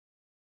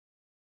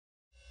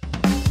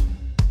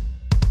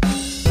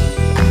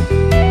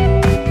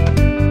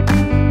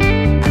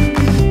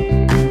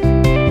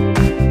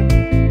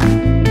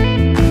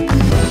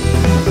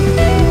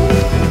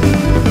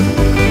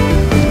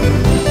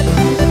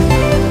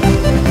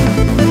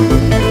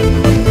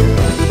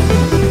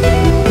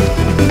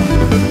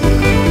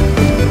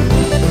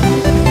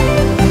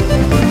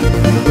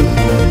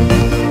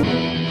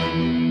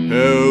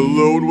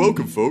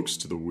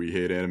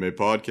Anime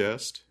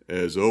Podcast.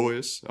 As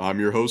always, I'm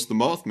your host, the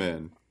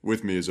Mothman.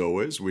 With me, as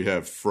always, we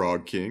have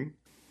Frog King.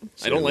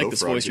 I don't like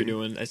this voice you're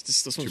doing.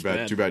 This one's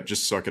bad. Too bad.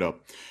 Just suck it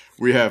up.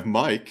 We have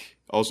Mike,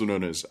 also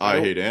known as I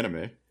Hate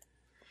Anime.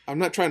 I'm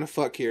not trying to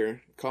fuck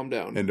here. Calm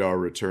down. And our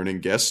returning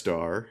guest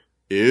star,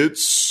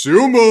 it's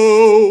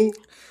Sumo!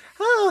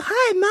 Oh,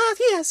 hi, Moth.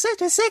 You have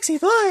such a sexy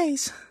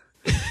voice.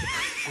 I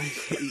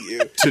hate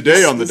you.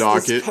 Today on the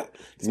docket,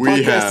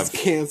 we have... is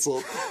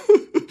canceled.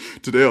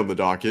 Today on the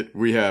docket,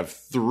 we have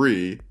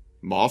 3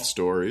 Moth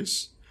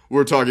stories.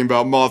 We're talking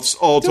about Moth's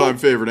all-time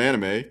favorite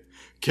anime.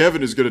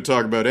 Kevin is going to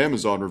talk about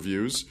Amazon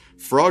reviews.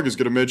 Frog is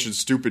going to mention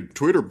stupid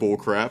Twitter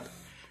bullcrap.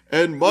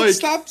 And Mike...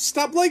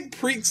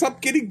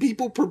 Stop getting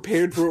people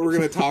prepared for what we're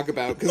going to talk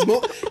about. Because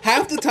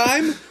half the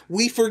time,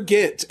 we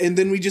forget, and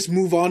then we just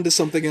move on to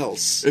something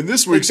else. In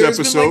this week's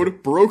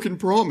episode, Broken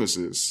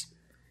Promises.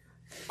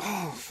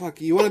 Oh,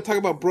 fuck. You want to talk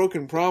about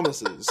broken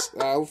promises?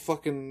 I'll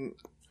fucking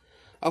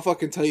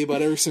tell you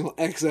about every single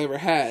ex I ever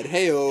had.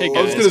 Hey-o. Hey, guys,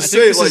 I was going to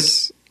say,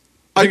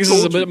 I think this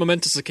is a bit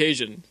momentous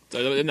occasion.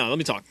 No, let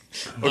me talk.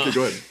 Okay,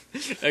 go ahead.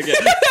 Okay.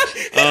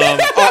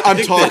 I'm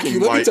talking,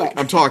 Mike.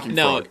 I'm talking,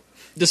 Now, Frog.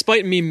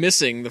 despite me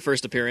missing the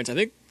first appearance, I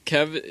think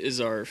Kev is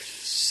our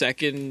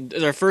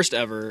first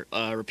ever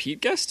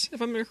repeat guest,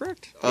 if I'm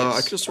correct. I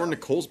could have sworn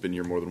Nicole's been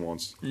here more than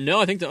once. No,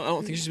 I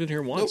don't think she's been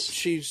here Nope, once.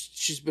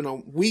 she's been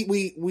on. We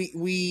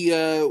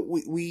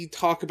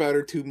talk about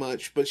her too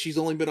much, but she's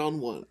only been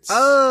on once.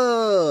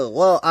 Oh,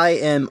 well, I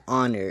am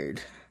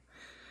honored.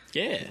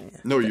 Yeah.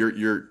 No, you're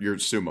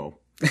Sumo.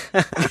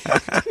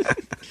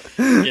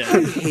 Yeah.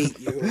 I hate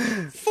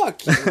you.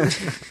 Fuck you.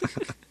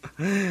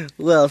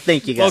 Well,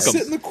 thank you guys. Welcome.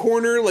 Sit in the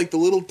corner like the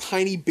little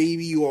tiny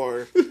baby you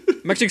are.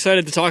 I'm actually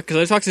excited to talk because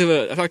I've talked to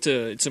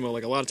Sumo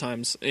like a lot of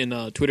times in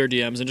Twitter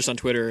DMs and just on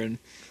Twitter and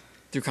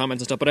through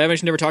comments and stuff. But I've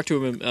actually never talked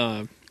to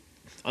him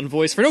on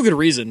voice for no good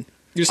reason.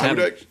 You just I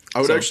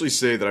would actually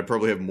say that I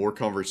probably have more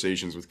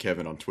conversations with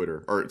Kevin on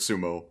Twitter or at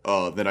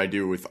Sumo than I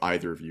do with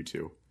either of you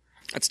two.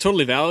 That's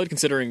totally valid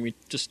considering we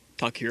just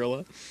talk here a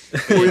lot.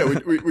 Well, yeah,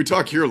 we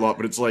talk here a lot,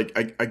 but it's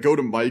like I go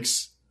to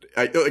Mike's.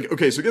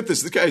 Okay, so get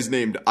this. This guy's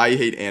named I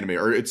Hate Anime,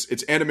 or it's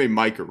Anime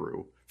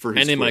Mikaru for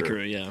his Anime Twitter.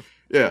 Mikaru, yeah.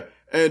 Yeah,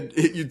 and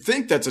you'd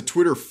think that's a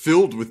Twitter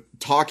filled with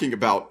talking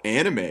about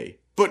anime,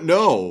 but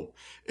no,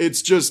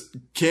 it's just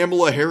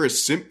Kamala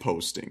Harris simp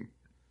posting.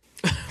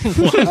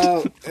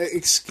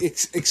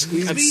 Excuse That's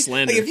me.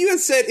 slander. Like if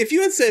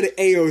you had said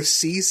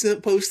AOC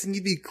simp posting,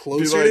 you'd be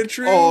closer Be like, to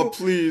true. oh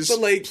please, but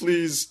like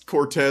please,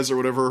 Cortez or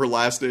whatever her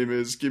last name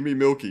is, give me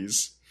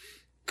Milkies.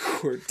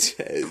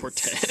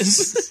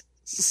 Cortez.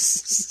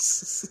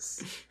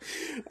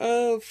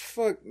 Oh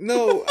fuck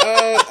no.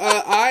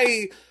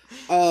 I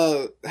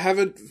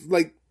haven't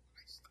like.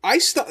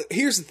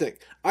 Here's the thing.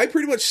 I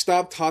pretty much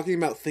stopped talking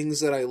about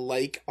things that I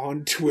like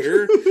on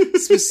Twitter,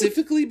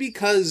 specifically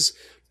because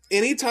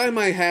anytime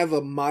I have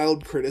a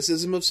mild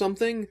criticism of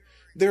something,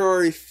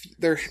 there's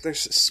a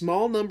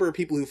small number of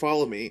people who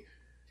follow me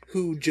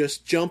who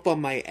just jump on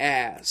my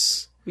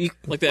ass.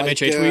 Like the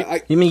MHA tweet?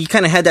 You mean you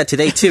kind of had that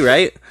today too,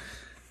 right?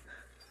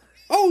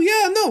 Oh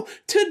yeah, no.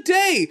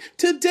 Today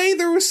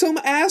there was some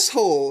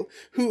asshole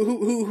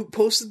who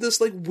posted this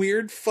like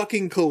weird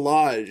fucking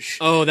collage.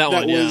 Oh, that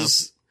one, yeah.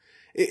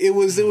 It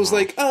was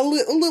like a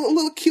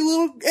little cute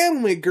little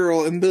anime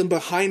girl, and then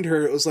behind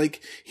her it was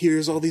like,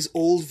 here's all these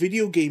old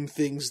video game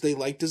things they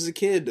liked as a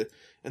kid.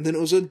 And then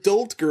it was an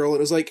adult girl, and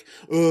it was like,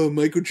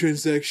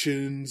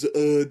 microtransactions,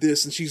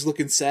 this, and she's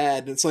looking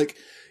sad, and it's like,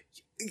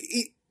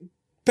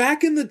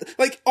 back in the,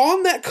 like,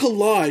 on that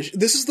collage,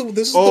 this is the part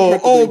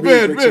that really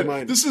breaks your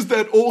mind. This is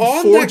that old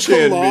On 4chan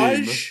that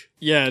collage, meme.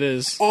 Yeah, it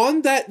is.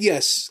 on that,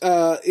 yes,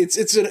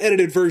 it's an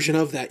edited version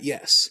of that,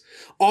 yes.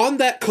 On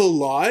that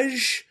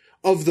collage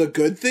of the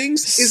good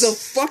things is a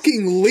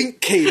fucking link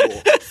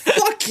cable.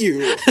 Fuck you.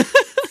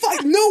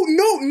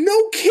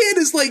 No kid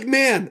is like,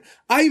 man,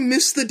 I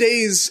miss the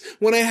days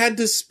when I had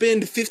to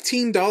spend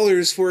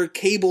 $15 for a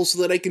cable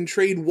so that I can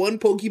trade one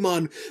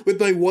Pokemon with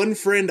my one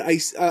friend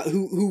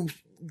who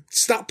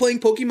stopped playing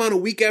Pokemon a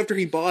week after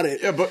he bought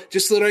it. Yeah, but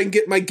just so that I can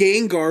get my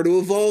Gengar to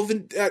evolve.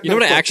 And You know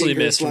what I actually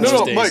miss from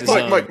those days?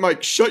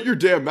 Mike, shut your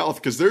damn mouth,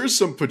 because there's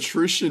some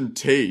patrician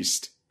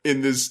taste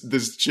in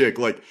this chick.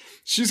 Like,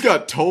 she's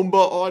got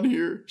Tomba on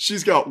here.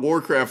 She's got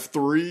Warcraft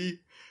 3.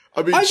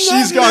 I mean,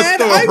 she's got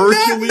the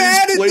Hercules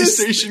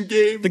PlayStation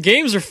game. The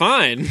games are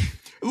fine.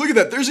 Look at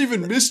that. There's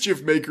even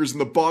Mischief Makers in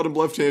the bottom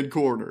left-hand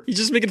corner. You're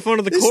just making fun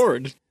of the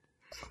cord.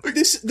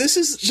 This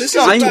is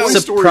got I'm Toy about,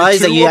 Story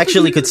surprised that 2 you up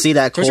actually in could see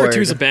that Toy Story 2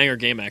 chord. is a banger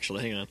game,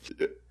 actually. Hang on.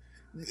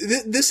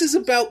 this is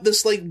about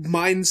this like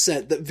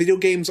mindset that video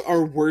games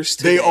are worse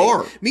today. They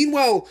are.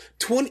 Meanwhile,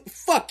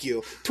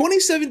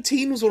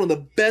 2017 was one of the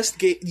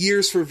best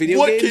years for video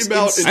What games. came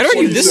out in I'd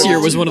argue this year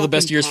was one of the fucking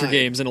best years for time.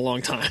 games in a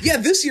long time. Yeah,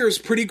 this year is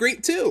pretty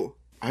great too.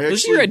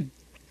 This year I had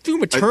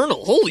Doom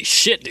Eternal. Holy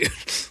shit, dude.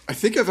 I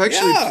think I've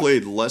actually Yeah.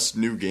 played less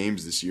new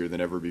games this year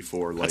than ever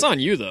before. Like, That's on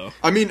you, though.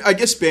 I mean, I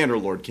guess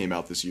Bannerlord came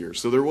out this year,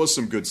 so there was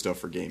some good stuff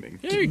for gaming.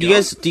 Yeah, there you Do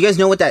go. you guys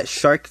know what that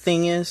shark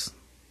thing is?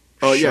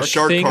 Oh yeah, Shark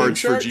shark thing? cards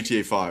for Shark?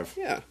 GTA 5.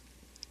 Yeah.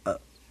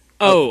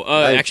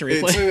 Action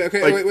it's- replay.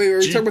 Wait. Are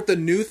you G- talking about the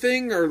new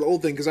thing or the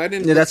old thing? Because I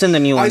didn't. Yeah, that's in the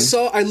new one.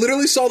 I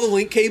literally saw the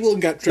link cable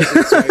and got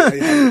triggered. So I had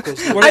to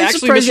close it. What I I'm actually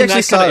surprised missed you from that actually kind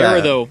of saw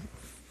era that. though,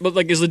 but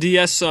like is the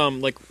DS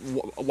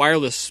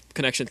wireless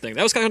connection thing.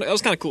 That was kind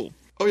of cool.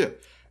 Oh yeah.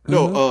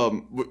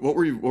 No. What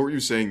were you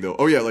saying though?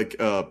 Oh yeah. Like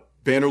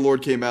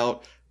Bannerlord came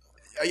out.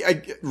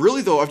 I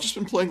really though I've just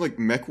been playing like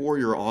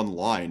MechWarrior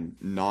Online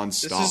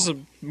nonstop. This is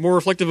more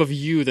reflective of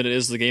you than it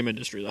is the game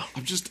industry though.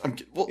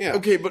 Yeah.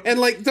 Okay, but and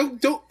like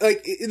don't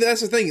like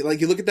that's the thing.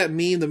 Like you look at that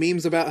meme, the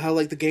memes about how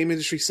like the game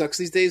industry sucks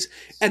these days,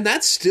 and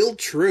that's still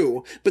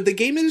true. But the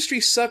game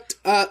industry sucked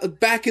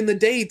back in the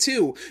day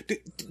too,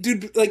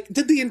 dude. Like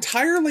did the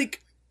entire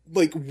like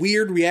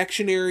weird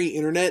reactionary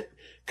internet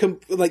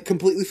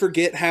completely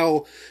forget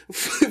how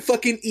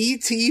fucking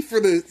ET for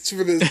the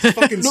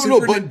fucking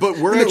but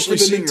we're actually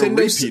for the seeing a Nintendo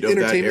repeat of that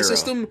Entertainment era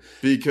System.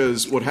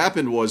 because what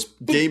happened was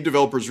game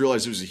developers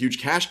realized it was a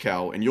huge cash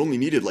cow, and you only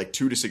needed like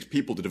 2 to 6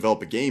 people to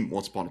develop a game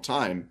once upon a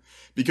time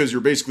because you're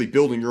basically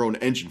building your own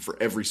engine for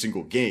every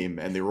single game,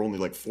 and they were only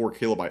like 4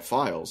 kilobyte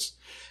files.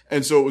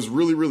 And so it was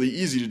really, really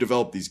easy to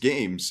develop these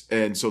games.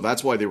 And so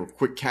that's why they were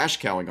quick cash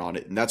cowing on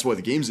it. And that's why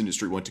the games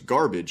industry went to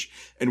garbage.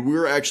 And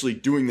we're actually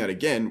doing that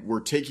again.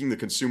 We're taking the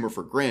consumer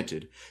for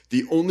granted.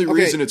 The only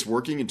reason it's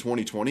working in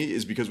 2020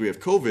 is because we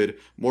have COVID.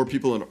 More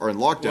people are in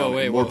lockdown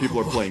and more people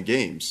are playing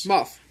games.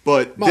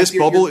 But this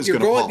bubble is going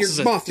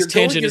to pop. This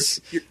tangent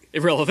is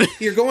irrelevant.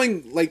 You're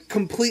going like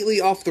completely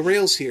off the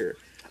rails here.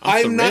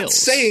 I'm not rails.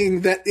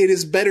 saying that it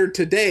is better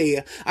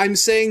today. I'm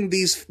saying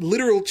these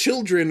literal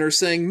children are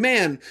saying,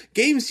 man,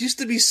 games used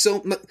to be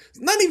so...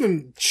 Not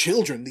even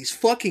children, these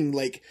fucking,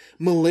 like,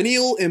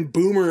 millennial and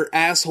boomer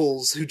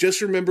assholes who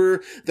just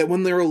remember that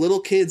when they were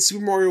little kids,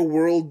 Super Mario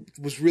World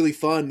was really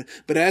fun.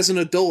 But as an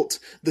adult,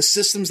 the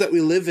systems that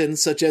we live in,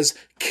 such as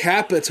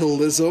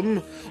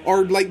capitalism,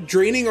 are, like,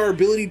 draining our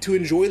ability to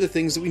enjoy the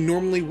things that we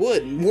normally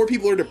would. More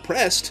people are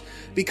depressed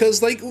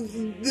because, like,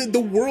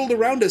 the world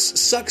around us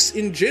sucks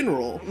in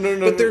general.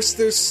 But they're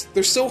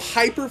so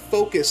hyper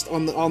focused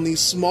on these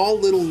small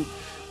little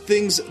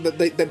things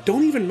that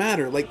don't even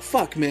matter. Like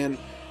fuck, man,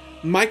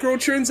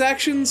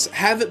 microtransactions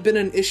haven't been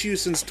an issue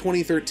since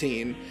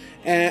 2013,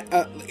 and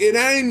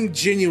I'm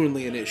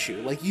genuinely an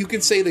issue. Like you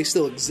could say they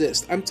still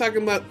exist. I'm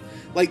talking about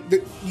like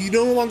you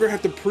no longer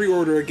have to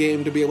pre-order a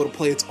game to be able to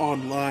play it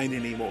online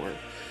anymore.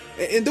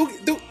 And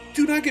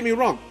do not get me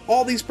wrong.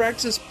 All these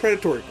practices,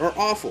 predatory, are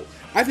awful.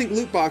 I think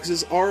loot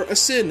boxes are a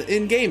sin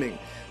in gaming.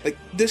 Like,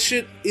 this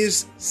shit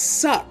is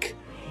suck.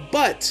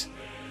 But,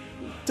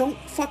 don't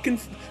fucking...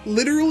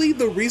 Literally,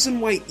 the reason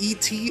why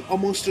E.T.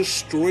 almost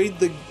destroyed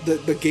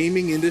the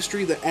gaming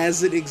industry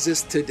as it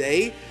exists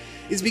today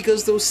is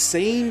because those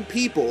same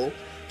people,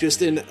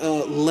 just in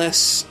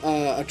less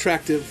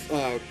attractive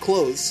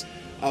clothes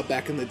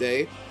back in the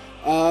day,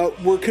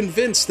 were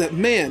convinced that,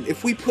 man,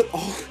 if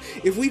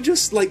we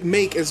just, like,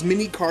 make as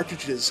many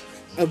cartridges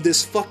of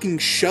this fucking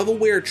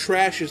shovelware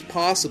trash as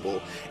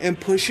possible and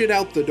push it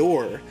out the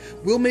door,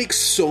 we'll make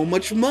so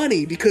much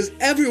money because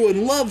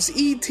everyone loves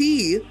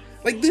E.T.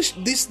 Like these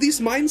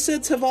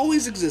mindsets have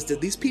always existed.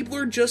 These people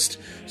are just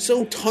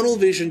so tunnel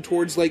vision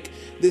towards like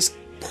this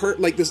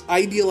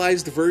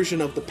idealized version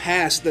of the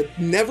past that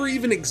never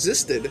even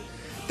existed,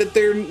 that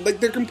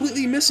they're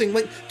completely missing.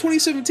 Like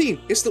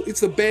 2017, it's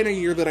the banner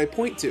year that I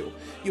point to.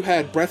 You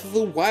had Breath of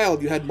the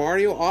Wild, you had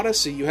Mario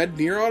Odyssey, you had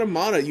Nier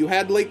Automata, you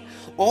had like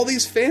all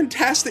these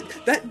fantastic...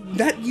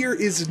 That year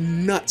is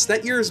nuts.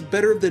 That year is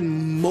better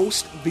than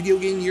most video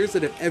game years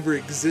that have ever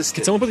existed.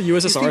 Can someone put the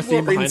USSR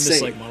theme behind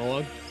this like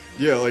monologue?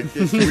 Yeah, like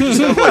can we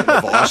just have like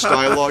Vosh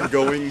dialogue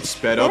going,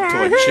 sped up to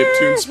like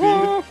chiptune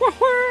speed?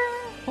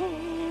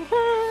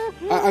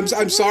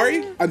 I'm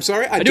sorry.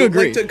 I don't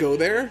like to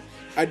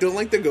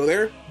go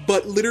there.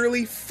 But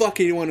literally,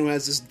 fuck anyone who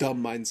has this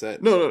dumb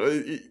mindset.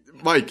 No,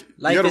 Mike,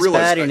 Life you gotta is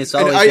realize, bad and it's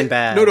always been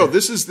bad. No,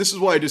 this is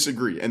why I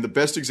disagree. And the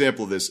best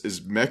example of this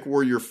is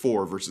MechWarrior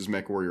 4 versus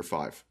MechWarrior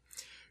 5.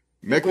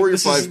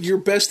 MechWarrior 5... Your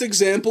best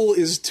example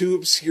is two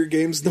obscure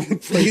games no one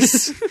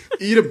plays.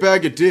 Eat a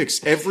bag of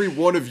dicks. Every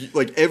one of you,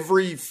 like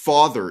every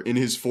father in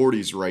his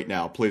 40s right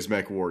now plays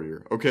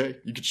MechWarrior, okay?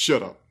 You can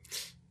shut up.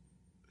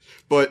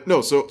 But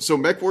no, so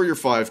MechWarrior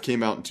 5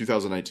 came out in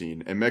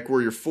 2019, and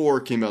MechWarrior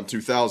 4 came out in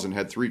 2000,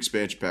 had 3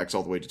 expansion packs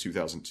all the way to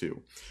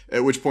 2002.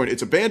 At which point,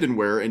 it's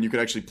abandonware, and you can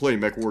actually play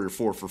MechWarrior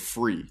 4 for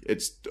free.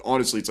 It's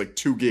like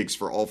 2 gigs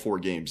for all 4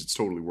 games. It's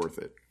totally worth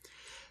it.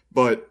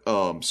 But,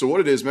 so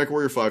what it is,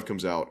 MechWarrior 5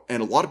 comes out,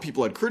 and a lot of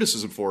people had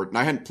criticism for it, and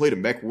I hadn't played a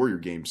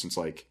MechWarrior game since,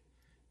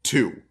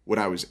 2, when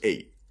I was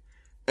 8.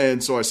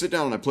 And so I sit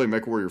down and I play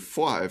MechWarrior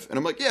 5, and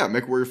I'm like, yeah,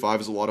 MechWarrior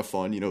 5 is a lot of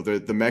fun. You know,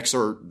 the mechs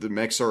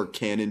are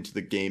canon to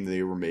the game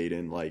they were made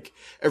in. Like,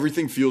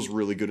 everything feels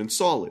really good and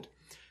solid.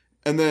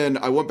 And then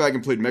I went back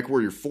and played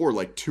MechWarrior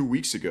 4 2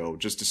 weeks ago,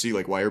 just to see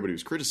why everybody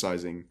was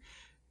criticizing.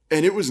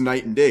 And it was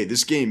night and day.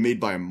 This game made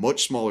by a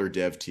much smaller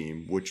dev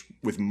team,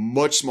 with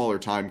much smaller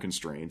time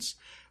constraints,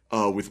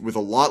 with a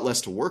lot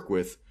less to work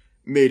with,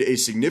 made a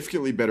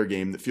significantly better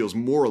game that feels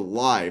more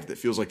alive, that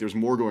feels like there's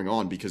more going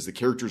on because the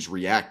characters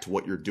react to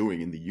what you're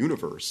doing in the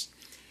universe.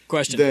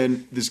 Question.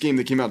 than this game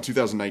that came out in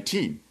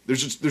 2019.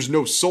 There's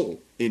no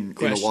soul in a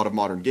Question. lot of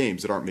modern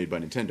games that aren't made by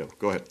Nintendo.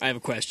 Go ahead. I have a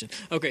question.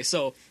 Okay,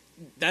 so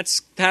that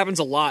happens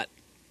a lot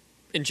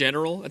in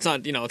general. It's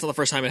not it's not the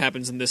first time it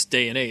happens in this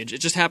day and age. It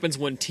just happens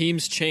when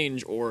teams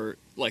change or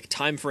like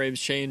time frames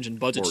change and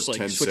budgets Or just like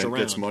 10 switch Cent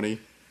around. gets money.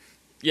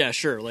 Yeah,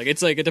 sure. Like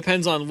it's like it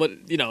depends on what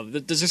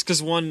just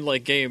because one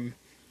like game.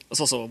 That's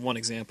also one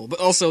example, but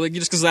also like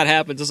just because that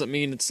happens doesn't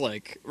mean it's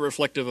like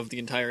reflective of the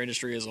entire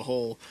industry as a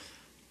whole.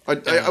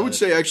 I would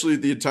say actually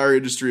the entire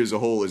industry as a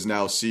whole is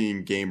now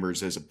seeing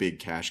gamers as a big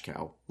cash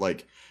cow.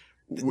 Like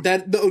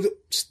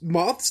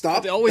Moth,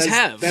 stop. They always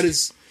have.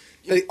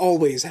 They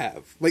always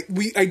have. Like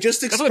I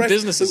just That's expressed. what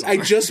businesses I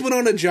are. just went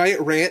on a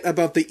giant rant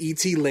about the ET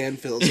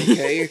landfills.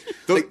 Okay,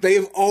 like they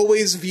have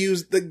always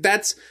views. Like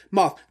that's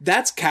Moth.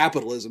 That's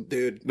capitalism,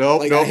 dude.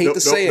 Nope, I hate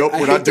to say it.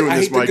 we're not doing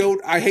this, Mike.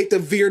 I hate to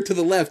veer to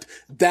the left.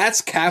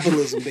 That's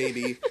capitalism,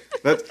 baby.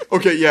 That's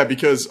okay, yeah,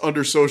 because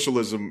under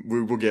socialism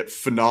we will get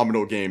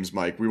phenomenal games,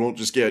 Mike. We won't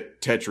just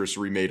get Tetris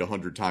remade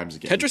 100 times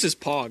again. Tetris is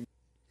Pog.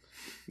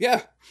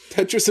 Yeah,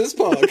 Tetris is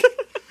Pog.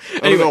 I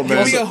don't know,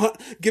 man.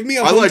 Give me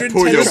a I like 100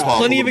 Puyo Tetris. Pop.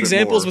 Plenty a of little bit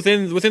examples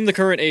more. within the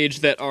current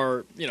age that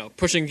are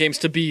pushing games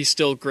to be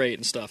still great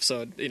and stuff.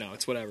 So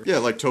it's whatever. Yeah,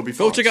 like Toby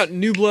Go Fox. check out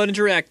New Blood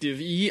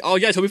Interactive. Oh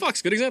yeah, Toby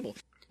Fox, good example.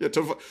 Yeah,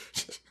 Toby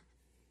Fox.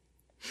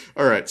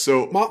 All right,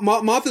 so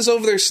Moth is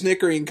over there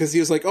snickering because he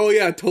was like, "Oh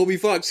yeah, Toby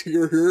Fox,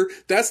 here.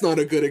 That's not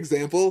a good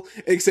example."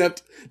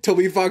 Except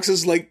Toby Fox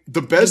is like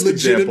The best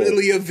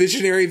legitimately a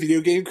visionary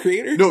video game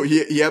creator. no,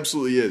 he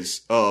absolutely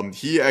is.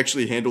 He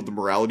actually handled the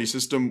morality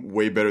system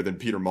way better than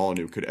Peter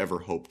Molyneux could ever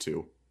hope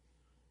to.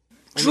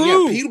 I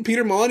mean, yeah,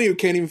 Peter Molyneux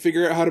can't even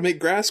figure out how to make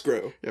grass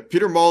grow. Yeah,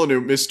 Peter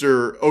Molyneux,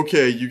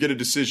 okay, you get a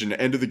decision,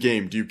 end of the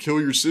game. Do you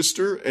kill your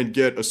sister and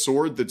get a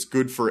sword that's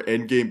good for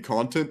endgame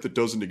content that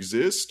doesn't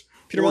exist?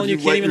 Peter Or do Molyneux you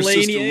can't let even your lay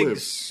any sister live?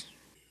 eggs.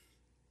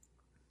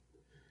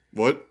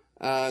 What?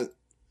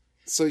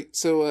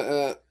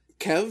 So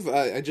Kev,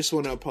 I just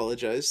want to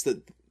apologize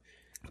that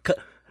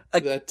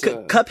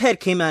Cuphead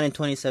came out in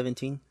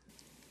 2017.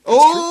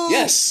 Oh!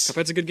 yes,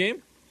 Cuphead's a good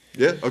game.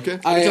 Yeah, okay.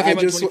 I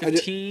just just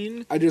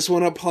 2015. I just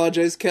want to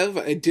apologize,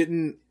 Kev. I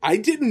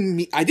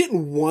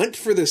didn't want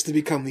for this to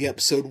become the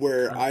episode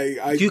where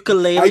I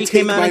Ukulele I take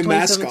came out my in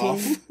mask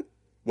 2017. off.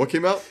 What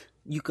came out?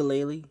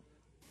 Ukulele.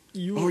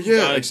 Oh,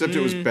 yeah, except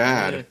it was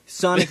bad.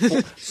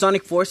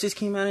 Sonic Forces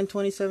came out in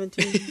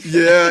 2017.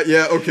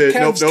 Yeah, okay.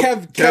 Kev's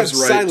Kev's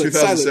right. silence.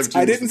 2017 I was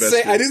didn't the best say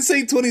year. I didn't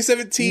say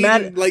 2017.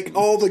 Madden- like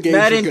all the games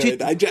Madden are good.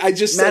 two- I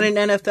just said Madden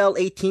NFL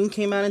 18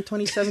 came out in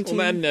 2017.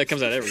 Well, Madden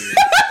comes out every year.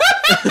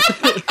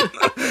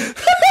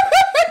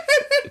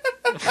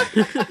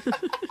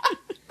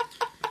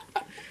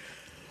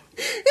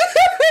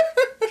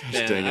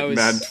 Man, Dang I it, was-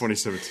 Madden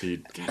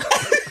 2017.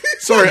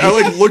 Sorry,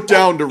 I looked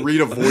down to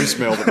read a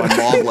voicemail that my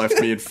mom left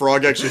me, and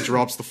Frog actually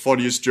drops the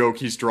funniest joke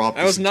he's dropped.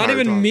 That was this not entire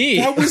even time. me.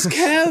 that was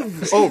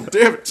Kev. Oh,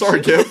 damn it.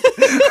 Sorry, Kev.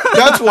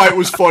 That's why it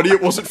was funny.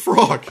 It wasn't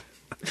Frog.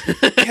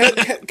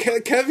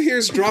 Kev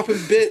here's dropping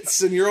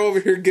bits, and you're over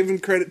here giving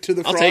credit to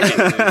the I'll frog. take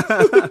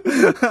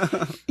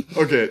it. Dude.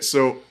 Okay,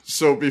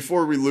 so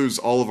before we lose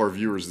all of our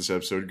viewers this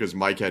episode, because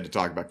Mike had to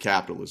talk about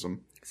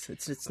capitalism,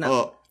 It's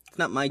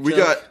not my we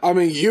joke. got I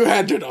mean, you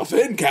had to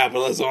defend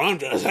capitalism. I'm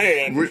just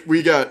saying.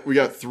 we got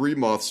 3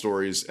 moth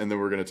stories, and then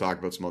we're going to talk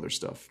about some other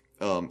stuff.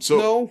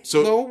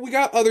 No, we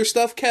got other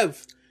stuff.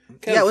 Kev,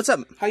 Yeah, what's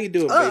up? How you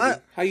doing, baby?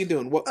 How you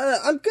doing? What?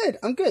 I'm good.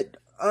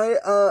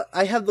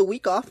 I have the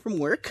week off from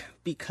work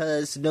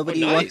because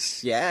nobody nice.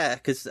 wants. Yeah,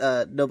 because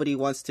nobody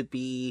wants to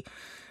be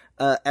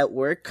at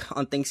work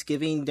on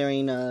Thanksgiving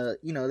during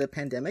the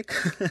pandemic.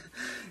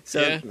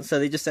 So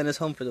they just sent us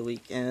home for the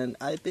week, and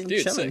I've been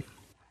chilling. sick.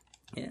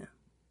 Yeah.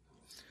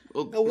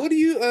 What do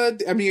you?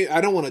 I mean,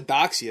 I don't want to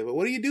dox you, but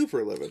what do you do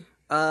for a living?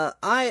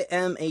 I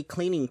am a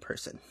cleaning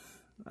person.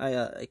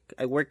 I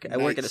work at a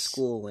Nice.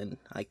 school and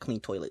I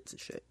clean toilets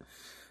and shit.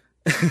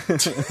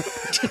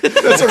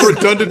 That's a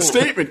redundant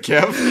statement,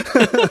 Kev.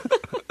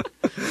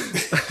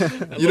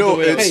 You know,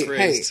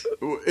 Hey,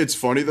 It's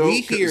funny, though.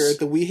 we here 'cause- at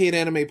the We Hate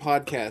Anime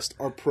podcast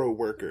are pro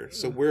worker,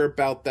 so we're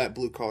about that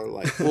blue collar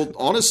life. Well,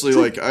 honestly,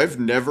 I've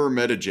never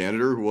met a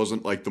janitor who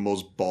wasn't, the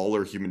most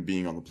baller human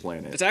being on the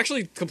planet. It's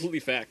actually completely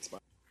fact.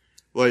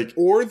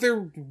 Or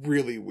they're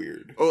really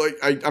weird.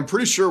 I'm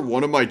pretty sure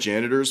one of my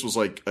janitors was,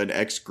 an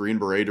ex-Green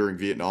Beret during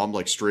Vietnam,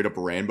 straight up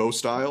Rambo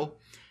style.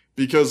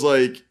 Because,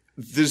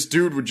 this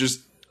dude would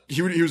just...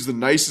 He was the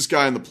nicest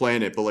guy on the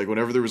planet, but,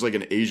 whenever there was,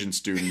 an Asian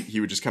student, he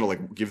would just kind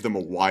of, give them a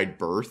wide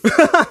berth.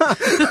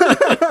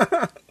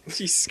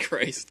 Jesus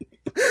Christ.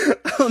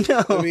 Oh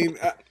no! I mean,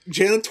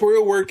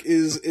 janitorial work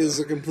is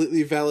a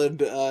completely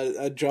valid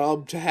a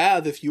job to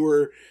have if you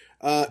are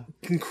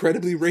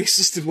incredibly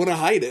racist and want to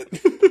hide it.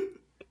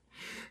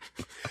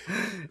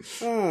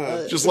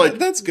 Just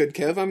that's good,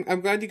 Kev.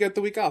 I'm glad you got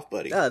the week off,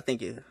 buddy.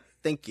 Thank you.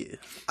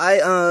 I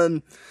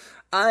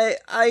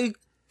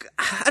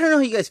don't know how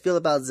you guys feel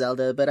about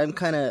Zelda, but I'm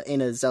kind of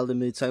in a Zelda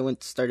mood, so I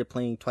started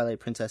playing Twilight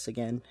Princess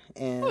again.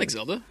 And I like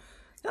Zelda.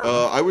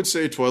 I would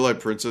say Twilight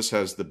Princess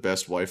has the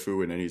best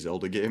waifu in any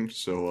Zelda game.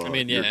 So I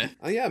mean, yeah.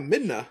 Oh yeah,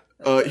 Midna.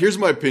 Here's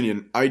my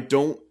opinion. I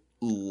don't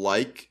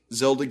like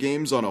Zelda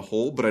games on a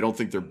whole, but I don't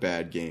think they're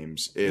bad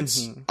games.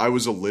 I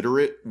was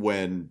illiterate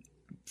when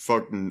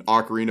fucking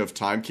Ocarina of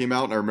Time came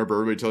out, and I remember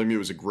everybody telling me it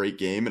was a great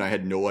game, and I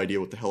had no idea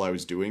what the hell I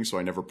was doing, so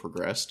I never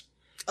progressed.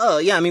 Oh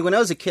yeah, I mean, when I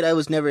was a kid, I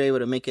was never able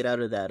to make it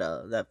out of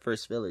that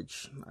first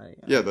village.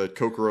 Yeah, the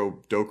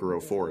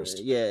Dokuro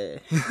Forest. Yeah.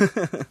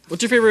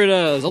 What's your favorite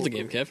Zelda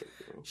game, Kev?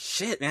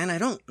 Shit, man, I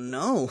don't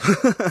know.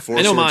 Four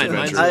I know Swords mine.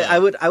 Adventure.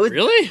 I would.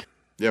 Really?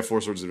 Yeah,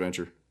 Four Swords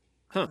Adventure.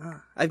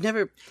 I've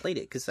never played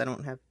it because I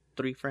don't have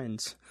 3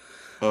 friends.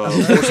 Well,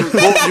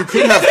 you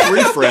could have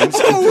 3 friends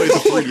and play the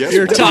 3DS.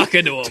 You're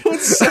talking to him.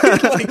 Don't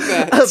sound like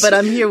that. But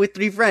I'm here with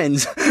 3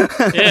 friends. Yeah,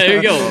 there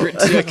you go.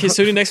 Okay,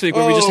 so next week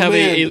where we just have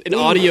an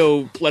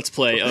audio Let's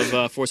Play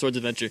of Four Swords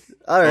Adventure.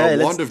 All right,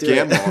 let's Wand of do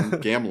it.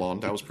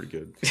 Gamlon, that was pretty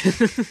good.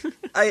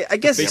 I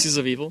guess. Faces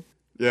of Evil.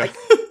 Yeah.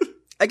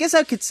 I guess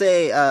I could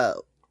say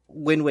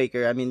Wind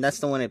Waker. I mean, that's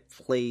the one I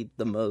played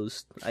the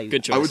most.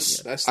 Good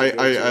choice.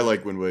 I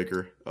like Wind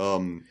Waker.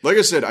 Like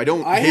I said, I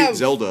don't hate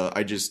Zelda.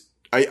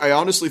 I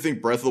honestly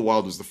think Breath of the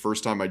Wild was the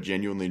first time I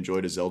genuinely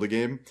enjoyed a Zelda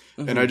game,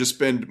 and I just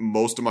spend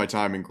most of my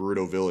time in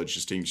Gerudo Village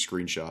just taking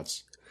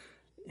screenshots.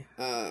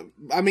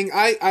 I mean,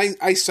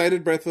 I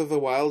cited Breath of the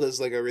Wild as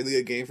like a really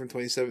good game from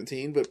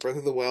 2017, but Breath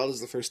of the Wild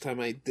is the first time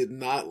I did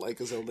not like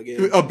a Zelda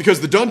game.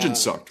 Because the dungeon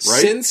sucked,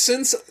 right?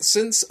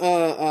 Since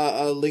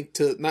a Link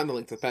to not a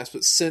Link to the Past,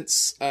 but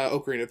since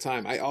Ocarina of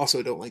Time, I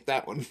also don't like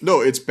that one.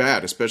 No, it's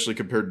bad, especially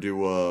compared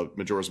to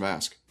Majora's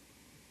Mask.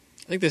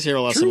 I think they share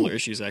a lot of similar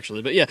issues,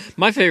 actually. But yeah,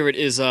 my favorite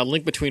is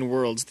Link Between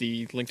Worlds,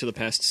 the Link to the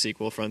Past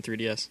sequel from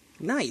 3DS.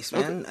 Nice,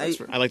 man. Okay,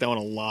 I like that one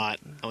a lot.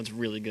 That one's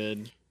really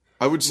good.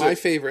 I would say my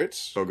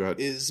favorite go ahead.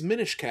 is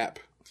Minish Cap.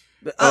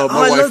 My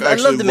wife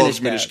actually the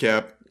loves Minish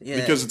Cap Yeah.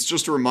 because it's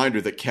just a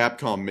reminder that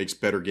Capcom makes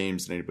better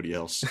games than anybody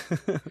else.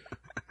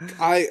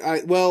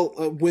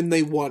 When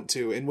they want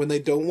to, and when they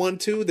don't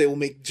want to, they will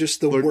make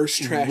just the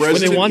worst trash. When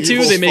they want to,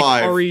 Evil they make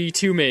 5.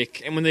 RE2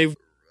 make, and when they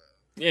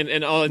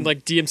and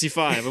like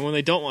DMC5, and when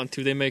they don't want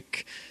to, they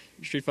make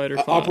Street Fighter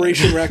 5.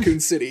 Operation Raccoon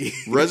City.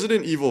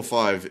 Resident Evil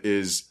 5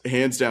 is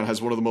hands down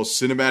has one of the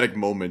most cinematic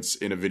moments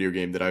in a video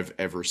game that I've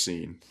ever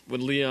seen.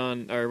 When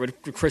when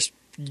Chris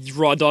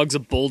raw dogs a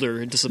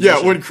boulder into submission.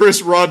 Yeah, when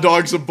Chris raw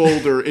dogs a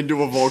boulder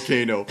into a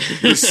volcano.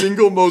 The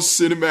single most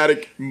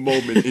cinematic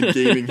moment in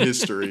gaming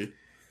history.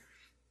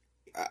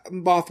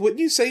 Moth, wouldn't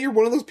you say you're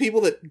one of those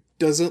people that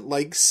doesn't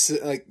like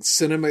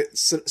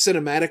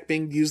cinematic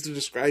being used to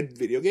describe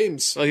video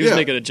games? Well, he was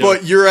making a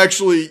joke. But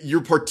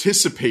you're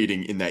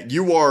participating in that.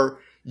 You are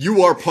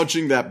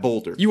punching that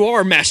boulder. You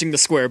are mashing the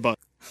square button.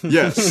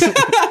 Yes.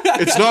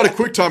 It's not a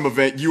QuickTime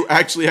event. You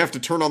actually have to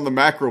turn on the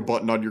macro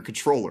button on your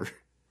controller.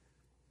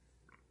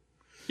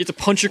 You have to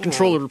punch your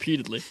controller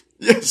repeatedly.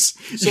 Yes.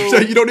 So,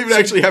 you don't even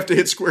actually have to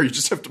hit square. You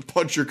just have to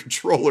punch your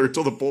controller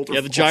until the boulder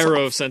Yeah, the falls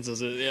gyro off.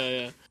 senses it.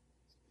 Yeah.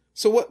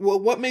 So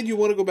what made you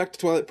want to go back to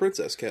Twilight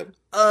Princess, Kev?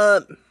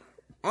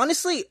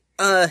 Honestly,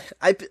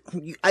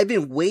 I've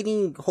been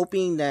waiting,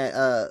 hoping that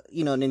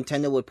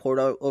Nintendo would port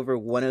over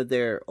one of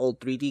their old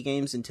 3D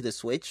games into the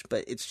Switch,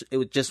 but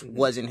it just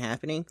wasn't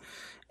happening.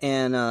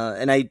 And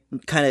I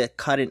kind of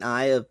caught an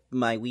eye of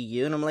my Wii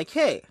U, and I'm like,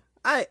 hey,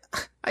 I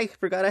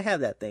forgot I have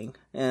that thing,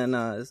 and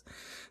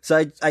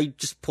so I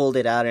just pulled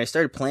it out and I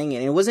started playing it,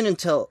 and it wasn't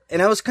until, and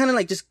I was kind of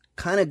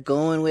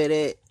going with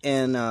it,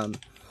 and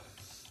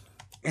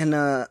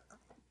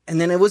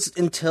then it was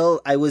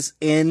until I was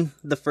in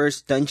the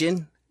first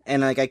dungeon,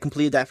 and like I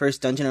completed that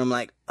first dungeon, and I'm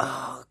like,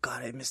 oh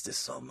god, I missed this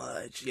so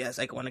much. Yes,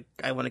 I want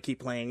to keep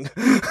playing.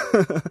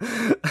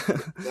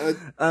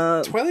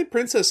 Twilight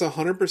Princess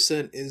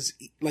 100% is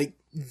like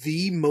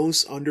the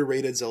most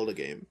underrated Zelda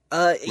game.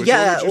 Which one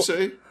did you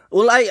say?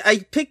 Well,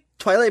 I picked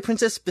Twilight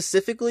Princess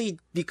specifically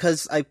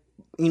because I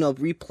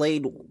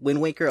replayed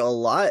Wind Waker a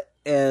lot,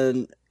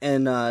 and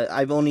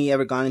I've only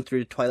ever gone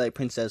through Twilight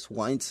Princess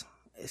once.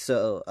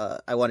 So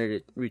I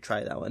wanted to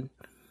retry that one.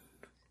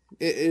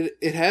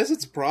 It has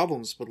its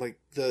problems, but like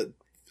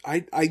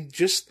I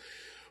just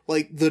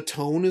like the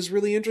tone is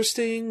really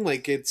interesting.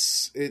 Like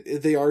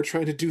they are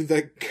trying to do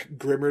that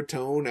grimmer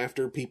tone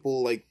after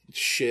people like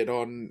shit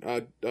on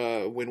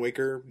Wind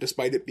Waker,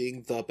 despite it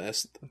being the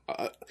best.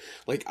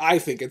 Like I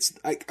think it's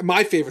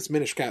my favorite's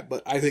Minish Cap,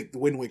 but I think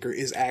Wind Waker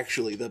is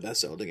actually the best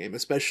Zelda game,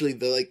 especially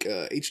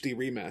the HD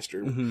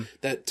remaster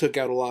that took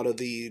out a lot of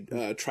the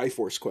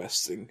Triforce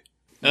questing.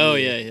 Oh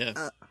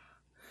yeah.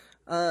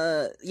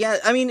 Yeah.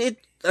 I mean,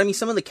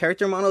 some of the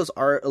character models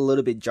are a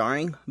little bit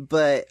jarring,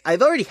 but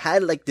I've already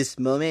had like this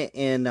moment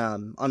in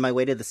on my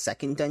way to the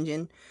second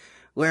dungeon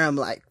where I'm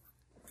like,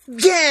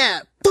 yeah,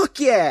 fuck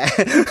yeah.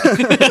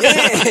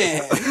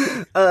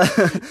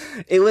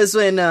 It was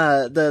when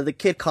the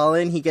kid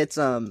Colin, he gets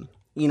there's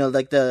one of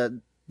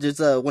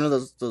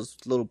those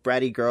little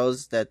bratty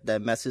girls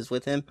that messes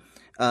with him.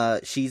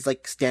 She's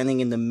like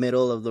standing in the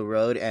middle of the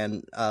road,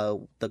 and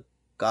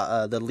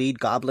the lead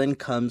goblin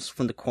comes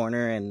from the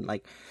corner, and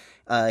like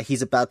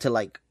he's about to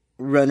like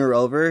run her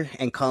over,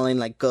 and Colin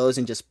like goes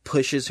and just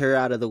pushes her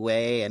out of the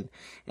way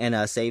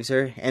and saves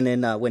her. And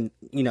then when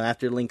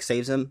after Link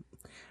saves him,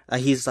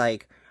 he's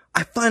like,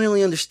 I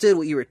finally understood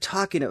what you were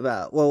talking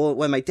about. Well,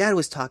 when my dad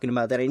was talking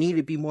about that, I needed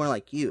to be more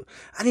like you.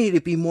 I needed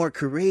to be more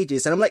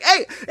courageous. And I'm like,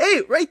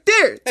 hey, right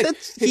there.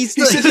 He's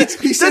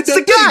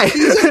the guy.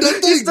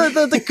 He's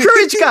the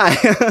courage guy.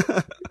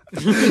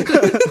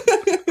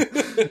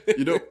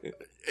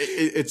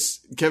 It's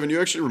Kevin.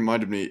 You actually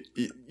reminded me.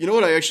 You know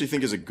what I actually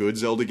think is a good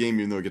Zelda game,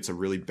 even though it gets a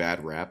really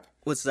bad rap?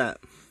 What's that?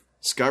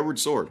 Skyward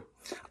Sword.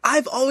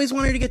 I've always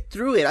wanted to get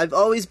through it. I've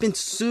always been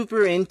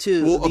super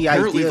into Well, the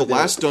apparently idea the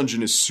last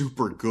dungeon is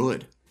super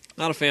good.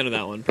 Not a fan of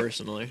that one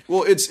personally.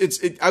 Well,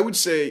 I would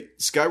say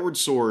Skyward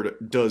Sword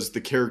does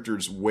the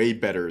characters way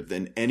better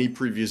than any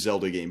previous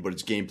Zelda game, but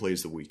its gameplay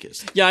is the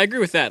weakest. Yeah, I agree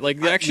with that.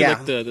 Like actually,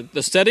 like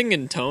the setting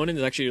and tone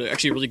is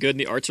actually really good, and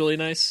the art's really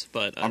nice.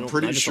 But I'm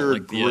pretty sure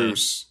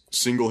Groose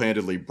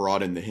single-handedly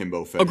brought in the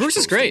himbo fetish. Oh, Groose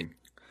is great.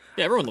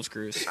 Yeah, everyone loves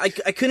Groose. I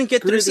couldn't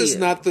get through Groose is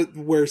not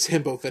where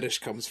himbo fetish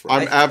comes from.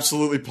 I'm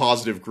absolutely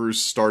positive Groose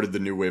started the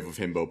new wave of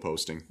himbo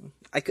posting.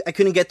 I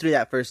couldn't get through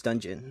that first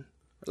dungeon.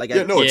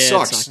 It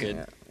sucks. It's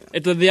not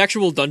good. The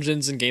actual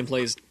dungeons and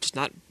gameplay is just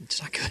not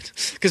good.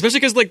 Especially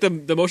because like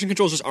the motion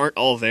controls just aren't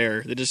all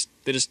there.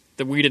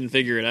 We didn't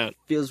figure it out.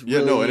 Feels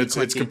really and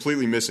it's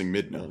completely missing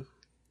Midna.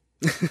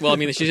 Well, I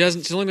mean,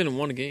 she's only been in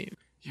one game.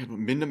 Yeah, but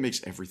Midna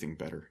makes everything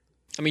better.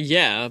 I mean,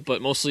 yeah,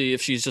 but mostly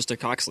if she's just a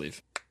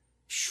cocksleeve.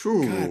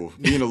 Shoo,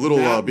 being a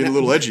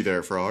little edgy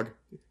there, Frog.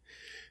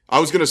 I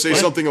was gonna say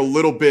something a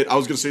little bit. I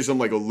was gonna say something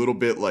like a little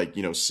bit like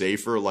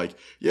safer. Like,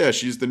 yeah,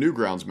 she's the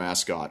Newgrounds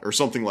mascot or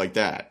something like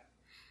that.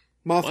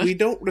 Moth, we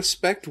don't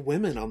respect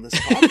women on this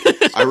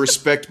podcast. I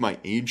respect my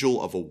angel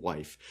of a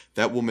wife.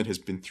 That woman has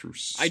been through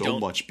so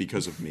much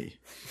because of me.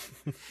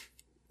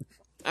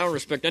 I don't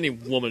respect any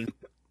woman,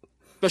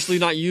 especially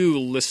not you,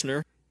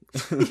 listener.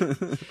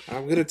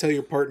 I'm gonna tell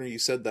your partner you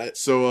said that.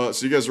 So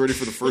you guys ready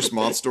for the first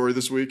Moth story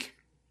this week?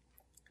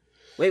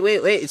 Wait.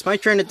 It's my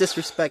turn to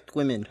disrespect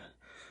women.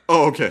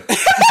 Oh, okay.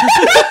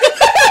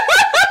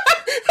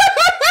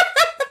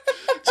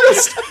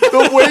 Just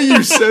the way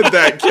you said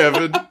that,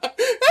 Kevin.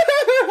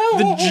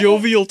 The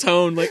jovial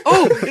tone, like,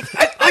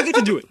 I get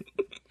to do it.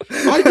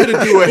 I get to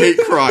do a hate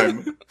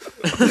crime.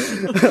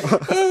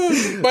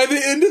 By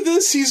the end of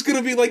this, he's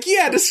gonna be like,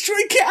 yeah,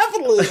 destroy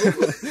capitalism.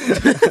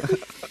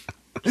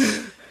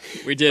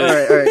 We did it. All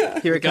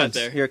right. Here it got comes.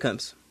 there. Here it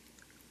comes.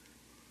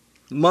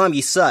 Mom,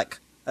 you suck.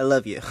 I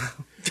love you.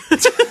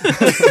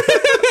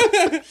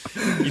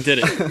 You did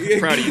it. I'm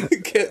proud of you.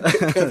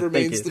 Kev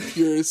remains the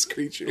purest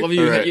creature. Love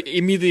you. Right. You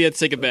immediately had to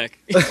take it back.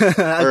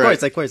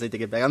 Of course I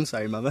take it back. I'm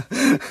sorry, Mama.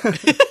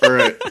 All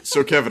right.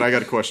 So, Kevin, I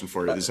got a question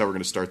for you. This is how we're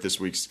going to start this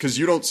week's, because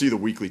you don't see the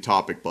weekly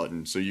topic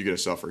button, so you get to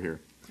suffer here.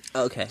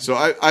 Okay. So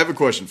I have a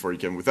question for you,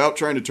 Kevin. Without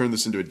trying to turn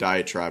this into a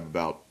diatribe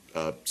about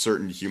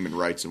certain human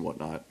rights and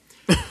whatnot,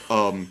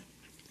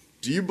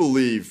 do you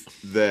believe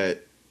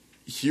that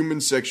human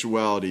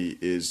sexuality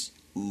is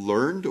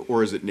learned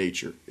or is it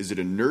nature? Is it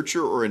a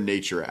nurture or a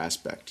nature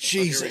aspect?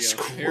 Jesus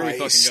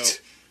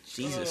Christ.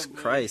 Jesus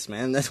Christ,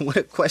 man.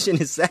 What question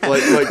is that?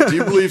 Like, do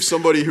you believe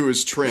somebody who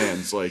is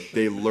trans, like,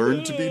 they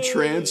learn to be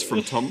trans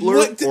from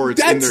Tumblr, or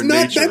it's in their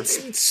nature?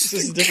 This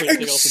is a different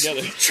thing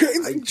altogether.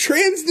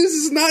 Transness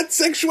is not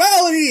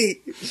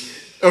sexuality.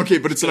 Okay,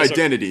 but it's an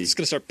identity. I'm just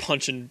going to start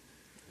punching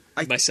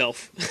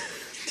myself.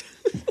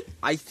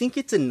 I think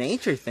it's a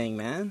nature thing,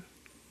 man.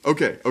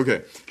 Okay.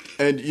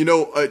 And,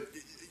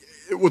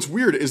 what's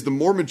weird is the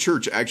Mormon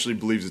Church actually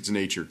believes it's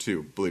nature,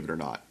 too, believe it or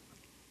not.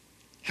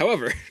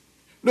 However...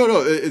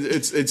 No,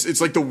 it's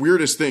like the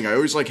weirdest thing. I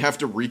always have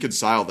to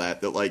reconcile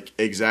that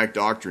exact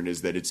doctrine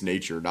is that it's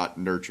nature, not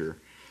nurture.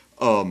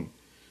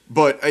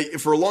 But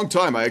for a long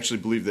time, I actually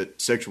believed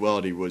that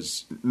sexuality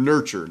was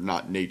nurture,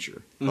 not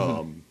nature.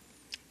 Mm-hmm.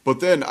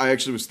 But then I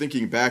actually was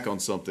thinking back on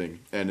something,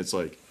 and it's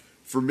like,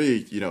 for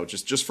me,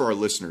 just for our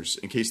listeners,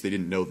 in case they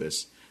didn't know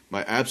this,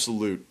 my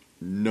absolute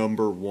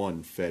number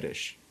one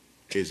fetish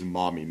is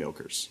mommy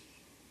milkers.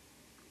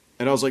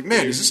 And I was like,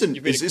 man, is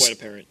this quite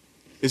apparent.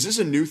 Is this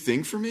a new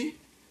thing for me?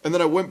 And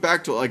then I went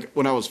back to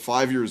when I was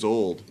 5 years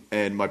old,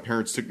 and my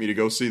parents took me to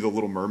go see The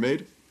Little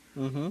Mermaid.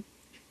 Mm-hmm.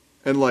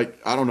 And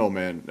I don't know,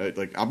 man.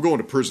 I'm going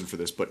to prison for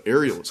this, but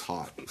Ariel is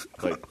hot.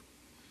 Wait,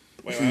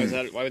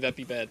 why would that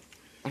be bad?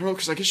 I don't know,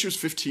 because I guess she was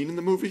 15 in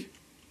the movie. Who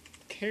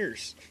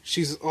cares?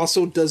 She's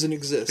also doesn't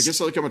exist. I guess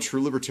I'm a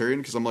true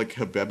libertarian because I'm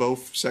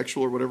Habebo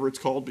sexual or whatever it's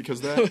called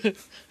because of that.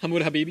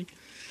 Hamoud Habibi.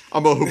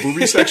 I'm a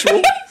Habubi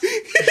sexual.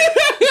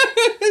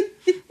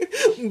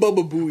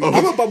 Baba Booey.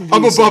 I'm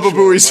a Baba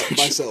Booey sexual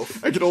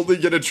myself. I can only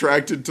get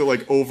attracted to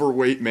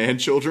overweight man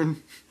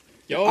children.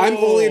 Yo. I'm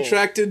only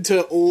attracted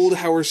to old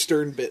Howard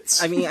Stern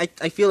bits. I mean, I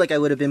feel like I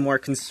would have been more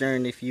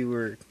concerned if you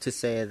were to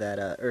say that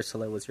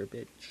Ursula was your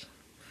bitch.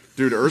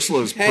 Dude,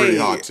 Ursula's pretty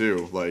hot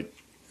too.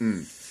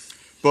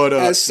 But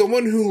As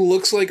someone who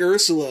looks like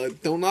Ursula,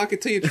 don't knock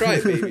it till you try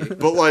it, baby.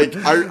 but like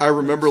I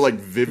remember like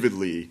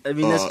vividly. I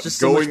mean, that's just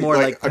so much more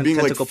like being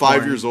like tentacle 5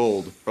 porn. years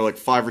old or like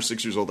 5 or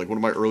 6 years old. Like one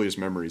of my earliest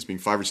memories being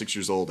 5 or 6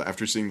 years old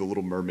after seeing The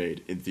Little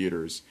Mermaid in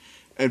theaters,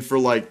 and for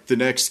like the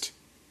next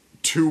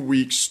 2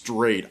 weeks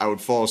straight, I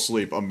would fall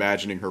asleep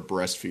imagining her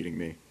breastfeeding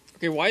me.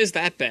 Okay, why is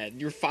that bad?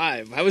 You're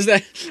 5. How is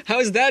that? How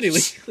is that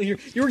illegal?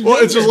 You're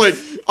Well, it's just younger.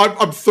 like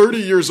I'm 30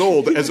 years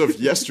old as of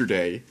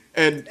yesterday,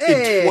 and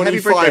Hey, in happy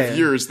 25 birthday.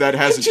 years that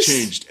hasn't Just-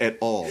 changed at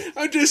all.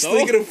 I'm just So?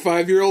 thinking of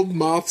 5-year-old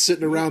Moth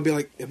sitting around being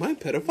like, am I a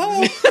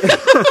pedophile?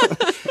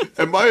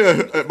 Am I a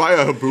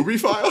Habibi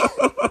file?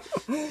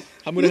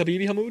 Hamoud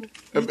Habibi Hamoud.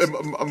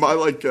 Am I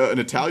like an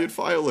Italian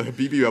file, a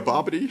Habibi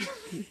Ababadi?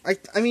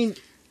 I mean,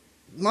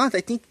 Moth,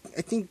 I think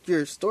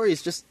your story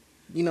is just,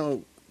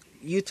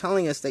 you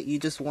telling us that you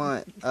just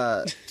want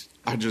I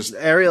just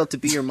Ariel to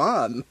be your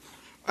mom.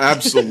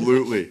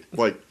 absolutely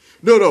like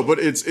no, but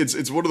it's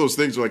one of those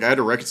things where like I had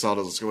to reconcile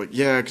it. It's like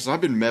yeah, because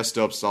I've been messed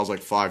up since I was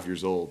like 5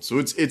 years old, so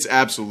it's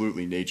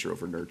absolutely nature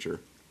over nurture.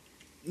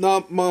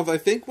 No, Moth, I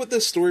think what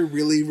this story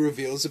really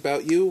reveals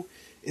about you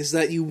is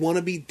that you want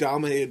to be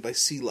dominated by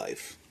sea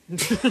life.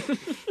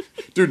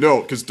 Dude,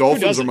 no, because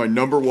dolphins are doesn't? my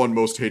number one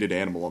most hated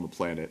animal on the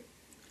planet.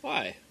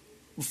 Why?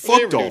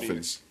 Fuck ever do to you?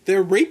 dolphins.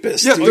 They're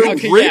rapists. Yeah, dude. they're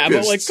Okay, yeah,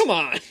 but rapists. like, come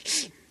on.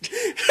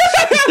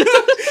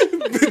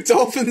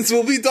 Dolphins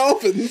will be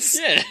dolphins.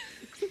 Yeah.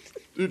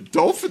 Dude,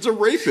 dolphins are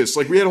rapists.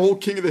 Like we had a whole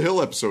King of the Hill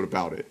episode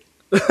about it.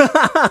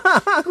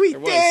 We There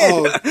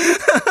was.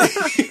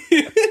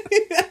 did.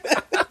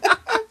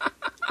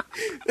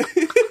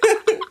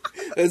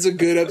 That's a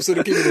good episode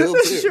of King of the Hill,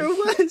 too. Sure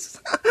was.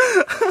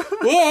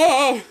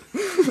 Whoa!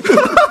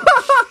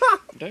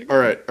 All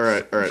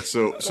right.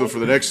 So for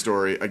the next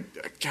story,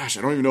 gosh,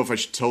 I don't even know if I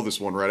should tell this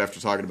one right after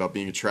talking about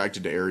being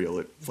attracted to Ariel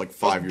at like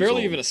 5 years Barely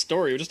old. even a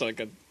story. It was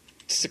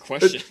just a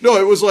question. No,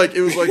 it was like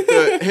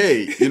the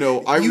hey,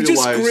 I You realized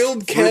just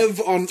grilled Kev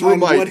on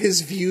my, what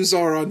his views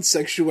are on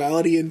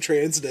sexuality and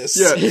transness.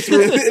 Yeah,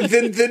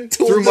 then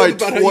told through him my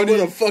about 20 how you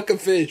want to fuck a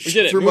fish. We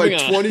get it. through my Moving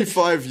on.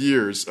 25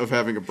 years of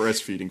having a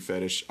breastfeeding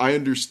fetish, I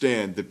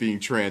understand that being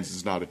trans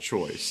is not a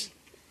choice.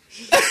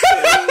 We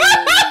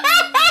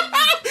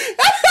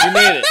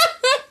made it.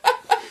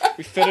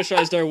 We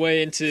fetishized our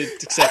way into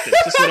acceptance.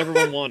 Just what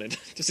everyone wanted.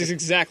 Just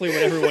exactly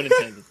what everyone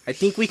intended. I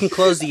think we can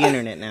close the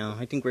internet now.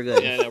 I think we're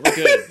good. Yeah, no, we're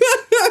good.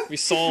 We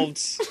solved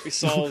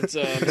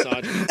misogyny.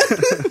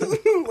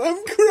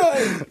 I'm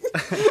crying.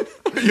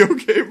 Are you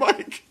okay,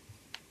 Mike?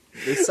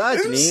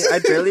 Misogyny. I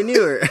barely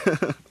knew her.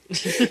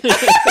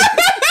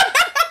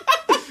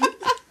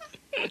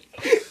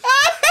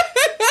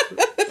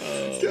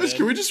 Guys,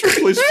 can we just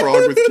replace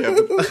Frog with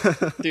Kevin?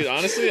 Dude,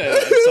 honestly,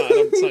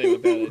 it's not even a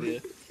bad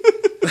idea.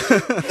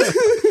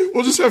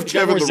 We'll just have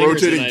Kevin, more the zingers than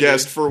rotating I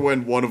guest, for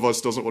when one of us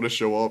doesn't want to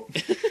show up.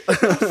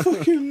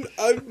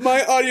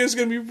 My audio's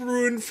gonna be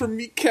ruined from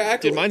me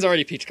cackling. Dude, mine's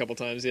already peaked a couple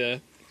times. Yeah.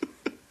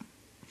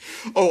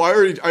 Oh,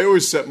 I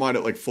always set mine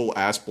at like full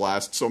ass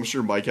blast, so I'm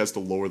sure Mike has to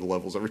lower the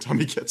levels every time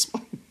he gets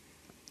mine.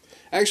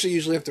 I actually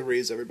usually have to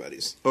raise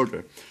everybody's.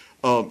 Okay.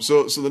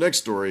 So the next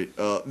story,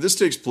 this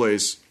takes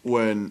place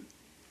when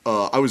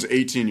I was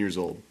 18 years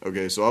old.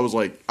 Okay, so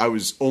I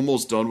was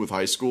almost done with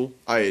high school.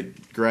 I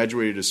had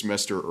graduated a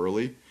semester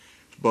early,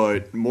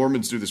 but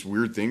Mormons do this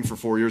weird thing for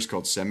 4 years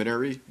called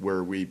seminary,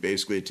 where we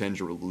basically attend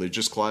a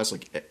religious class.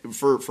 Like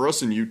for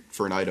us in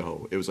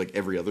Idaho, it was like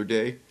every other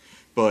day,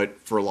 but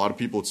for a lot of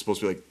people, it's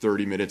supposed to be like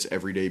 30 minutes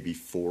every day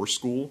before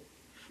school.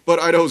 But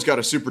Idaho's got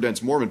a super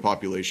dense Mormon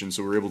population,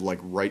 so we're able to like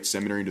write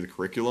seminary into the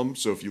curriculum.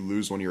 So if you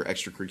lose one of your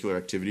extracurricular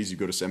activities, you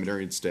go to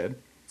seminary instead.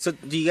 So,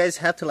 do you guys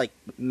have to like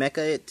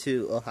mecca it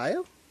to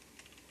Ohio?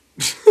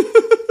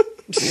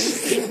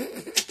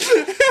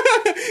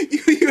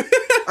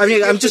 I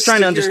mean, I'm just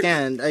trying to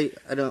understand. I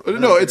don't.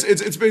 No,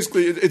 it's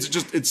basically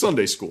it's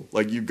Sunday school.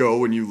 Like you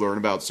go and you learn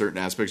about certain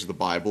aspects of the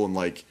Bible, and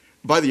like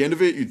by the end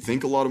of it, you'd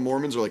think a lot of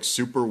Mormons are like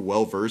super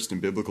well versed in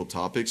biblical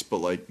topics, but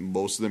like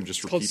most of them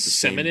just repeat Called the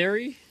same.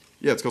 seminary?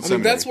 Yeah, it's called I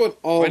mean, seminary. that's what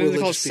all Why did they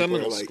call it religious people are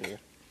seminal like. school?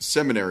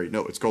 Seminary.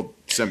 No, it's called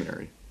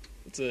seminary.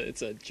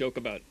 It's a joke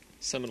about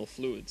seminal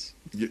fluids.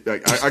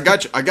 I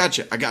got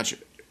you.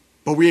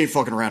 But we ain't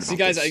fucking around See,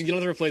 about guys, this. you don't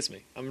have to replace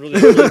me. I'm really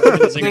putting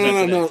the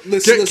zingers No. out today.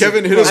 Listen,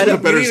 Kevin, hit us with a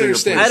better You need to zinger,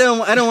 understand.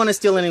 please. I don't want to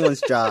steal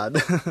anyone's job.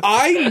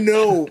 I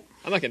know.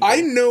 I'm not getting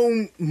I paid.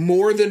 know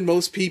more than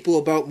most people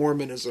about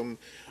Mormonism.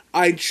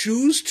 I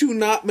choose to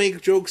not make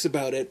jokes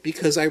about it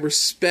because I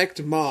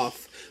respect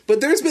Moth.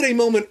 But there's been a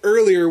moment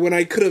earlier when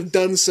I could have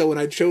done so and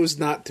I chose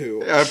not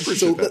to. Yeah, I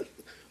appreciate that.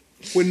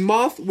 When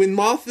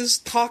Moth is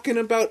talking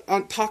about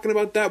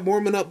that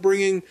Mormon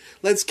upbringing,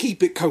 let's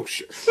keep it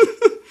kosher.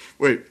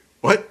 Wait,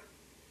 what?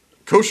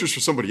 Kosher's for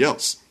somebody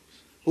else.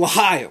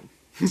 L'chaim.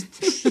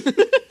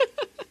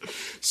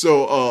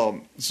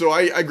 So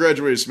I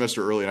graduated a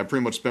semester early, and I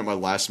pretty much spent my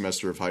last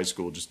semester of high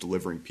school just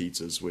delivering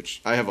pizzas,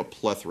 which I have a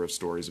plethora of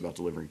stories about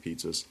delivering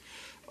pizzas.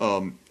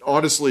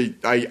 Honestly,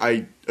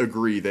 I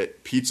agree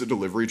that pizza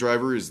delivery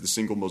driver is the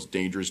single most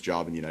dangerous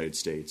job in the United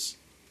States.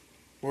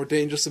 More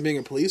dangerous than being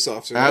a police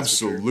officer. that's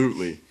for sure.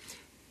 Absolutely.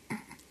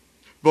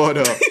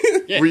 But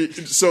Yeah.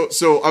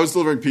 so I was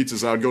delivering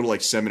pizzas and I would go to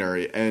like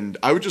seminary and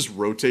I would just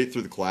rotate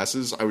through the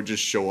classes. I would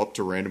just show up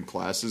to random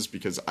classes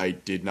because I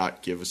did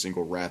not give a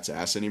single rat's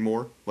ass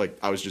anymore. Like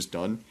I was just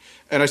done.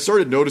 And I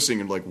started noticing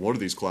in like one of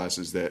these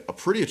classes that a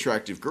pretty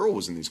attractive girl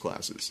was in these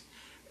classes.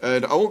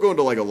 And I won't go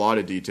into like a lot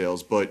of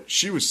details, but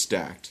she was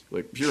stacked.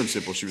 Like pure and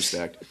simple, she was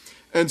stacked.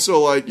 And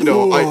so like, you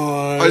know,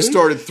 I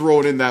started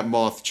throwing in that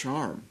moth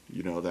charm,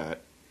 you know,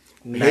 that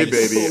hey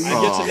baby,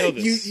 I get to know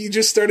this. You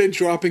just started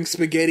dropping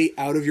spaghetti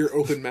out of your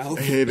open mouth.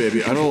 hey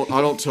baby, I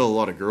don't tell a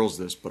lot of girls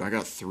this, but I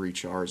got 3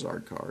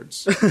 Charizard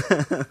cards.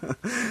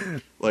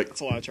 Like That's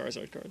a lot of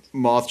Charizard cards.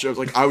 moth jokes.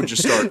 Like I would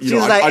just start. You She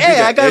know, was like, I'd do "Hey,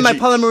 that I got my edgy-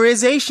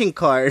 polymerization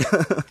card."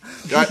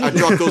 I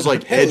dropped those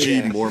like Hell edgy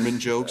yeah. Mormon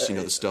jokes. You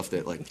know, the stuff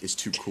that like is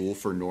too cool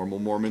for normal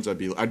Mormons. I'd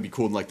be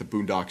cool in like the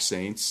Boondock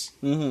Saints.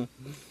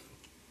 Mm-hmm.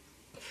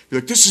 Be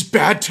like, this is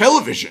bad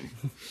television.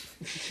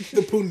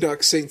 The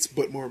Boondock Saints,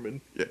 but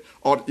Mormon. Yeah,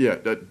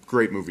 that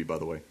great movie, by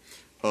the way.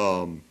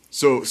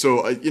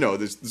 So you know,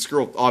 this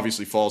girl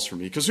obviously falls for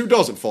me because who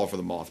doesn't fall for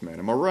the Mothman?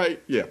 Am I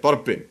right? Yeah,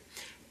 bada bing.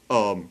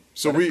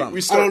 So we I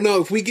start. don't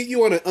know. If we get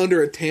you on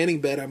under a tanning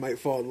bed, I might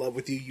fall in love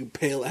with you, you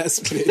pale ass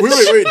bitch.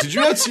 Wait! Did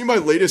you not see my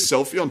latest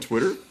selfie on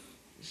Twitter?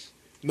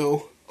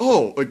 No.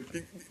 Oh, like,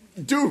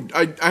 dude,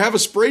 I have a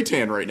spray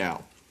tan right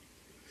now.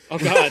 Oh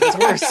god, that's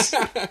worse.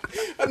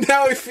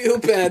 Now I feel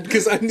bad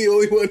because I'm the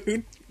only one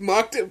who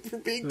mocked him for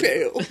being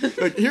pale.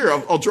 Like here,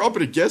 I'll drop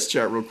it in guest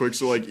chat real quick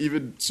so like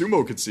even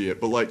Sumo could see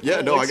it. But like, yeah,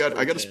 no, I got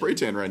a spray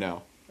tan right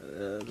now.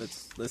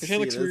 Let's Your see. hair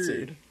looks let's see.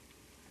 weird.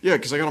 Yeah,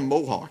 because I got a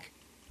mohawk.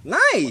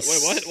 Nice.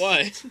 Wait, what?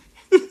 Why?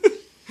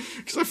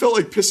 Because I felt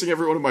like pissing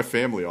everyone in my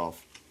family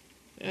off.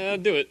 Yeah,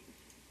 do it.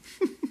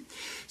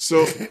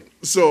 So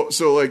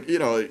like, you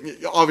know,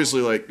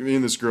 obviously like me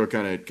and this girl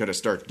kind of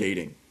start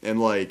dating, and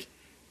like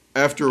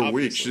after a week,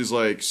 Obviously. she's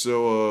like,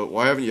 "So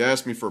why haven't you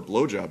asked me for a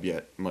blowjob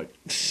yet?" I'm like,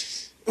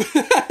 It's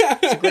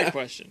a great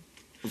question.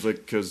 I was like,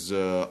 "Because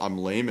I'm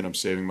lame and I'm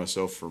saving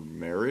myself for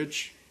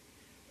marriage."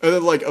 And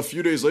then like a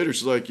few days later,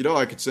 she's like, "You know,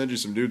 I could send you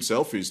some nude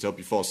selfies to help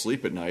you fall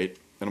asleep at night."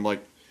 And I'm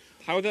like,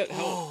 How would that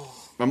help?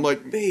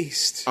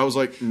 Based. I was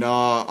like,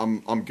 "Nah,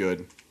 I'm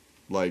good."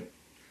 Like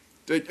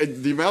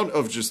the amount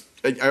of just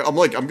I'm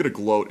like I'm gonna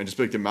gloat and just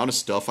be like the amount of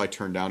stuff I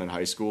turned down in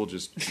high school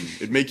just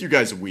it'd make you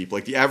guys weep.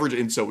 Like the average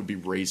incel would be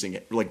raging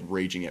at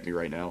me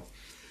right now.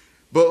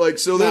 But like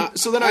so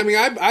then I mean,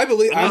 I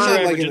believe I'm I'm not not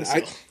your like average an,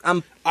 incel.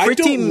 I'm I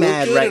pretty don't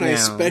mad look good, right and I now.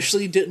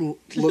 especially didn't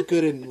look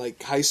good in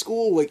like high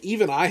school. Like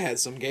even I had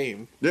some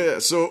game. Yeah,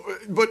 so,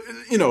 but,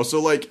 you know, so,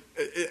 like,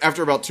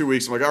 after about 2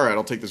 weeks, I'm like, all right,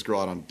 I'll take this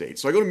girl out on a date.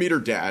 So I go to meet her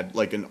dad,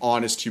 like an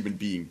honest human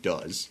being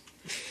does.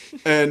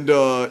 And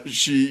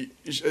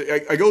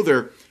I go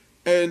there,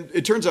 and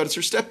it turns out it's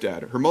her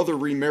stepdad. Her mother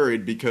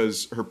remarried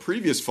because her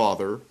previous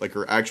father, like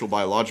her actual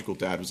biological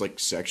dad, was, like,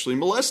 sexually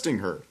molesting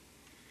her.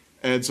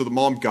 And so the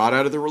mom got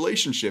out of the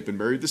relationship and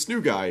married this new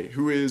guy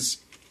who is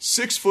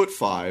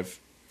 6'5",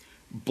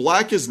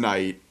 black as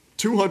night,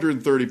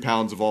 230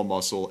 pounds of all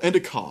muscle, and a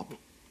cop.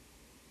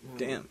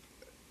 Damn.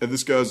 And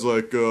this guy's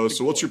like, so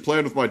what's your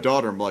plan with my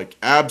daughter? I'm like,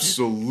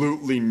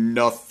 absolutely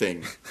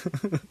nothing.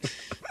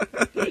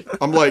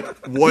 I'm like,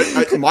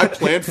 what? My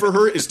plan for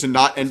her is to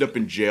not end up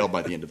in jail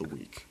by the end of the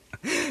week.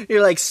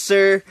 You're like,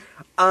 sir,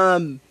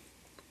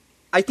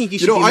 I think you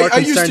should You know, be more I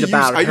used concerned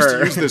about to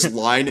her. use this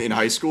line in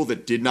high school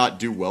that did not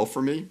do well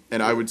for me.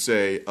 And I would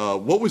say,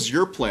 what was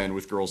your plan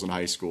with girls in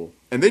high school?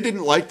 And they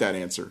didn't like that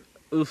answer.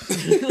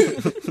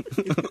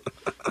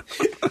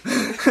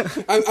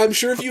 I'm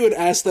sure if you had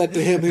asked that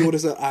to him, he would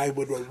have said, "I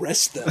would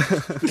arrest them."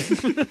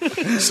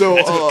 So,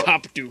 That's what a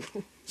cop do.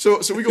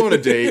 So we go on a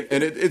date,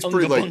 and it's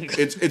pretty like Unga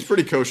bunga. it's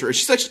pretty kosher. And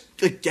she's actually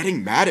like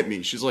getting mad at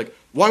me. She's like,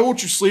 "Why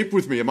won't you sleep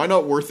with me? Am I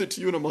not worth it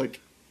to you?" And I'm like,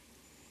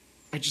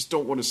 "I just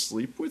don't want to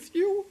sleep with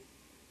you.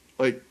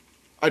 Like,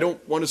 I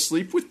don't want to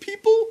sleep with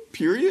people.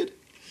 Period."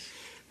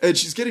 And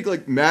she's getting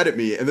like mad at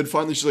me, and then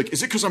finally she's like,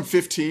 "Is it because I'm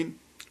 15?"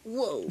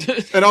 Whoa.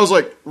 And I was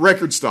like,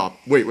 "Record stop.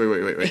 Wait.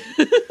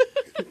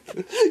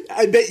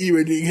 I bet you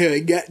wondering how I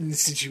got in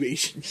this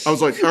situation. I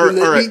was like, all Let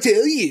me right.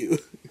 tell you.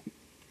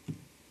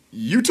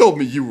 You told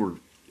me you were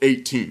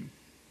 18.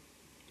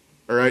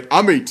 All right,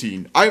 I'm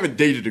 18. I haven't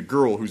dated a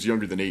girl who's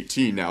younger than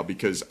 18 now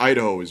because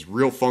Idaho is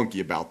real funky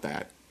about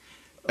that.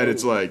 And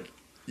it's like,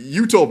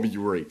 you told me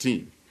you were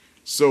 18.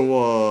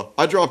 So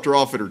I dropped her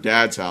off at her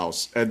dad's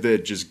house and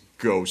then just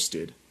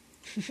ghosted.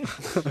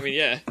 I mean,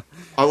 yeah.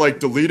 I like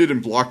deleted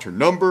and blocked her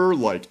number,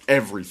 like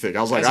everything.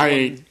 I was like, I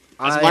ain't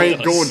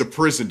going to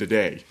prison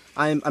today.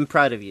 I'm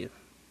proud of you.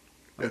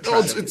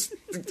 Oh,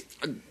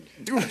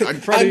 dude, I'm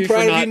proud of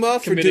you, Ma,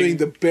 for doing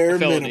the bare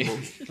felony.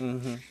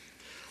 minimum.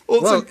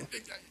 Well,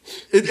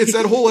 it's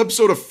that whole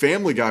episode of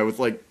Family Guy with,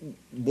 like,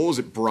 what was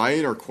it,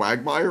 Brian or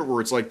Quagmire,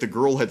 where it's like the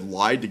girl had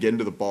lied to get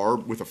into the bar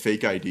with a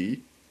fake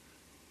ID.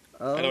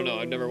 I don't know.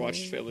 I've never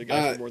watched Family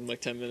Guy for more than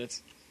like 10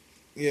 minutes.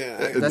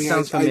 Yeah, That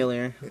sounds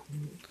familiar.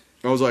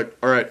 I was like,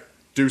 all right,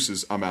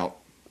 deuces, I'm out.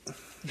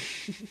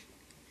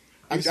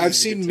 I've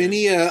seen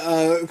many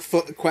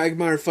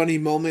Quagmire funny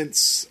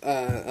moments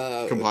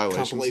Compilations.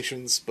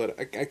 compilations, but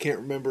I can't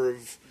remember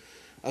of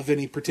of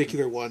any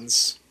particular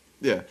ones.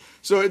 Yeah.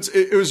 So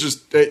it was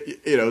just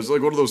it was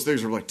like one of those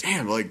things where I'm like,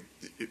 damn, like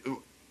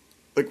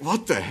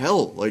what the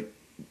hell? Like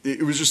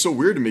it was just so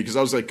weird to me because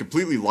I was like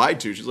completely lied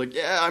to. She's like,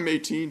 yeah, I'm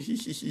 18.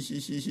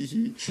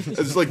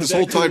 It's like this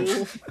whole time,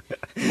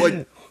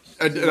 like,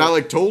 and I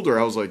like told her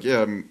I was like,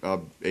 yeah, I'm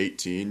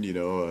 18. You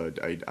know,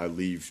 I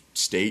leave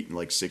state in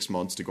like 6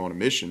 months to go on a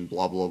mission.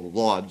 Blah blah blah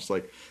blah. Just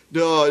like,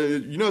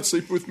 you not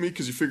sleeping with me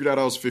because you figured out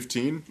I was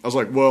 15. I was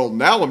like, well,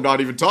 now I'm not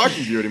even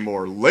talking to you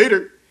anymore.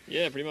 Later.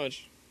 Yeah, pretty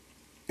much.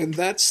 And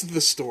that's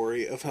the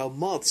story of how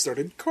Moth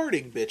started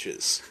carding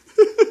bitches.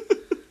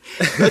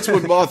 That's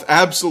when Moth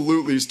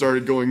absolutely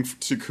started going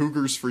to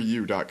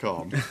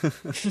cougarsforyou.com.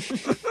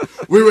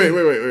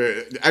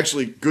 Wait.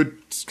 Actually, good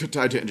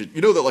tied tangent.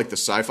 You know that like the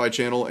Sci-Fi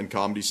Channel and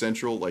Comedy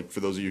Central, like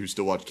for those of you who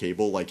still watch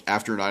cable, like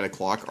after 9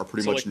 o'clock are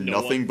pretty much like,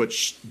 nothing but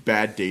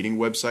bad dating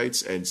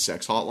websites and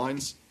sex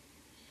hotlines.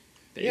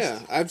 Yeah,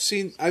 I've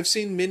seen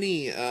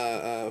many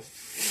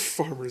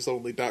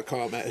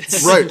farmersonly.com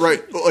ads. Right.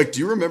 Like, do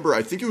you remember?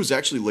 I think it was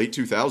actually late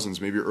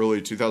 2000s, maybe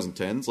early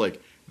 2010s. Like,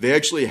 they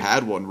actually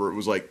had one where it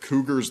was like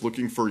cougars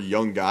looking for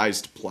young guys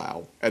to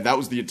plow, and that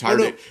was the entire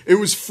day. It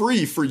was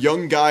free for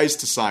young guys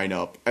to sign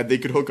up, and they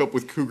could hook up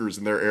with cougars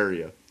in their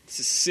area.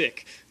 This is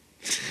sick.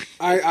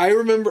 I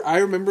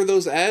remember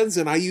those ads,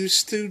 and I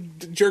used to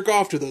jerk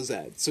off to those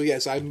ads. So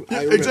yes, I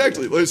remember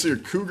Exactly. them. Let's see, your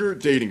cougar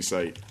dating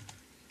site.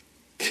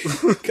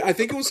 I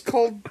think it was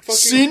called fucking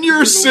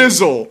Senior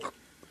Sizzle.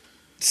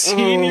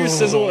 Senior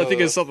Sizzle, I think,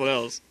 is something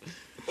else.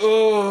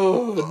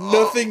 Oh,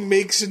 nothing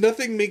makes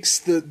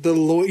the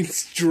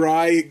loins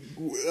dry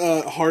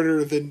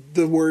harder than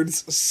the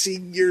words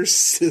Senior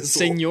Sizzle.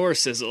 Senior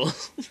Sizzle.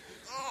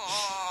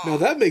 Now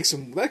that makes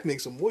them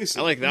moist.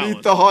 I like that Meet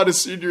one. the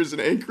hottest seniors in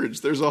Anchorage.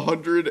 There's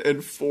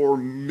 104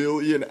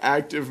 million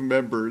active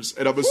members,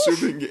 and I'm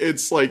assuming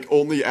it's like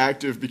only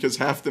active because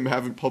half them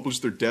haven't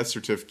published their death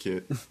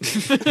certificate.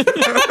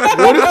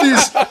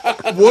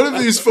 One of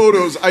these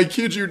photos, I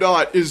kid you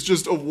not, is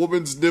just a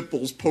woman's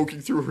nipples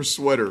poking through her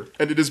sweater,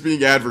 and it is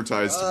being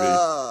advertised to me.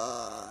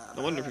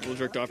 No wonder people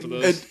jerked off to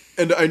those.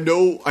 And I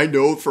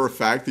know for a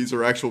fact these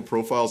are actual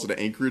profiles in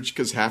Anchorage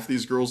because half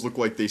these girls look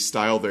like they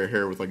style their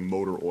hair with like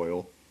motor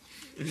oil.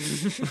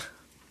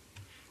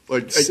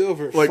 Like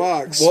Silver like,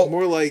 Fox, well,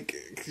 more like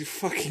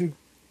fucking.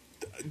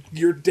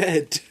 You're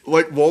dead.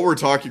 Like while we're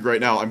talking right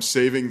now, I'm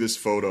saving this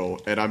photo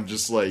and I'm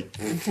just like,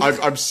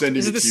 I'm sending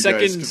Is it it to the you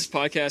guys.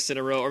 second podcast in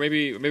a row, or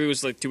maybe it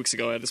was like 2 weeks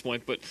ago at this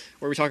point, but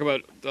where we talk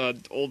about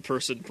old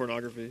person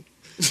pornography?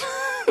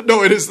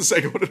 No, it is the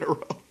second one in a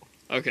row.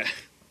 Okay.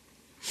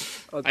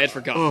 I had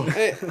forgotten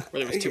Hey,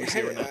 whether it was 2 weeks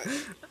ago or not.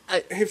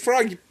 hey,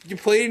 Frog, you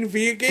played any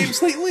video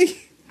games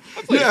lately?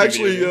 Yeah,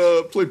 actually,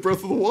 played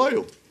Breath of the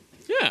Wild.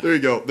 Yeah. There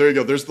you go.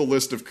 There's the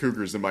list of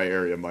cougars in my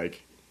area,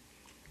 Mike.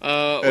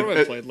 What have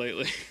I played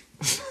lately?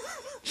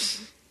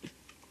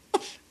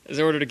 In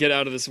order to get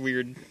out of this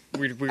weird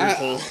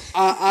hole.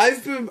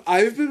 I've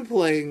been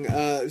playing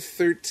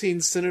 13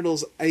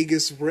 Sentinels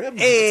Aegis Rim.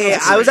 Hey,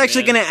 That's I was right,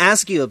 actually man. going to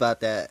ask you about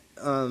that.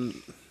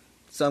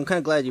 So I'm kind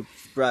of glad you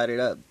brought it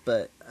up.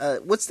 But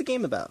what's the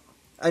game about?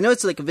 I know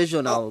it's like a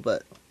visual novel,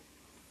 but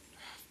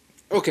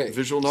Okay.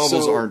 Visual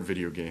novels so, aren't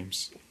video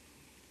games.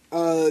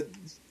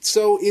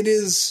 So it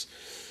is.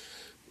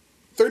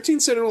 13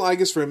 Sentinel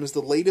Aegis Rim is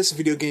the latest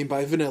video game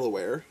by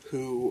Vanillaware,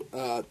 who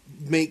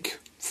make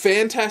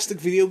fantastic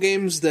video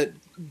games that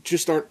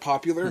just aren't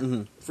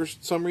popular for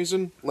some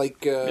reason.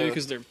 Like Maybe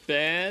because they're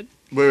bad?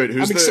 Wait,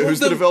 who's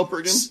the developer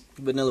again?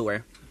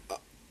 Vanillaware.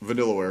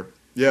 Vanillaware.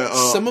 Yeah.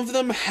 Some of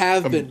them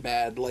have been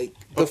bad. Like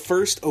the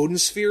first Odin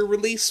Sphere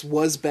release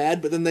was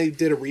bad, but then they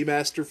did a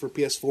remaster for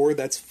PS4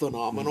 that's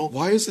phenomenal.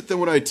 Why is it that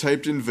when I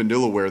typed in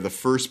Vanillaware, the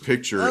first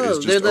picture Oh,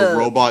 is just they're a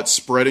robot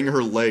spreading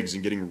her legs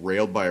and getting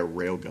railed by a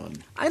railgun?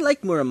 I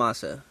like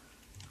Muramasa.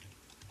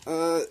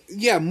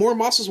 Yeah,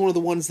 Muramasa is one of the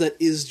ones that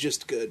is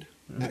just good,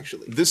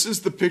 actually. This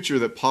is the picture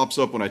that pops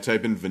up when I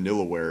type in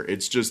Vanillaware.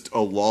 It's just a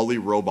lolly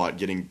robot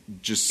getting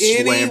just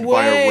slammed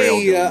by a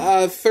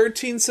railgun.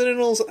 13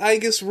 Sentinels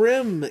Aegis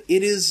Rim.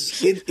 It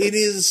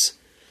is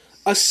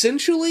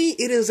essentially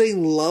a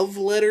love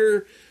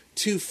letter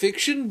to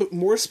fiction, but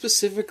more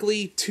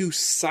specifically to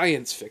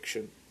science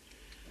fiction.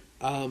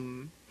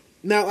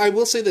 Now, I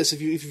will say this: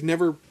 if you've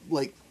never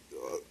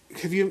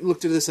have you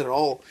looked at this at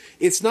all?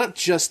 It's not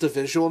just a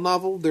visual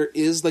novel. There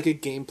is like a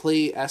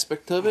gameplay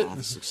aspect of it. Oh,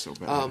 this looks so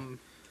bad.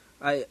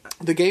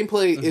 The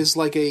gameplay is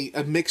like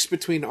a mix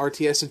between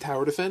RTS and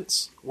tower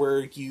defense,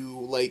 where you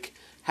like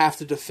have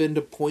to defend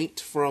a point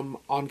from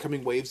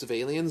oncoming waves of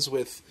aliens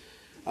with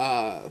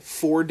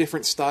 4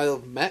 different style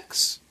of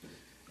mechs,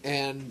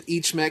 and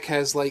each mech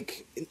has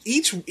like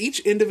each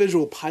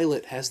individual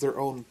pilot has their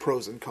own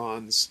pros and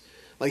cons.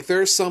 Like there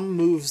are some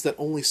moves that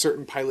only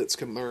certain pilots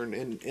can learn,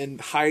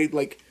 and high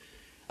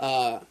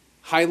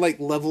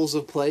levels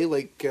of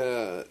play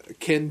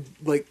can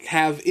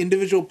have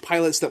individual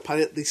pilots that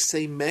pilot the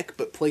same mech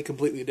but play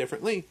completely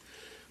differently.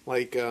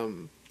 I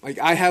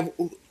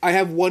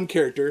have one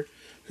character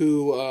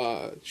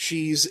who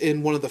she's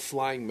in one of the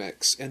flying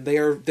mechs, and they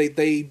have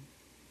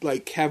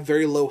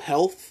very low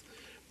health,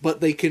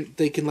 but they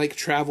can like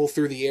travel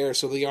through the air,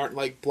 so they aren't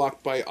like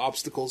blocked by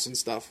obstacles and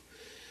stuff.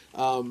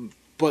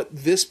 But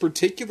this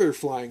particular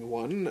flying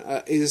one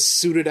is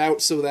suited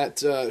out so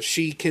that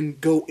she can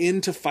go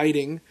into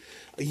fighting,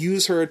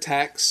 use her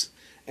attacks,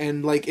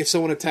 and like if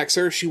someone attacks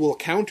her, she will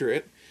counter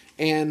it,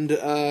 and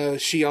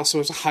she also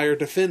has a higher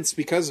defense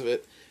because of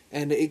it.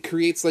 And it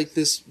creates like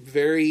this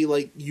very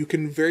like you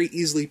can very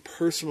easily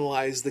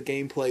personalize the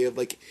gameplay of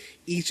like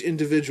each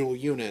individual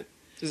unit.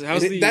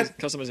 How's the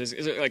customization?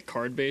 Is it like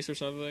card based or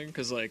something?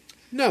 Because like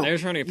no, I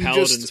was trying to get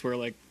paladins where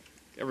like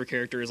every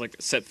character is like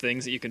set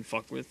things that you can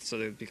fuck with, so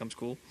that it becomes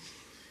cool.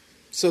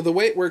 So the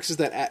way it works is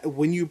that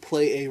when you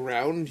play a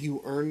round,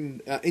 you earn,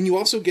 and you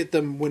also get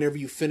them whenever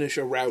you finish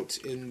a route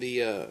in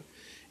the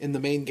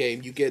main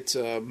game. You get,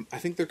 I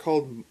think they're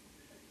called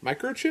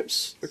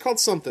microchips. They're called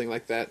something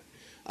like that.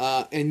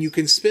 And you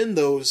can spend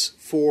those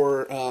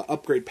for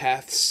upgrade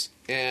paths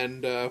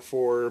and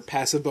for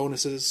passive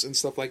bonuses and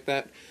stuff like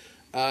that.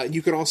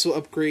 You can also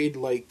upgrade,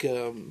 like,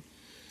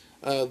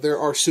 there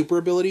are super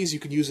abilities you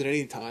can use at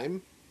any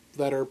time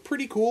that are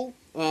pretty cool.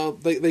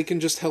 They can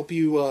just help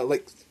you,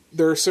 like,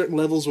 there are certain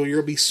levels where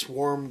you'll be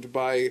swarmed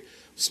by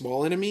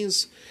small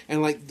enemies,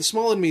 and, like, the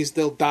small enemies,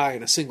 they'll die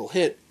in a single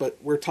hit, but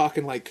we're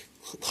talking, like,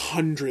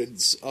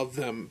 hundreds of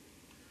them.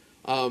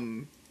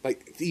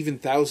 Like, even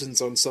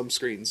thousands on some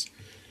screens.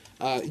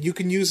 You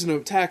can use an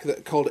attack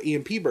called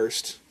EMP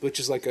Burst, which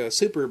is like a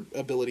super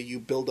ability you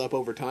build up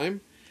over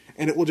time,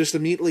 and it will just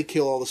immediately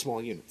kill all the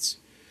small units.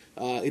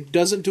 It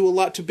doesn't do a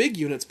lot to big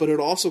units, but it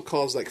also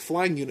causes like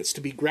flying units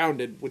to be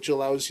grounded, which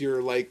allows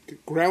your like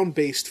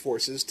ground-based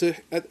forces to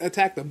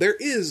attack them. There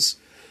is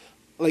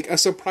like a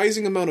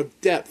surprising amount of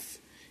depth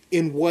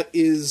in what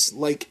is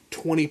like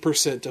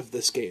 20% of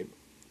this game.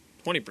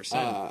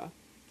 20%.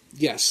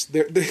 Yes,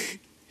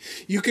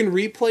 you can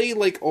replay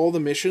like all the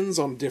missions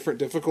on different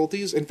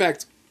difficulties. In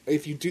fact,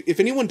 if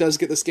anyone does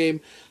get this game,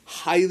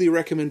 highly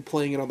recommend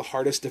playing it on the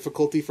hardest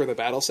difficulty for the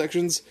battle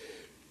sections,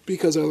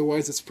 because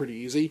otherwise it's pretty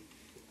easy.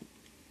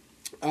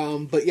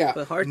 But yeah,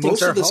 but hard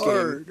things are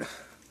hard.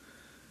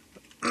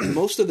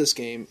 Most of this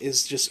game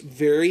is just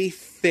very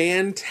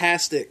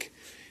fantastic,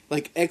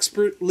 like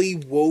expertly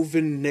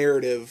woven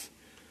narrative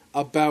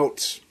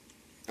about.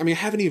 I mean, I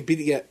haven't even beat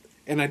it yet,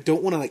 and I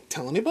don't want to like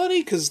tell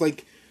anybody because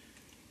like.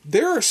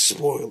 There are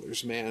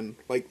spoilers, man.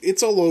 Like,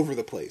 it's all over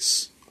the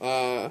place.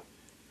 But,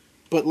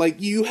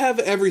 like, you have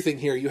everything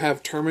here. You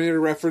have Terminator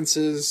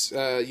references.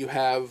 You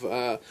have...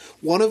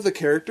 one of the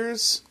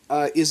characters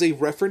is a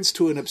reference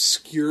to an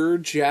obscure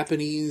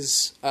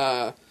Japanese,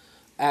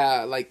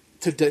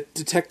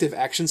 detective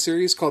action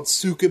series called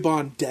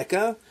Sukeban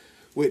Deka,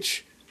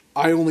 which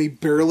I only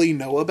barely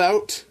know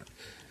about.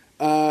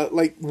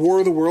 Like, War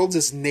of the Worlds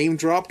is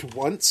name-dropped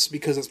once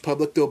because it's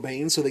public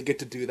domain, so they get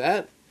to do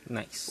that.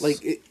 Nice.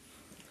 Like,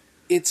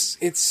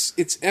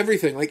 It's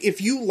everything. Like,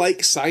 if you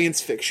like science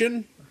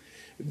fiction,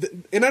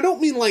 and I don't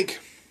mean, like,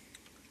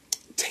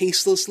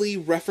 tastelessly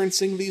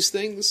referencing these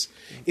things.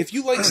 If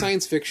you like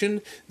science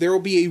fiction, there will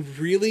be a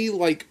really,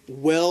 like,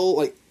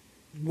 well-worn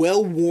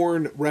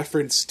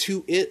reference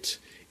to it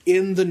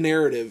in the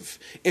narrative.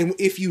 And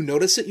if you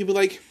notice it, you'll be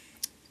like,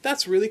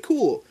 that's really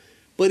cool.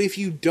 But if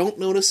you don't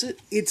notice it,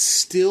 it's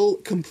still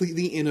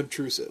completely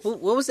inobtrusive.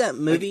 What was that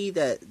movie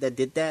that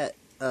did that?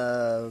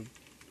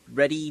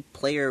 Ready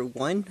Player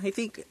One, I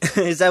think.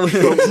 Is that what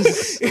it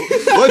was?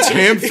 Let's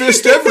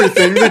ham-fist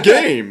everything the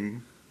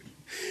game.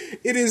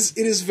 It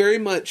is very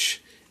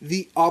much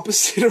the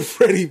opposite of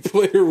Ready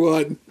Player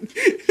One.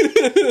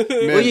 Man,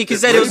 well, you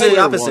said it was the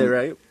opposite,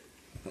 right?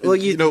 Well,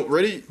 you know,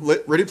 Ready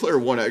Player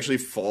One actually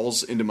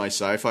falls into my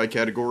sci-fi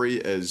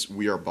category as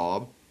We Are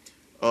Bob.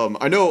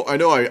 I know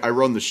I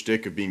run the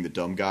shtick of being the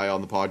dumb guy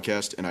on the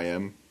podcast, and I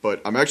am, but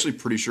I'm actually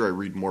pretty sure I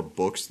read more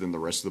books than the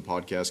rest of the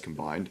podcast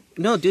combined.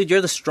 No, dude,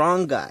 you're the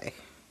strong guy.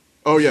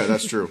 Oh yeah,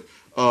 that's true.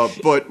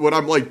 But when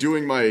I'm like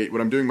doing my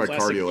Classic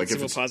cardio, like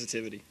if it's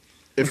positivity.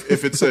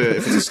 if it's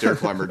a stair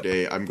climber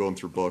day, I'm going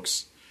through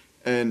books.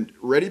 And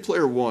Ready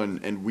Player One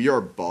and We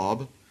Are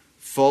Bob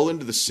fall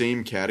into the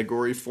same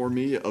category for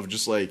me of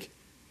just like,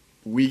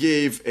 we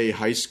gave a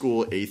high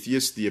school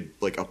atheist a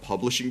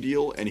publishing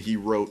deal and he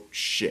wrote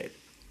shit.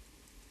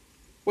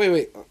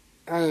 Wait.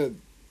 I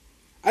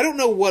don't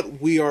know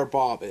what We Are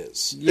Bob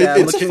is. Yeah,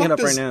 I'm looking it up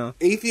right now.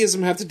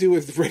 Atheism have to do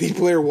with Ready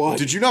Player One?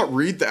 Did you not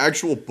read the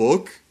actual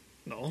book?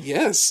 No.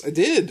 Yes, I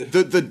did.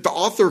 The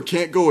author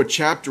can't go a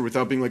chapter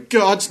without being like,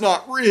 God's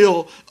not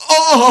real.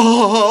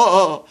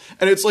 Oh!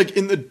 And it's like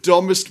in the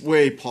dumbest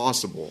way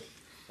possible.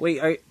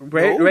 Wait,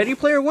 Ready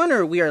Player One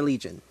or We Are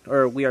Legion?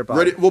 Or We Are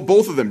Bob? Well,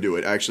 both of them do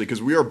it, actually,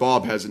 because We Are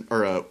Bob has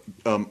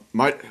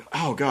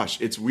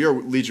it's We Are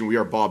Legion, We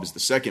Are Bob is the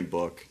second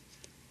book.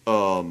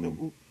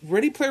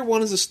 Ready Player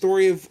One is a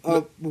story of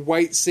a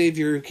white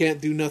savior who can't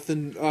do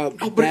nothing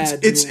but bad.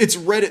 It's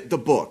Reddit the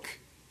book.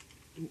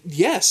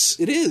 Yes,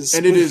 it is.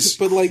 And it is.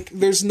 But, like,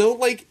 there's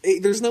no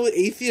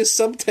atheist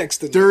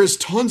subtext in it. There is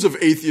tons of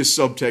atheist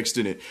subtext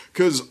in it,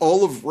 because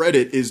all of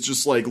Reddit is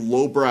just, like,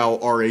 lowbrow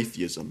our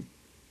atheism.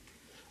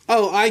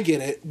 Oh, I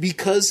get it.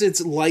 Because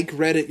it's like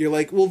Reddit, you're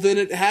like, well, then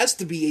it has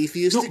to be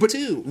atheistic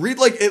too. read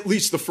like at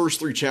least the first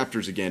 3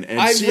 chapters again and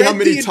I've see read how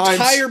many the times.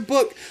 entire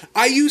book.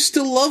 I used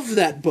to love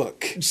that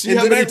book. See and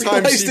how then many I times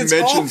realized he it's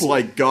mentions awful.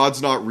 like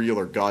God's not real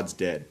or God's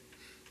dead.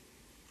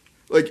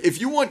 Like,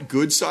 if you want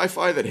good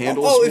sci-fi that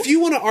handles. Oh, if you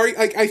want to argue,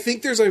 I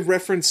think there's a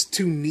reference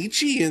to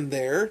Nietzsche in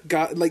there.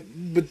 God,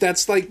 but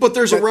that's like. But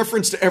there's a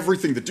reference to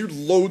everything. The dude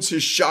loads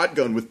his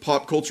shotgun with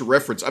pop culture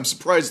reference. I'm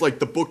surprised, like,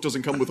 the book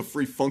doesn't come with a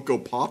free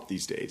Funko Pop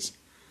these days.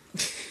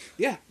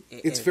 Yeah,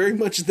 it's very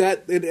much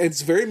that.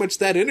 It's very much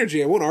that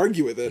energy. I won't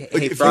argue with it.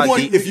 Like, Hey, if, Frog, you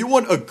want, do you- if you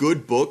want a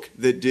good book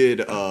that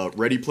did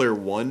Ready Player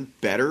One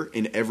better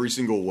in every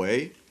single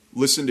way,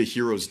 listen to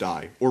Heroes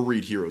Die or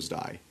read Heroes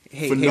Die.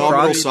 Hey, Phenomenal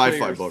Frog. sci-fi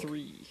Player book.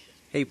 3.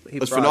 Hey, A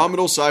Frog.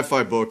 phenomenal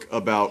sci-fi book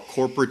about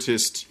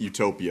corporatist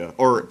utopia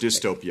or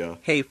dystopia.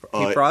 Hey,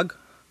 Uh, Frog.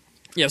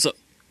 Yeah, so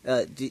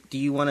Do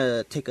you want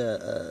to take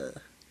a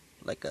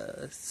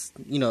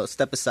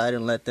step aside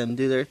and let them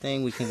do their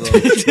thing? We can go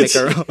make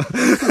our own.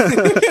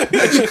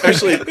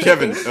 Actually,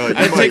 Kevin, you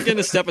I've might. taken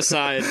a step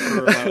aside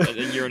for about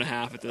a year and a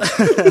half at this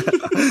point.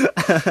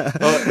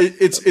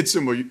 It's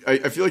similar.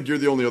 I feel like you're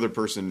the only other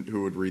person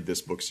who would read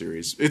this book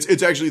series.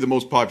 It's actually the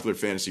most popular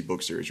fantasy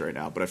book series right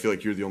now, but I feel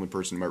like you're the only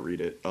person who might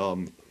read it.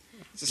 Do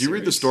you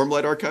read the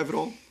Stormlight Archive at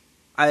all?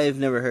 I've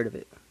never heard of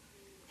it.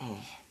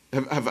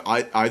 Have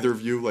either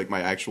of you, like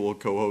my actual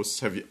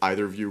co-hosts,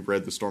 either of you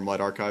read the Stormlight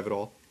Archive at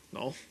all?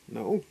 No,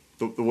 No,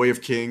 The Way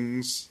of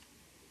Kings.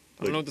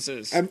 I don't know what this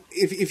is.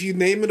 if you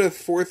name it a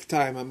 4th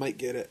time, I might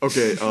get it.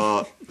 Okay,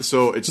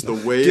 so it's The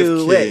Way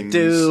Do of it, Kings.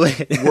 do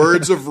it.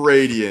 Words of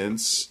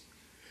Radiance.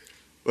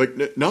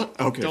 Like not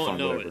okay. Don't fine,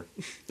 know whatever.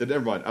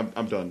 Never mind.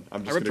 I'm done.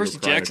 I'm just I read gonna Percy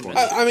go cry in a Jackson.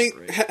 corner. I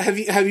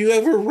mean, have you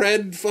ever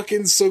read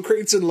fucking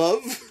Socrates in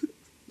Love?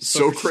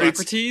 Socrates?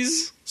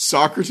 Socrates?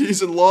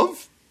 Socrates in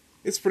Love?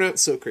 It's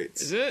pronounced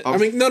Socrates. Is it? I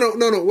mean, no.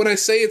 When I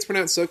say it's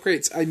pronounced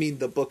Socrates, I mean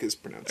the book is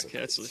pronounced Okay,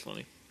 that's Socrates.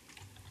 really funny.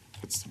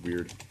 It's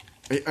weird.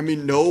 I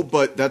mean, no,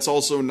 but that's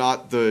also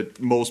not the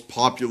most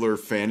popular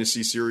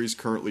fantasy series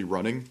currently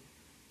running.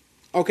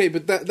 Okay,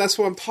 but that's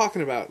what I'm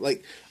talking about.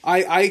 Like,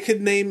 I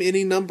could name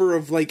any number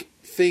of like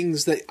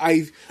things that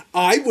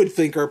I would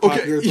think are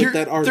popular, Okay, but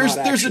that are there's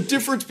not. there's a actually.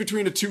 difference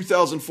between a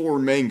 2004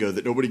 manga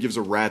that nobody gives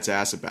a rat's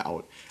ass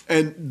about,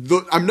 and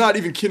I'm not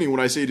even kidding when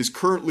I say it is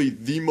currently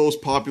the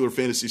most popular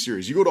fantasy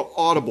series. You go to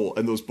Audible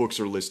and those books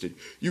are listed.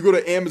 You go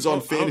to Amazon I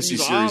don't Fantasy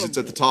use Series, it's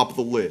at the top of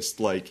the list.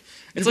 Like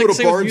It's you like go the to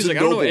same with Barnes music. and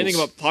I don't know Nobles. anything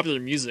about popular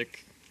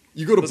music.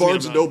 You go to Doesn't mean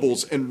Barnes I'm and not.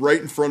 Nobles, and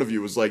right in front of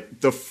you is like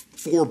the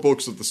 4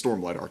 books of the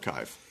Stormlight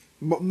Archive.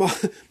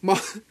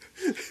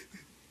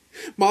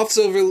 Moths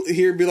over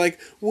here be like,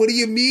 "What do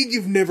you mean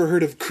you've never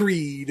heard of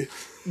Creed?"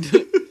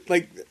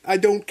 Like, I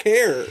don't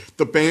care.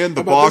 The band,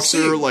 the About this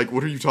boxer, thing. like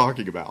what are you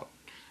talking about?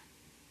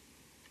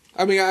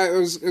 I mean, I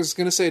was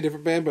gonna say a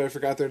different band, but I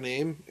forgot their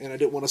name, and I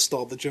didn't want to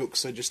stall the joke,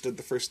 so I just did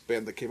the first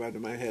band that came out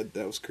of my head.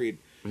 That was Creed.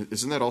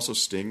 Isn't that also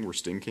Sting, where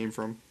Sting came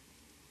from?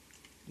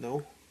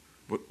 No,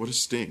 What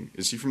is Sting?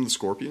 Is he from the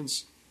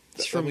Scorpions?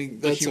 It's I from mean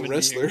the that's a human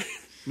wrestler. being.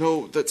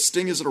 No, that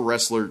Sting isn't a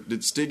wrestler.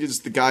 Sting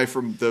is the guy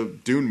from the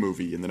Dune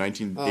movie in the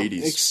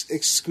 1980s.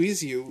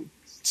 Excuse you,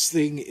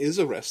 Sting is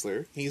a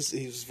wrestler. He's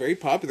very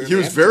popular. He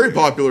was very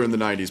popular in the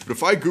 90s, but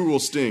if I Google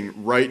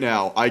Sting right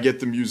now, I get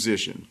the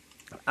musician.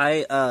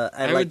 I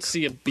would like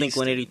see a Blink beast.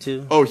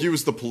 182. Oh, he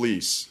was the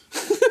Police.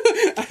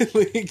 I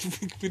like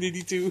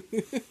Blink-182.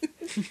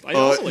 I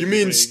also like You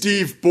mean Blink.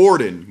 Steve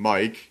Borden,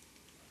 Mike?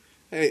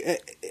 Hey,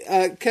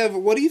 Kev,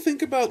 what do you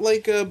think about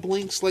like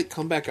Blink's like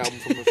comeback album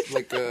from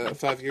like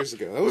 5 years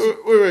ago? That was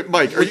Wait,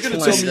 Mike, are you going to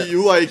Which tell one? me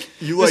you like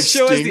This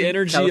show has Sting? the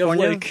energy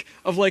California?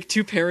 of like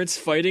two parents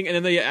fighting, and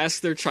then they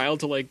ask their child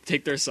to like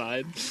take their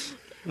side.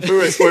 Wait,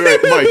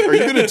 Mike, are you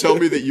going to tell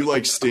me that you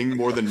like Sting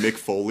more than Mick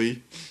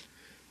Foley?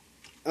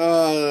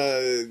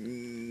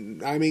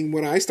 I mean,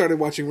 when I started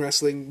watching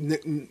wrestling,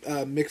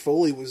 Mick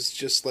Foley was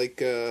just like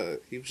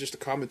he was just a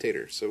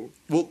commentator. So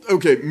Well,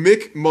 okay,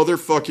 Mick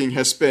motherfucking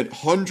has spent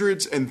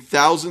hundreds and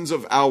thousands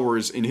of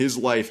hours in his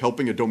life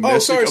helping a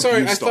domestic sorry.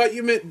 abuse I stop- thought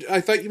you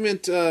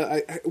meant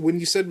when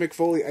you said Mick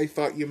Foley, I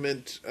thought you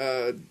meant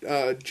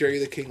Jerry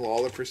the King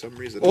Lawler for some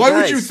reason. Why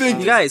would you think-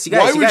 You guys,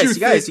 why would you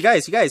think- you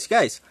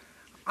guys.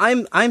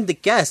 I'm the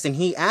guest, and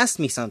he asked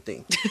me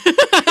something.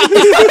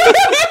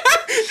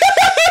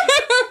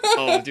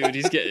 Oh, dude,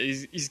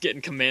 he's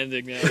getting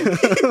commanding now.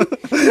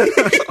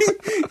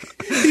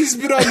 He's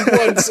been on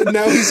once, and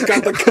now he's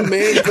got the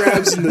command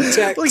grabs and the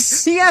Well,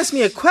 text. he asked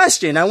me a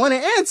question. I want to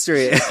answer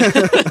it.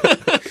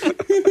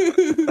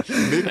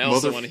 Mick I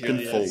also wanna hear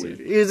the motherfucking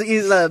Foley.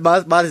 He's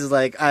Boss is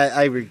like,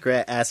 I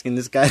regret asking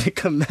this guy to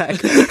come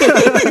back.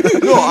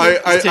 No,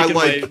 I Taking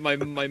like my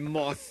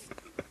moth.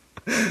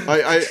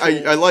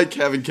 I like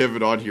having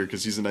Kevin on here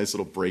because he's a nice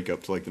little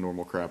breakup to like the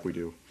normal crap we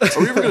do. Are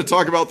we ever going to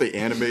talk about the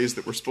animes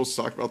that we're supposed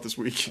to talk about this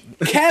week?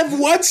 Kev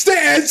wants to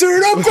answer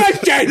the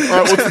question. All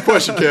right, what's the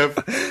question,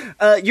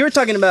 Kev? You were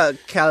talking about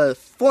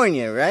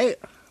California, right?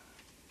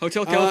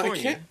 Hotel I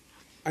California. can't.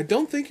 I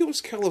don't think it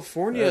was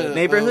California.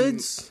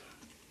 Neighborhoods.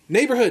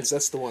 Neighborhoods.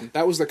 That's the one.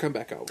 That was their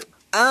comeback album.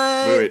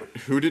 Wait,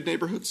 who did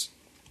Neighborhoods?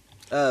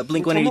 Blink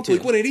Blink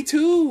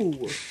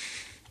 182.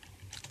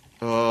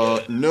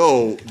 182.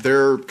 No,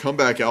 their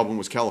comeback album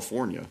was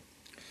California.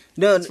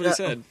 No, what he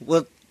said.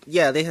 Well,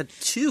 yeah, they had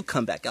 2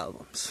 comeback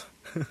albums.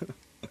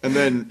 And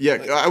then,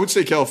 yeah, I would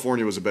say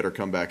California was a better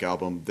comeback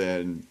album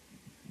than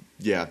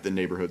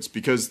Neighborhoods,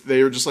 because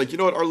they were just like, you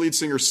know what, our lead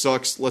singer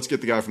sucks. Let's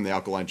get the guy from the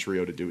Alkaline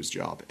Trio to do his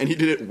job, and he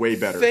did it way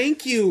better.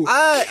 Thank you,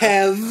 I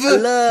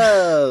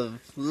Kev.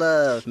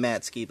 love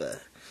Matt Skiba.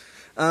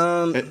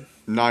 And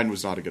 9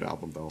 was not a good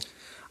album though.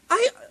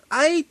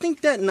 I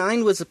think that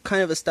 9 was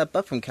kind of a step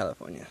up from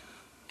California.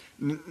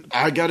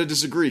 I gotta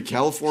disagree.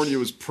 California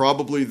was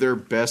probably their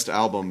best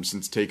album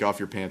since Take Off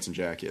Your Pants and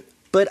Jacket.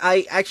 But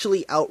I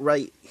actually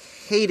outright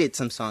hated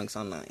some songs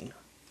on 9.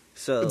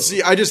 So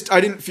See, I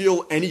didn't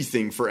feel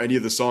anything for any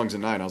of the songs in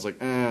 9. I was like,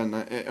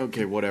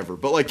 okay, whatever.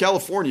 But like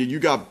California, you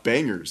got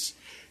bangers.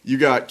 You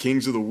got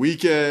Kings of the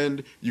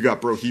Weekend. You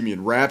got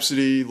Bohemian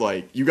Rhapsody.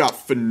 Like, you got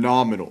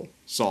phenomenal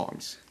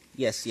songs.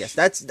 yes.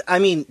 I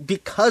mean,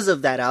 because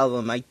of that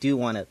album, I do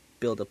want to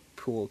build a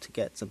pool to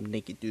get some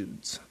naked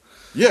dudes.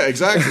 Yeah,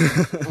 exactly.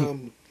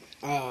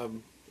 Why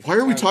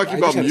are we talking I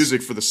about just had a-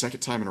 music for the second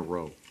time in a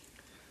row?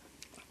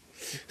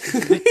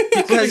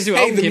 Because new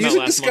Hey, album the came out music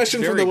last discussion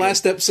month. from Very the good.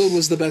 last episode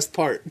was the best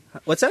part.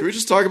 What's that? Can we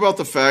just talk about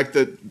the fact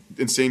that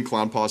Insane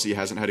Clown Posse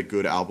hasn't had a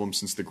good album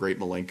since The Great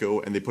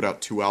Malenko, and they put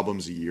out 2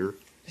 albums a year? You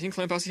think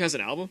Clan Posse has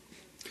an album?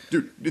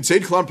 Dude,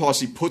 Insane Clown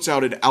Posse puts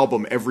out an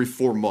album every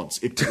 4 months.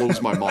 It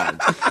blows my mind.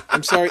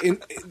 I'm sorry.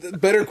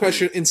 Better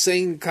question.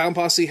 Insane Clown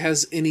Posse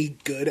has any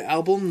good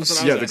albums?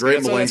 That's what I Yeah, was the asking.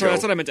 Great That's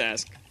Malenko. what I meant to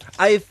ask.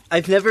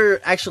 I've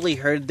never actually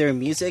heard their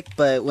music,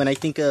 but when I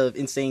think of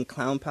Insane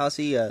Clown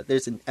Posse,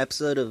 there's an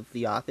episode of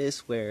The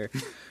Office where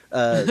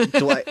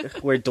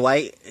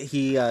Dwight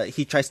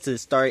he tries to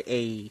start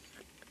a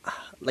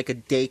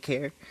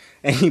daycare,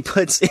 and he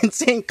puts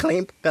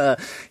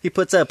he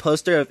puts a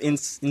poster of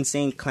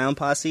Insane Clown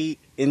Posse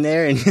in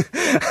there, and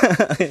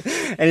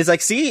and he's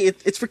like, see,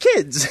 it's for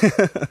kids.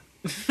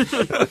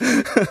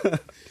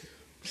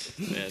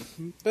 Man.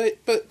 But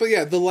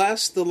yeah, the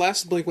last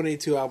Blink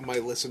 182 album I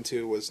listened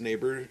to was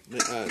Neighborhood.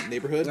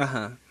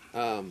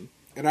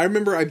 And I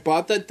remember I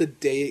bought that the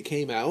day it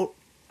came out,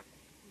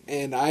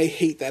 and I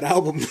hate that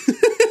album.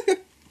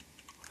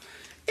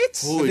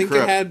 It's Holy I think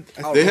crap. I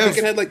They think have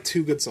it had like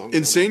 2 good songs. on it.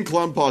 Insane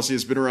Clown Posse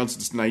has been around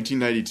since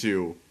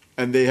 1992,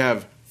 and they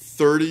have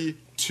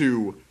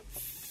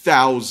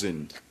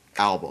 32,000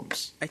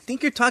 albums. I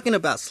think you're talking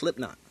about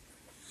Slipknot.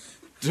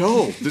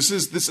 No,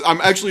 this. I'm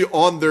actually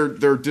on their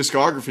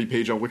discography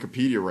page on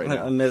Wikipedia right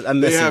now. I'm They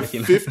messing have with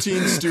you.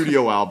 15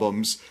 studio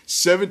albums,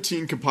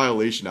 17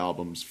 compilation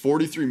albums,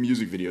 43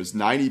 music videos,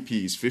 9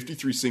 EPs,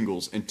 53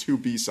 singles, and 2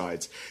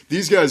 B-sides.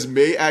 These guys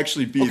may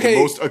actually be Okay, the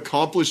most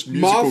accomplished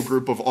musical Moth-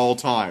 group of all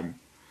time.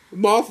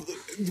 Moth,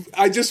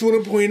 I just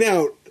want to point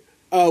out,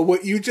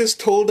 what you just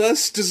told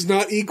us does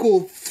not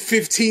equal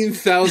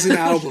 15,000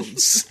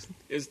 albums.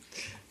 Pretty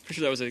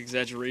sure that was an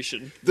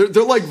exaggeration. They're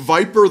like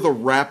Viper the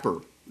rapper,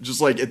 just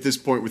like at this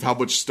point with how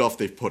much stuff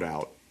they've put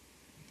out.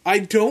 I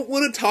don't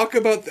want to talk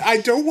about.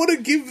 The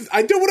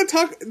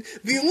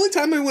only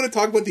time I want to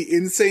talk about the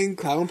Insane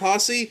Clown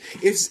Posse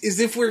is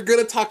if we're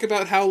gonna talk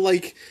about how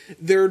like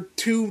they're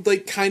 2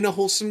 like kind of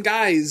wholesome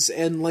guys,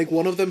 and like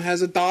one of them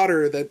has a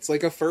daughter that's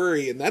like a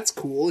furry, and that's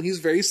cool. And he's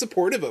very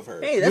supportive of her.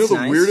 Hey, You know, that's the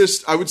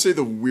nice. I would say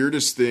the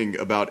weirdest thing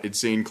about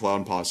Insane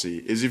Clown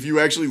Posse is if you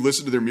actually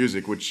listen to their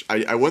music, which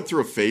I went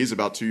through a phase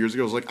about 2 years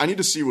ago. I was like, I need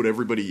to see what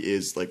everybody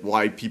is, like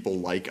why people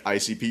like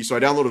ICP. So I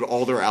downloaded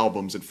all their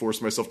albums and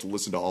forced myself to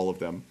listen to all of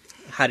them.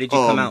 How did you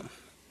come out?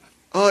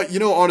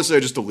 Honestly, I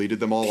just deleted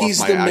them all He's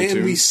off my the man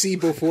iTunes. we see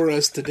before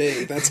us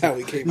today. That's how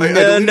he came. I out.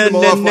 deleted them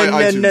all off my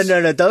iTunes.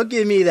 No! Don't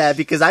give me that,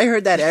 because I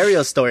heard that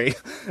Ariel story.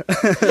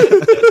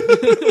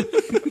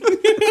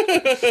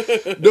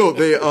 No,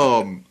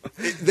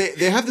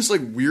 they have this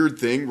like weird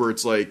thing where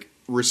it's like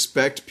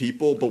respect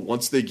people, but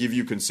once they give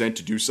you consent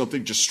to do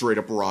something, just straight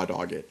up raw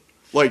dog it.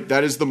 Like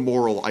that is the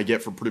moral I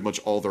get from pretty much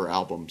all their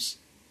albums.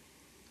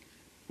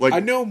 Like I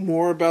know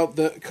more about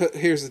the.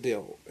 Here's the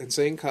deal: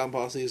 Insane Clown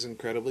Posse is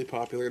incredibly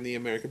popular in the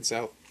American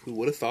South. Who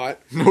would have thought?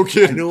 no I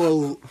kidding.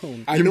 know a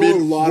You lot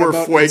mean where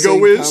about Fuego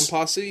Insane is?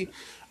 Clown Posse.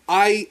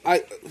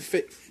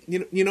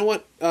 You know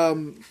what?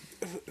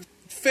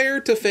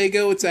 Fair to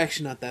Fago, it's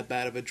actually not that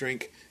bad of a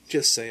drink.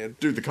 Just saying.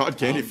 Dude, the cotton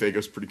candy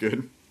Fago's pretty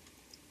good.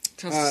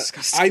 Sounds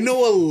disgusting. I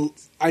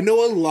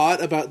know a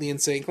lot about the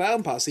Insane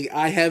Clown Posse.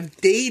 I have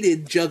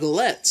dated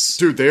juggalettes.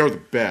 Dude, they are the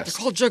best.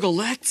 Called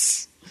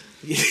juggalettes.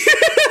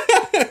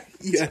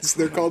 Yes,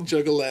 they're called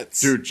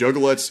juggalettes. Dude,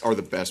 juggalettes are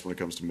the best when it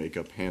comes to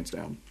makeup, hands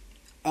down.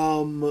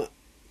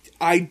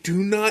 I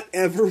do not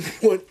ever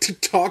want to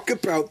talk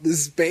about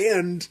this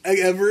band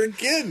ever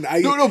again.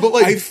 No, but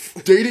like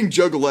dating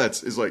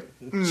juggalettes is like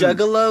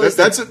Juggalo is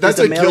that's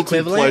the a male guilty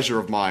equivalent? pleasure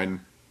of mine.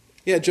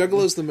 Yeah,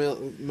 Juggalo's the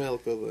male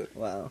equivalent.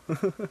 Wow.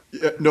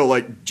 Yeah, no,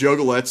 like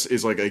juggalettes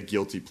is like a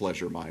guilty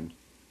pleasure of mine.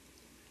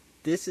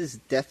 This is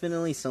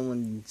definitely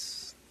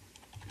someone's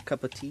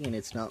cup of tea, and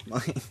it's not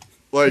mine.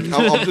 Like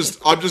I'm just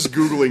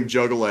googling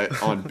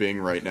Juggalette on Bing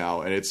right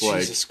now, and it's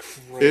like Jesus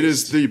Christ. it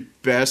is the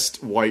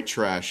best white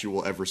trash you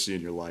will ever see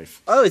in your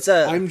life. Oh, it's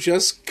a. I'm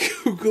just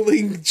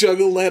googling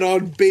Juggalette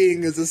on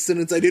Bing as a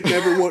sentence I didn't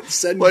ever want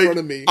set in Like front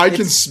of me. I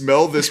can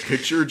smell this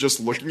picture just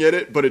looking at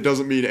it, but it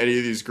doesn't mean any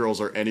of these girls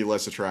are any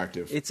less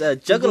attractive. It's a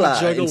jugala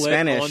in Juggalette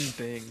Spanish. on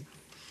Bing.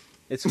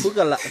 It's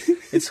jugala.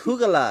 It's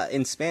jugala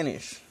in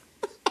Spanish.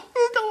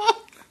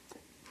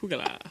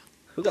 Hoogala.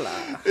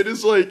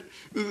 Jugala.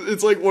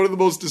 It's like one of the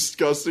most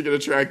disgusting and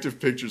attractive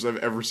pictures I've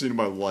ever seen in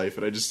my life,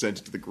 and I just sent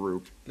it to the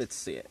group. Let's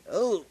see it.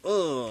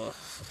 Oh.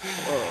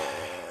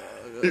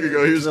 Here you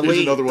go. Here's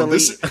Delete, another one.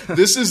 delete.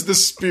 This is the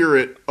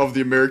spirit of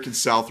the American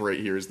South right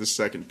here. Is the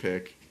second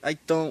pick. I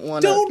don't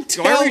want to. Don't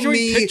Why are tell we doing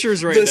me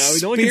pictures right the now?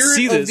 No one can spirit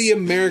see of this. the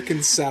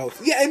American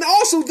South. Yeah, and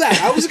also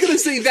that. I was going to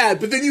say that,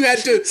 but then you had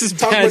to is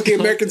talk bad about the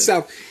American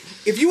content. South.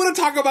 If you want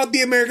to talk about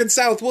the American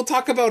South, we'll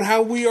talk about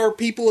how we are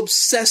people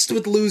obsessed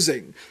with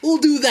losing. We'll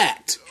do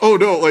that. Oh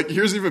no! Like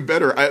here's even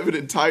better. I have an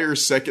entire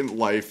Second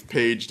Life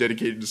page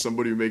dedicated to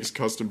somebody who makes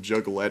custom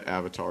Juggalette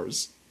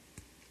avatars.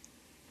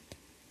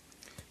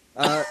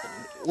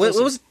 What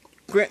was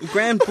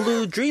Grand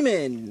Blue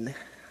Dreamin'?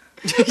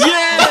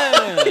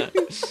 Yeah!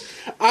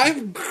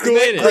 I'm made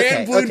it.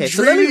 Grand Blue Okay,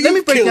 so let me dreaming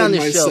of break down killing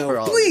this show myself. for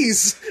all of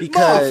Please,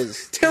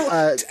 because,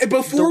 Moff,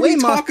 before the way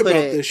we Moff talk put about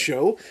it- this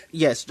show,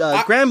 Yes,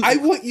 I Grand.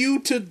 want you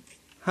to.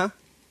 Huh?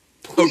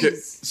 Please. Okay,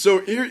 so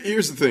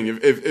here's the thing.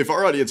 If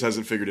our audience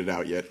hasn't figured it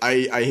out yet,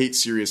 I hate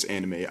serious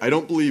anime. I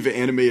don't believe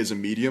anime as a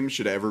medium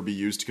should ever be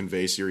used to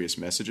convey serious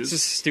messages. This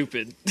is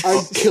stupid.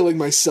 I'm killing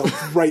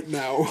myself right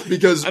now.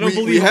 Because I don't we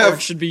believe have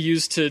art should be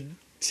used to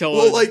tell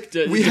Well, like,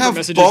 d- we different have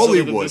messages other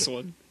than Bollywood. this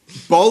one.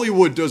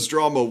 Bollywood does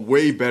drama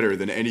way better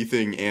than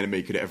anything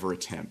anime could ever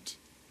attempt.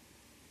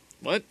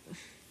 What?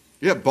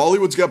 Yeah,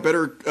 Bollywood's got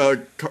better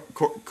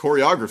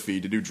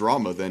choreography to do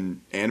drama than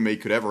anime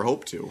could ever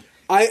hope to.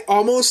 I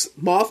almost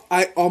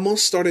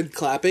started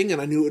clapping, and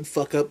I knew it would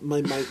fuck up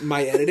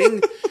my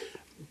editing.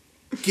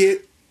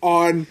 Get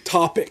on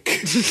topic,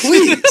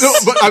 please. No,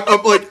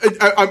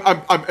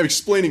 but I'm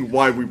explaining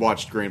why we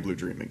watched Grand Blue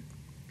Dreaming.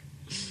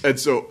 And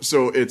so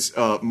it's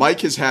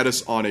Mike has had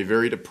us on a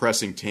very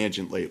depressing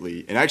tangent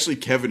lately, and actually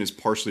Kevin is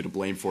partially to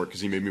blame for it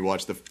because he made me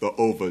watch the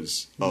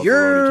OVAs of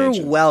You're Rurouni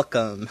Kenshin.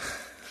 welcome.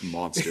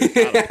 Monster.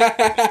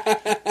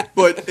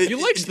 But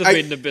You liked the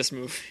Made in Abyss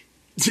movie.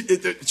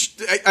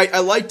 I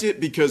liked it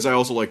because I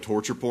also like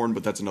torture porn,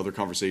 but that's another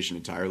conversation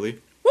entirely.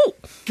 Woo!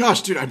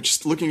 Gosh, dude, I'm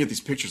just looking at these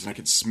pictures and I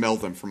can smell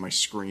them from my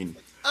screen.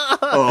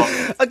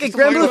 Okay,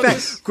 Grand Blue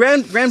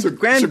Grand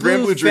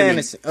Blue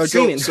Fantasy or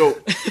Dreaming.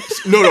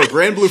 No,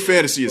 Grand Blue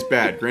Fantasy is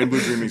bad. Grand Blue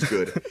Dreaming's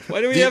good.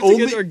 Why do we The have to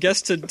only- get our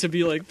guest to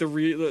be like the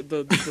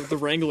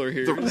wrangler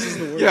here? This is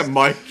the worst. Yeah,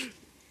 Mike.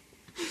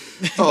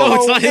 No,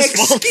 it's not his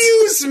fault.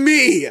 Excuse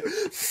me.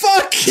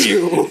 Fuck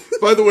you.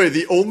 By the way,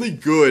 the only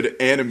good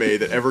anime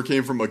that ever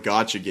came from a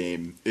gacha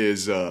game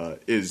is One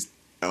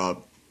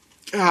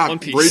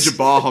Piece. Rage of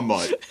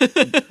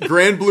Bahamut.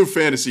 Grand Blue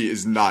Fantasy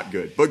is not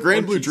good, but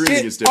Grand Blue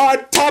Dreaming is Get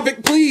different. on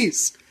topic,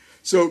 please.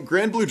 So,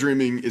 Grand Blue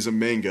Dreaming is a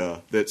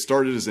manga that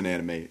started as an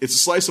anime. It's a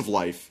slice of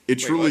life. It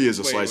truly what? is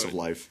a slice of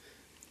life.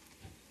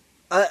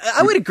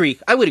 I would agree.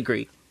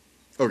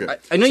 Okay,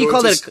 I know you So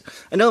called it's it.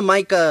 I know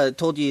Mike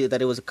told you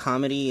that it was a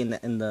comedy in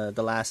the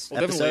last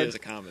Well, definitely episode. is a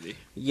comedy.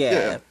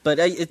 Yeah, but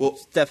it's Well-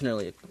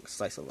 definitely a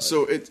slice of life.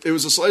 So it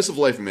was a slice of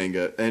life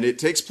manga, and it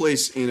takes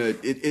place in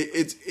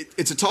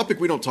it's a topic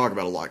we don't talk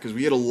about a lot because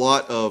we get a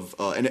lot of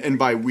and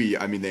by we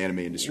I mean the anime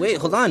industry. Wait,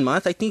 hold on,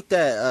 Moth. I think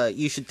that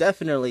you should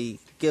definitely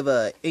give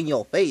a in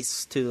your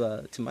face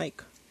to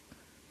Mike.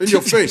 In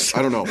your face.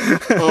 I don't know.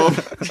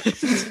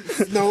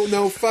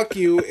 No, fuck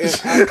you.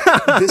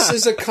 This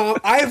is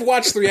I have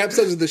watched 3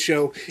 episodes of the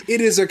show. It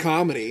is a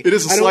comedy. It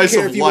is a I don't slice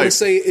care of if you want to life.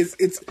 say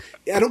it's.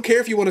 I don't care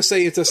if you want to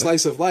say it's a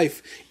slice of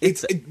life.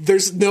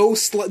 There's no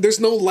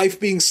life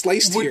being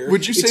sliced here.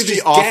 Would you say It's The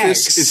just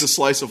Office gags. is a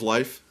slice of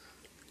life?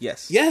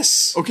 Yes.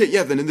 Yes. Okay,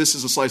 yeah. Then this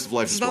is a slice of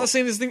life This as is not well. the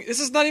same as thing. This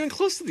is not even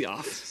close to The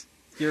Office.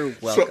 You're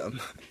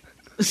welcome.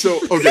 So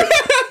okay.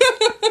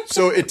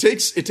 So it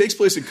takes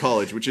place in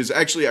college, which is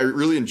actually I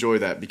really enjoy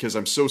that because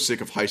I'm so sick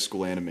of high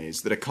school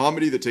animes that a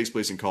comedy that takes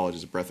place in college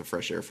is a breath of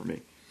fresh air for me.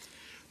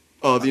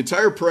 The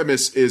entire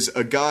premise is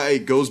a guy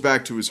goes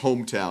back to his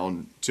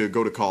hometown to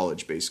go to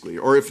college, basically,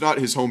 or if not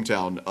his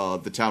hometown,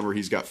 the town where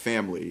he's got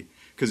family,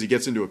 because he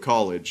gets into a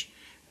college,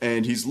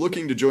 and he's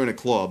looking to join a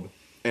club,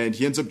 and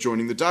he ends up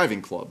joining the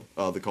diving club,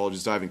 the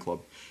college's diving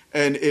club,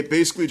 and it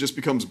basically just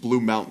becomes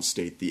Blue Mountain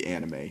State, the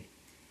anime.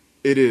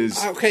 It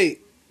is. Okay.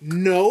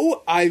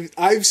 No,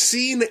 I've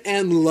seen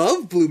and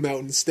love Blue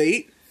Mountain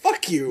State.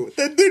 Fuck you.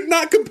 They're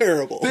not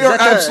comparable. They are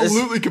that the-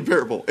 absolutely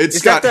comparable. It's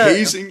is got that the-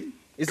 hazing,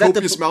 is that the-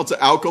 copious amounts of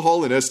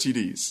alcohol, and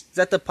STDs. Is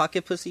that the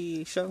Pocket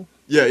Pussy show?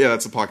 Yeah,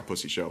 that's the Pocket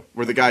Pussy show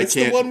where the guy It's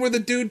can't. the one where the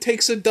dude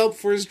takes a dump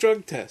for his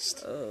drug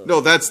test. No,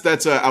 that's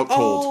Out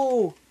Cold,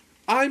 Oh,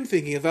 I'm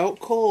thinking of Out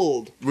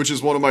Cold. which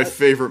is one of my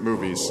favorite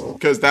movies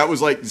because that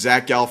was like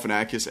Zach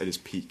Galifianakis at his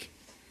peak.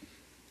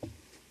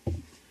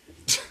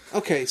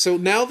 Okay, so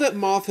now that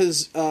Moth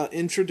has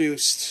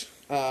introduced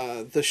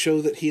the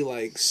show that he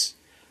likes.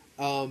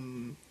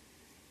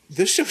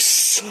 This show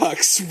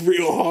sucks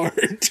real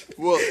hard.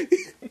 Well,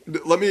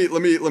 let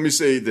me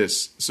say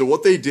this. So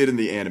what they did in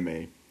the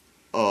anime,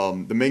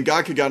 the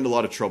mangaka got into a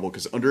lot of trouble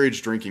because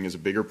underage drinking is a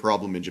bigger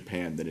problem in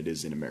Japan than it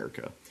is in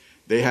America.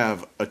 They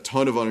have a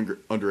ton of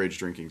underage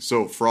drinking.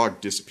 So Frog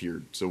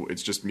disappeared. So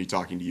it's just me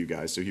talking to you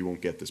guys, so he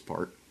won't get this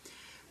part.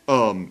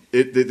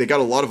 They got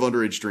a lot of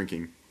underage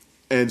drinking.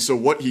 And so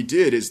what he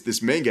did is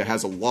this manga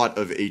has a lot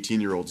of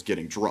 18-year-olds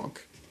getting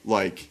drunk.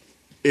 Like,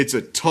 it's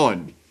a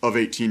ton of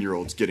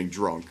 18-year-olds getting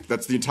drunk.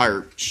 That's the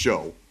entire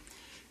show.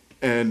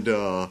 And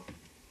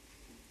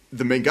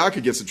the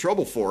mangaka gets in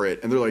trouble for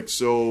it, and they're like,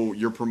 so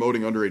you're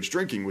promoting underage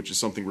drinking, which is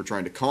something we're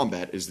trying to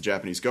combat, is the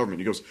Japanese government.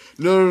 He goes,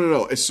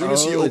 no. As soon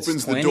as he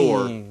opens the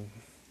door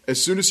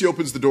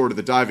to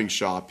the diving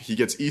shop, he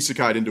gets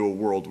isekai'd into a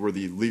world where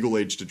the legal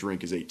age to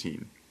drink is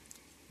 18.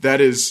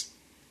 That is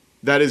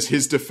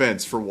his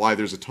defense for why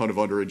there's a ton of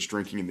underage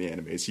drinking in the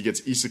animes. He gets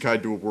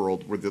isekai'd to a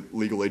world where the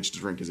legal age to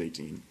drink is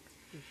 18.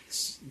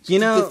 You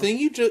know,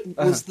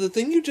 the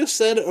thing you just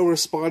said a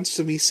response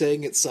to me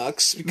saying it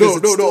sucks? No.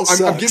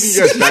 I'm giving you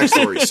guys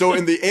backstory. So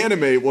in the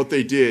anime, what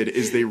they did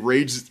is they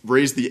raised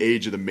the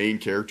age of the main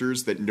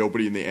characters that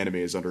nobody in the anime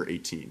is under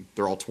 18.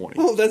 They're all 20.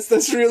 Oh,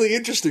 that's really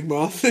interesting,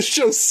 Moth. This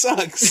show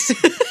sucks.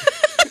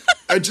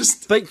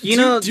 But you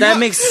know that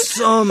makes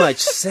so much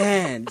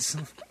sense.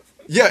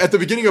 Yeah, at the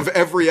beginning of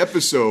every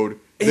episode,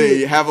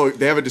 they have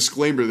a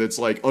disclaimer that's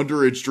like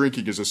underage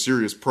drinking is a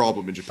serious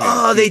problem in Japan.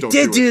 Oh, they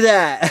did do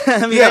that.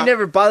 I mean, Yeah. I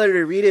never bothered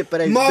to read it, but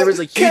there was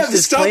a huge Kev,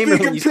 disclaimer stop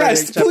being when you started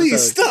impressed. each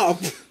Please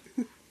episode.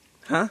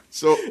 stop.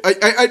 So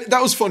I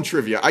that was fun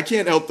trivia. I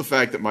can't help the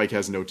fact that Mike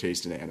has no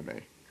taste in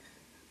anime.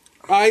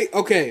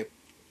 Okay.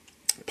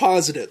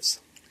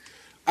 Positives.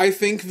 I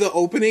think the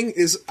opening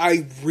is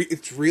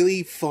it's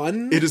really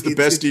fun. It is the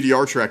best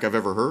DDR track I've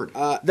ever heard.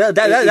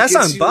 That's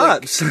on gets you,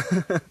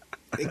 Bops.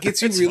 It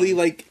gets you really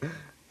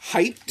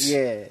hyped.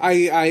 Yeah.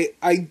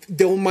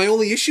 My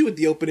only issue with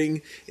the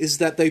opening is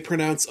that they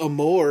pronounce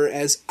amor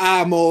as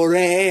amore.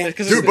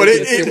 Dude, but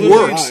it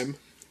works.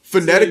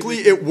 Phonetically,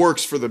 it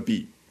works for the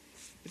beat.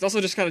 It's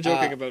also just kind of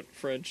joking about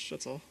French.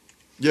 That's all.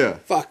 Yeah.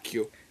 Fuck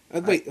you.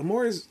 Wait,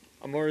 amor is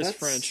Amor is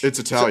French. It's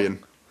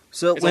Italian.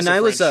 So It's when also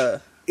I was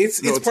French.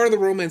 it's part of the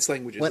Romance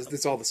languages.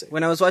 It's all the same.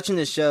 when I was watching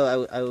this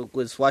show, I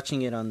was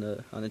watching it on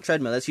the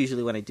treadmill. That's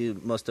usually when I do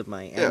most of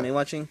my anime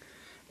watching.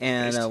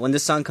 And when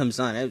this song comes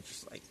on, I was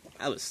just like,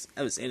 I was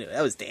into it.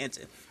 I was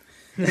dancing.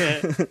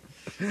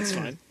 It's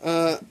fine.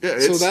 So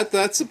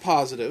that's a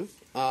positive.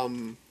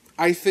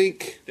 I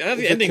think The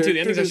ending too. The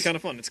ending's actually kind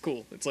of fun. It's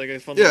cool. It's like a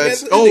fun. Yeah, little-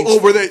 it's the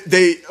ending's where they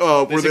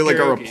sing like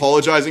are karaoke.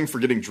 apologizing for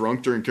getting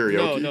drunk during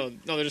karaoke. No,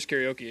 they're just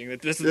karaokeing. They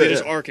just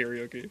yeah. are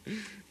karaoke.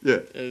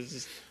 Yeah. It's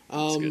just,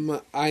 it's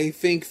good. I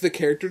think the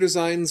character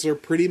designs are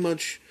pretty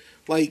much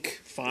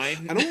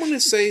Fine. I don't want to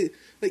say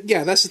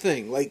that's the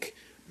thing.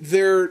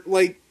 They're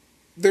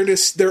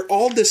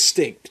all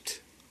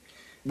distinct.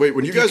 Wait,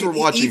 when you guys were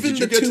watching, even did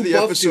you the get to two the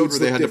buff episode dudes where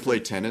they look had to different. play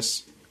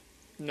tennis?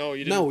 No,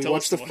 you didn't. No, we tell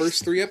watched us the to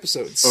first 3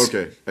 episodes.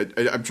 Okay.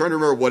 I'm trying to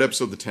remember what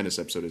episode the tennis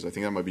episode is. I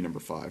think that might be number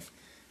 5.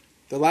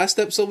 The last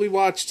episode we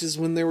watched is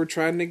when they were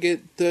trying to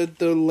get the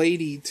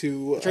lady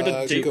to Tried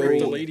to date go. rape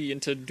the lady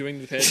into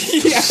doing the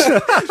pageant. Yeah,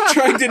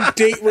 trying to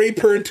date rape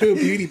her into a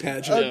beauty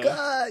pageant. Oh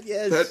God,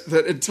 yes.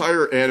 That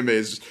entire anime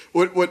is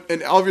what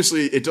and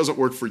obviously it doesn't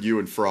work for you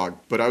and Frog,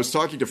 but I was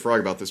talking to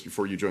Frog about this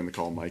before you joined the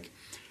call, Mike.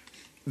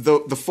 The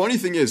funny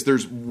thing is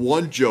there's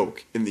one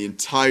joke in the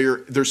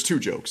entire there's 2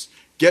 jokes.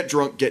 Get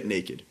drunk, get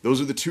naked.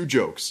 Those are the 2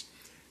 jokes.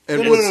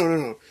 And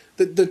No.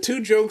 The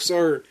 2 jokes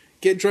are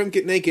get drunk,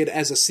 get naked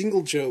as a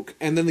single joke,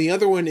 and then the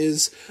other one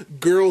is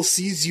girl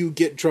sees you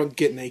get drunk,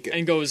 get naked.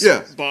 And goes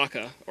Yeah.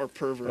 baka or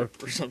pervert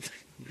or something.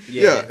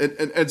 Yeah,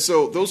 and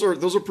so those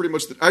are pretty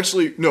much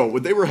actually no,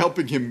 when they were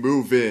helping him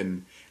move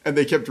in and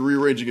they kept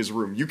rearranging his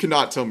room, you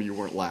cannot tell me you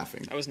weren't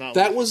laughing. I was not.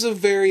 That was a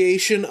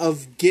variation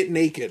of get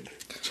naked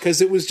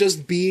because it was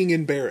just being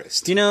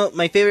embarrassed. Do you know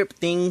my favorite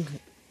thing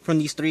from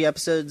these 3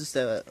 episodes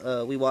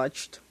that we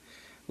watched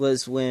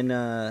was when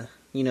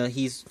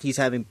he's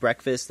having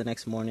breakfast the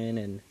next morning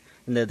and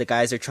the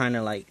guys are trying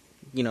to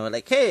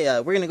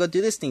hey, we're gonna go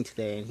do this thing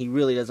today, and he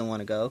really doesn't want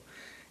to go.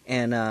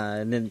 And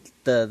then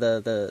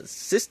the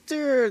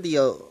sister, the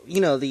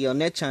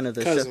Onechan of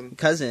the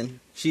cousin,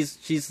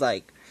 she's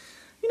like,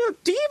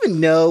 do you even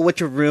know what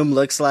your room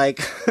looks like?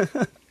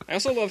 I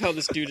also love how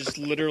this dude is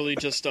literally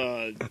just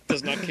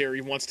does not care.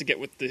 He wants to get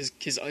with his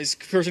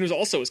person who's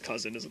also his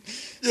cousin.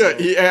 Yeah,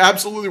 he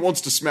absolutely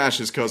wants to smash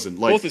his cousin.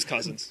 Like Both his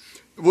cousins.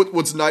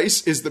 What's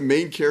nice is the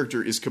main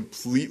character is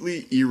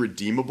completely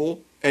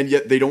irredeemable, and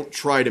yet they don't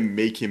try to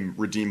make him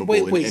redeemable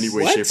in any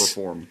way, what? shape, or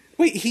form.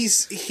 Wait,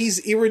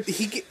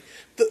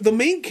 the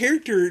main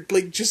character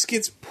just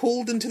gets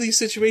pulled into these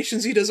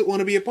situations he doesn't want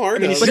to be a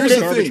part of. He's But a here's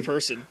the garbage thing.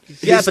 person.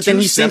 Yeah, His but then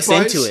 2 he sinks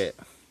senpais- into it.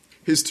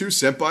 his two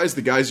senpais,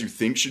 the guys you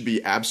think should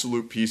be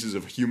absolute pieces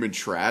of human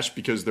trash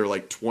because they're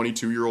like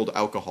 22-year-old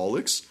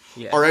alcoholics,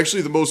 are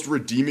actually the most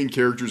redeeming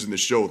characters in the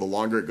show the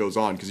longer it goes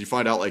on, because you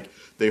find out like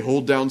they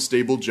hold down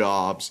stable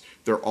jobs,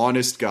 they're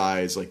honest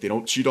guys, like they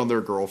don't cheat on their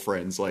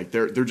girlfriends, like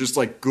they're just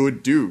like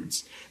good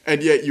dudes.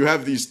 And yet you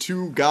have these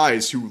two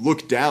guys who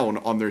look down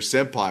on their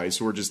senpais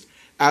who are just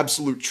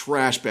absolute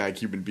trash bag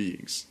human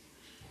beings.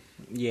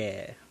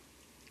 Yeah.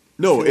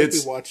 No, I feel like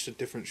it's we watched a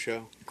different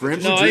show.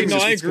 Grand No, Blue Dreaming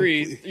is I just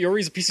agree. complete-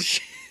 Yori's a piece of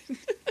shit.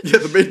 yeah,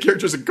 the main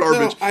character's a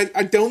garbage. No,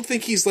 I don't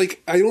think he's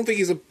like. I don't think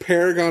he's a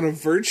paragon of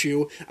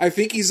virtue. I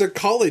think he's a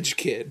college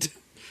kid.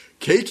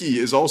 Keiki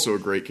is also a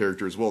great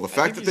character as well. The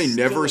fact that think they he's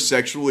never still-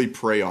 sexually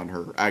prey on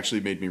her actually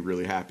made me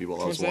really happy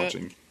while I was Who's that?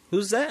 watching.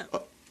 Who's that?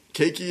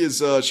 Keiki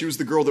is she was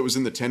the girl that was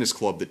in the tennis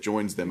club that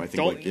joins them. I think.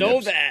 Don't like, in know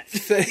episode-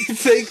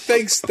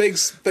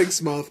 that.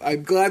 Thanks, Moth.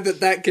 I'm glad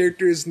that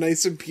character is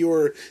nice and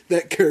pure.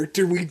 That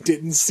character we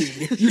didn't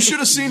see. You should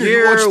have seen her. You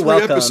You're watched 3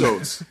 welcome.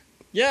 episodes.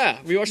 Yeah,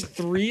 we watched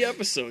 3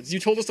 episodes.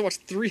 You told us to watch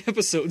 3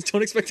 episodes.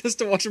 Don't expect us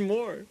to watch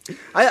more.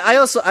 I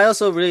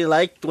also really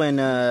liked when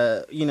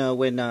the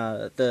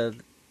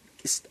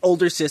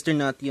older sister,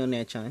 not the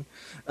One-chan,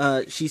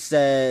 she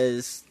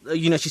says,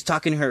 she's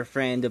talking to her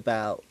friend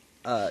about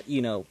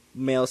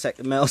male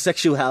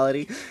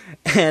sexuality,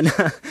 and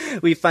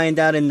we find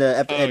out in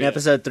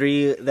episode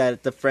 3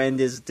 that the friend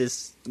is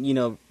this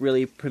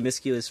really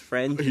promiscuous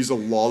friend. He's a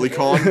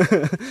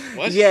lolicon.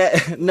 What? Yeah,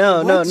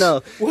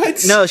 no.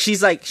 What? No,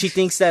 she's like, she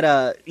thinks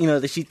that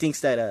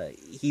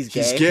he's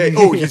gay. He's gay.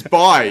 Oh, he's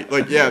bi.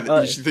 Like,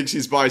 yeah, she thinks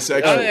he's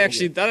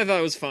bisexual. That I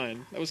thought was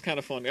fine. That was kind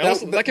of funny.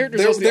 That character's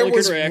there- also the there only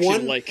was character I actually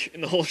one- like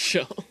in the whole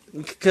show.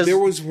 Because There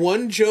was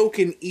one joke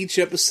in each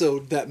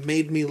episode that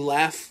made me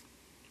laugh,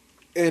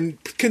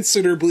 and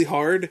considerably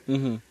hard.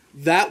 Mm-hmm.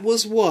 That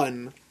was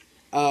one.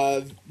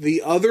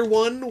 The other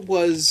one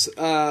was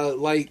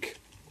like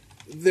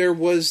there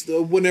was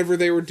whenever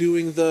they were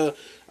doing the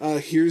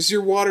here's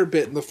your water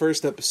bit in the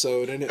first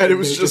episode, and and it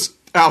was they just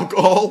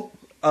alcohol.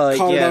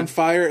 caught it on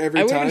fire every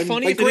I would time. have been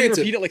funny Like, if they didn't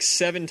granted, repeat it like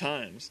 7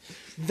 times.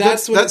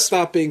 that's when it That's-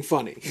 stopped being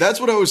funny. That's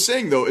what I was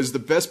saying, though, is the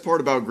best part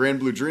about Grand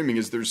Blue Dreaming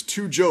is there's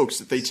 2 jokes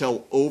that they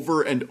tell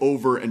over and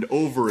over and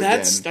over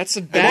That's- again. That's a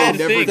and they bad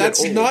never thing. get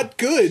That's old. not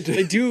good.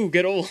 They do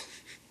get old.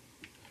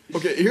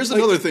 Okay, here's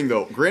another thing,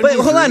 though. Grand But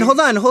Blue hold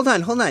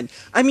Dreaming- on.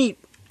 I mean,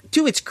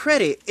 to its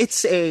credit,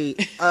 it's a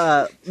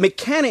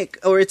mechanic,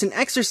 or it's an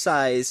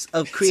exercise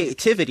of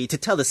creativity to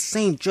tell the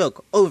same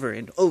joke over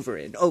and over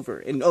and over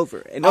and over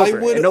and over.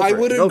 I would and over I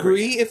would and over.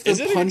 agree if the Is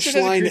it an exercise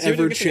of punchline creativity?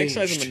 ever It's an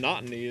exercise of changed.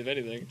 monotony, if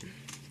anything.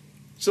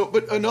 So,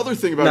 but another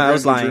thing about No, I Grand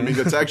was Blue lying. Dreaming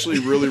that's actually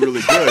really,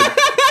 really good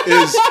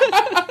is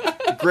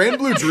Grand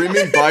Blue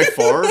Dreaming by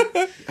far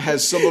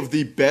has some of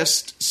the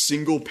best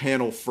single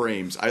panel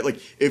frames.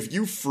 If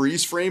you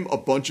freeze frame a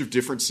bunch of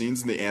different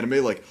scenes in the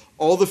anime, like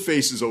all the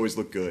faces always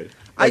look good.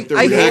 Like, their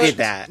I reaction- hated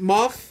that.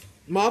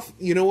 Moth,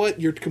 you know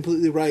what? You're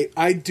completely right.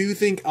 I do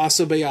think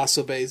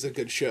Asobe is a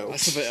good show.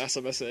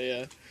 Asobe,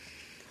 yeah.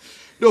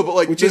 No, but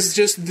like Which is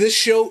just this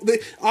show.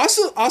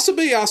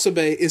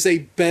 Asobe is a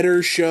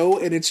better show,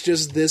 and it's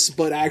just this,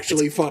 but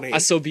actually funny.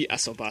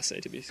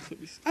 Asobase, to be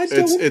I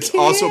don't it's care.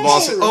 also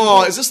boss.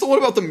 Oh, is this the one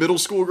about the middle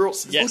school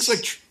girls? It Yes.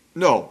 looks like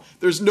no.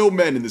 There's no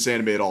men in this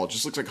anime at all. It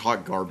just looks like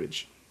hot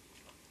garbage.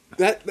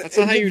 That's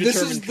not how you this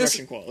determine is-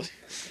 production quality.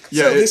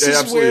 Yeah, So this it is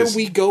absolutely where is.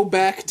 we go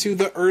back to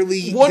the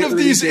early. One the of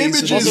early these days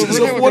images Also, is we're of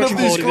talking about one of production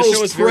these quality. The show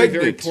girls is very, very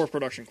pregnant. poor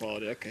production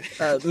quality. Okay.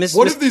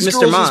 One of these Mr.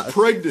 girls Moth. is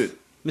pregnant.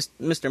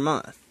 Mr.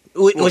 Moth.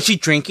 Was she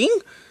drinking?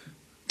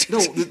 No,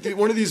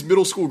 one of these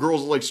middle school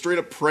girls is like straight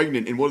up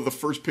pregnant in one of the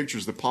first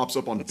pictures that pops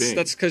up on Bing.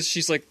 That's because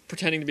she's like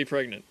pretending to be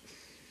pregnant.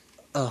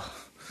 Oh.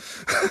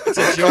 It's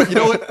a joke. You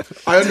know what?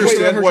 I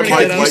understand Wait, why you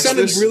Mike You likes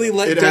sounded this. really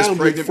let It has down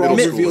when pregnant Frog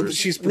middle revealed schoolers. that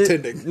she's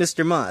pretending.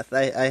 Mr. Moth,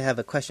 I have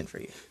a question for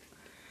you.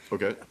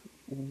 Okay.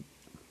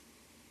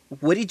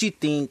 What did you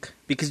think?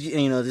 Because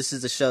this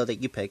is a show that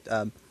you picked.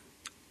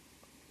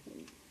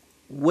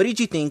 What did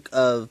you think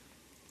of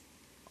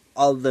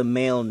all the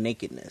male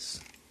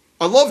nakedness?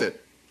 I love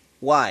it.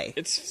 Why?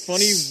 It's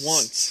funny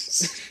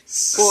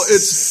once. Well,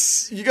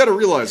 it's you got to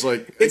realize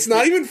like It's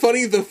not even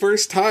funny the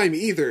first time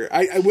either.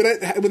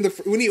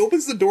 When he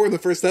opens the door in the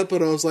first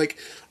episode, I was like,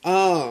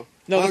 oh.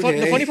 No, the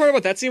okay. funny part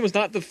about that scene was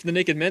not the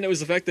naked men. It was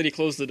the fact that he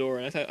closed the door,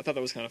 and I thought that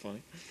was kind of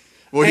funny.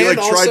 well he And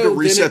like tried to also,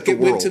 reset the then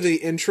it went world. to the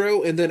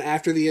intro, and then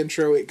after the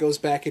intro, it goes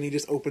back and he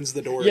just opens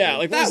the door. Yeah, again.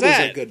 like what was was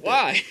that? a good bit.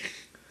 Why?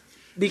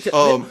 Because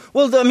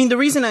the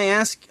reason I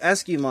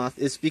ask you, Moth,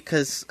 is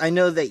because I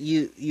know that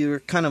you're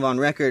kind of on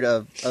record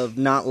of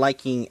not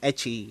liking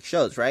ecchi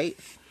shows, right?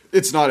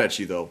 It's not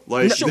etchy though.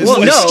 Like this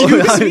Well, is-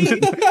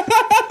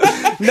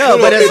 no,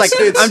 but it's like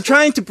it's- I'm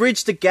trying to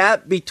bridge the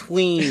gap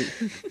between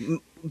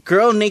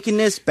girl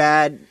nakedness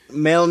bad,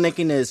 male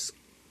nakedness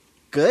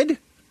good.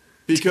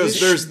 because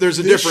there's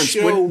a This difference.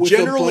 show with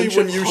Generally, a bunch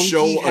when of you hunky,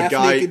 show a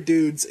guy, half-naked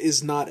dudes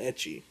is not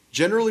etchy.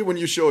 generally when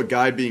you show a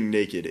guy being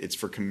naked, it's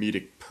for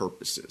comedic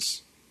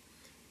purposes.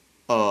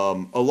 A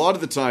lot of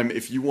the time,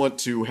 if you want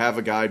to have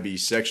a guy be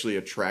sexually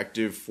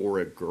attractive for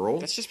a girl,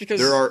 That's just because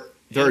there are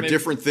there are Anime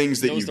different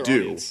things that knows you their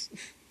do. audience.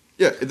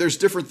 Yeah, there's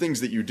different things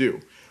that you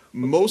do.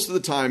 Most of the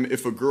time,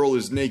 if a girl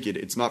is naked,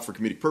 it's not for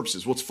comedic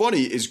purposes. What's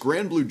funny is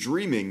Grand Blue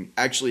Dreaming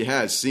actually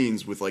has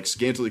scenes with like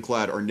scantily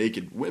clad or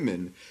naked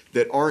women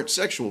that aren't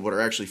sexual but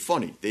are actually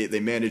funny. They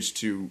manage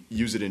to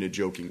use it in a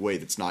joking way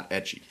that's not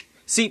etchy.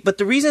 See, but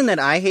the reason that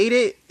I hate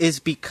it is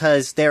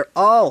because they're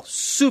all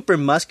super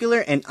muscular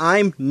and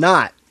I'm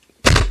not.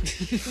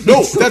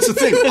 No, that's the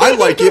thing. I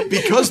like it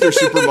because they're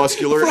super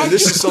muscular, and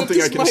this is something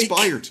I can Mic.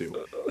 aspire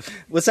to.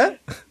 What's that?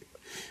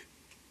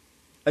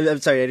 I'm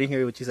sorry, I didn't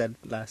hear what you said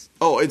last.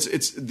 Oh,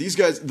 it's these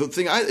guys. The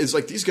thing is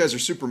like these guys are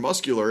super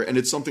muscular, and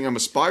it's something I'm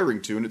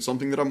aspiring to, and it's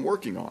something that I'm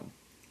working on.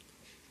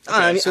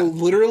 I mean, So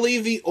literally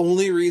the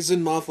only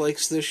reason Moth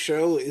likes this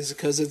show is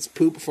because it's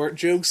poop fart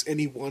jokes and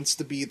he wants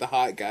to be the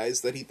hot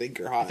guys that he think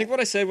are hot. I think what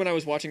I said when I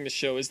was watching the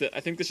show is that I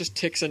think this just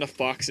ticks enough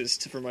boxes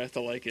for me to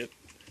like it.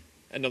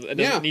 And it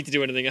doesn't need to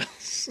do anything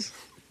else.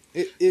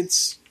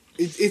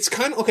 It's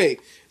kind of okay.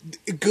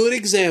 Good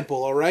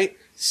example, all right.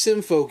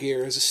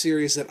 Symphogear is a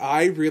series that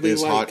I really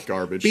It's like hot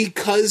garbage.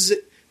 because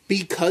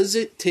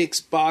it ticks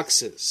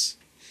boxes.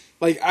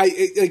 Like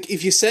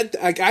if you said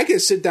I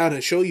could sit down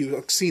and show you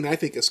a scene I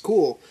think is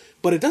cool,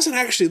 but it doesn't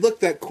actually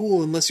look that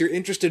cool unless you're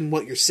interested in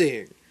what you're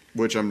seeing.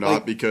 Which I'm not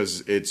Like-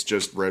 because it's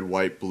just red,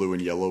 white, blue,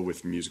 and yellow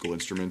with musical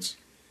instruments.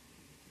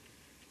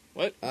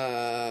 What?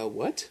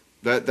 What?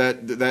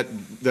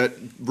 That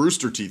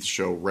Rooster Teeth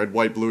show, red,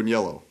 white, blue, and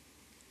yellow.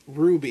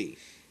 Ruby.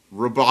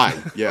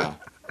 Rabai, yeah.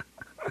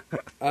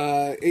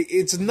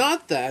 It's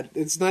not that.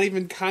 It's not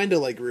even kind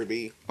of like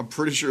Ruby. I'm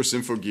pretty sure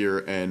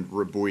Symphogear and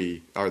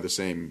Rabui are the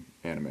same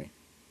anime.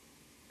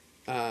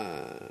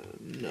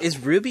 No. is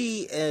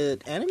Ruby an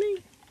anime?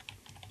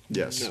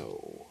 Yes.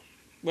 No.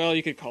 Well,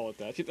 you could call it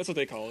that. That's what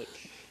they call it.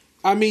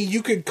 I mean,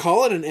 you could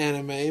call it an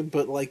anime,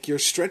 but like you're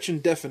stretching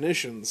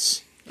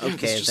definitions. Yeah, Okay,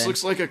 this just then.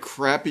 looks like a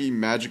crappy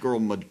Magical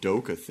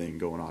Madoka thing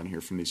going on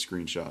here from these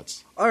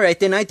screenshots. All right,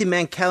 then I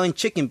demand Cow and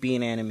Chicken be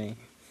an anime.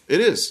 It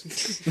is.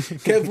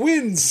 Kev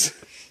wins.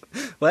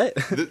 What?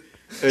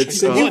 It's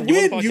So you on, you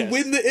win. on You podcast.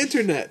 win the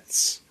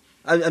internets.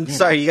 I'm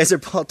sorry, you guys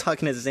are all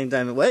talking at the same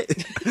time. What?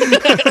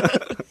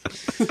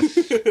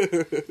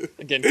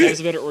 Again, Kev's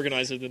a better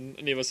organizer than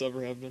any of us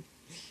ever have been.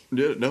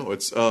 yeah, no.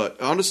 It's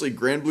honestly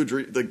Grand Blue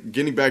Dream. Like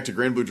getting back to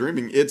Grand Blue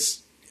Dreaming,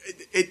 it's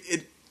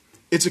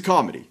a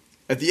comedy.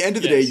 At the end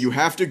of the day, Yes. you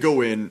have to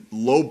go in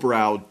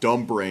lowbrow,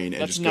 dumb brain,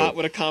 and That's just not go.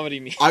 what a comedy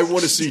means. I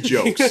want to see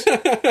jokes.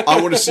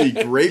 I want to see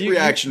great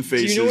reaction Do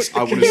faces. you know what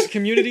I want to.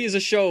 Community is a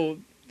show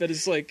that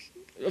is like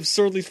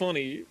absurdly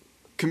funny.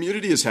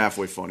 Community is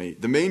halfway funny.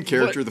 The main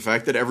character, What? the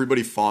fact that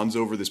everybody fawns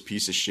over this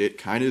piece of shit,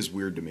 kind of is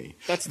weird to me.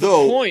 That's the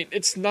Though, point.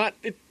 It's not.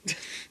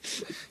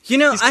 You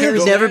know, These I have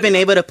characters- never been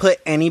able to put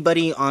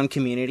anybody on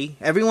Community.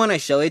 Everyone I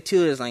show it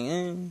to is like,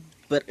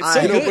 but It's so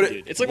I. know, good. but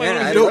Dude. It's like one Yeah,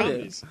 of I my know. favorite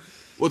comedies.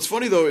 What's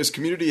funny though is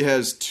Community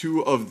has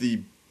two of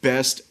the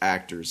best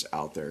actors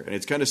out there, and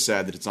it's kind of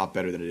sad that it's not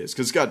better than it is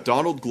because it's got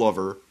Donald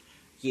Glover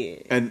Yeah.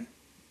 and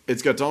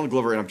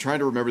I'm trying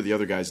to remember the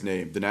other guy's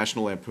name, the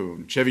National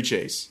Lampoon, Chevy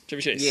Chase.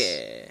 Chevy Chase.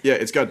 Yeah. Yeah,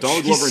 it's got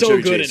Donald Glover He's and so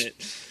Chevy good Chase, in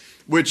it.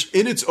 which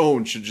in its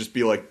own should just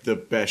be like the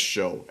best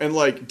show. And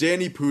like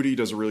Danny Pudi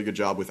does a really good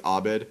job with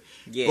Abed,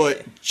 Yeah.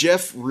 but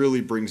Jeff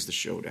really brings the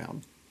show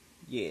down.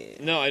 Yeah.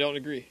 No, I don't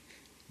agree.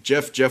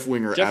 Jeff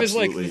Winger Jeff is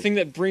absolutely. like the thing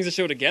that brings the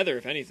show together.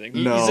 If anything,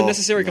 he's No, a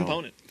necessary no.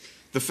 component.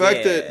 The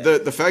fact Yeah.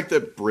 that the fact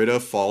that Britta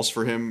falls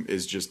for him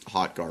is just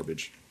hot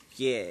garbage.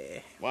 Yeah.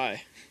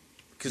 Why?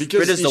 Because Because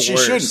Britta's the she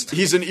worst. shouldn't.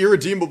 He's an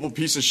irredeemable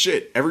piece of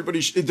shit. Everybody,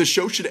 the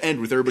show should end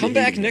with everybody. Come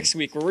back hating him. next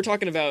week where we're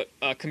talking about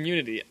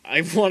Community.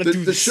 I want to do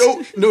The this.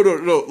 show,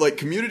 no. Like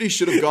Community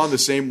should have gone the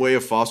same way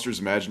of Foster's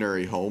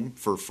Imaginary Home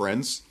for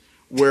Friends,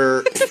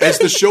 where as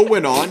the show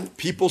went on,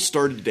 people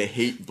started to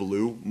hate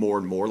Blue more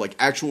and more. Like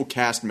actual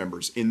cast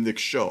members in the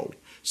show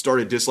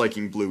started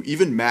disliking Blue.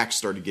 Even Max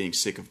started getting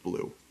sick of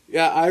Blue.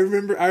 Yeah, I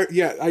remember.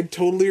 I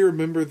totally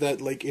remember that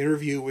like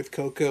interview with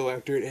Coco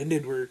after it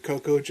ended, where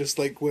Coco just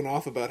like went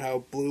off about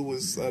how Blue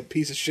was a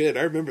piece of shit.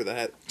 I remember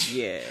that.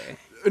 Yeah.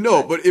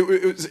 No, but it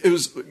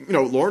was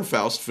Lauren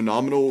Faust,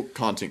 phenomenal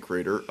content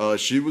creator.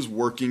 She was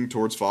working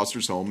towards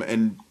Foster's Home,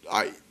 and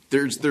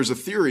there's a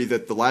theory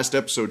that the last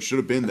episode should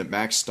have been that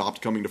Max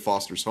stopped coming to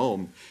Foster's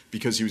Home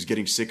because he was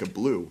getting sick of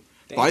Blue.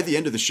 By the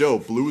end of the show,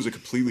 Blue was a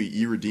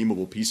completely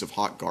irredeemable piece of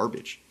hot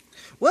garbage.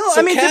 Well,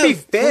 So I mean, to be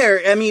Kev-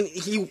 fair, I mean,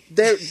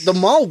 the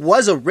mall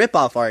was a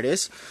ripoff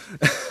artist.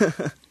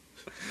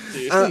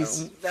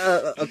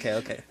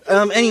 Okay.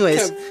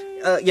 Anyways,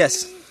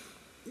 yes.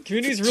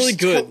 Community is really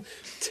good.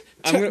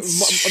 Mike,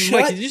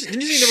 didn't you say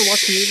you never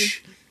watched Community?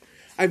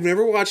 I've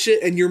never watched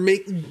it, and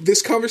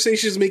this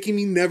conversation is making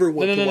me never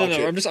want to watch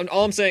it.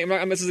 All I'm saying.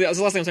 This is the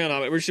last thing I'm saying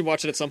on it. We should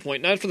watch it at some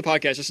point, not for the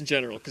podcast, just in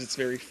general, because it's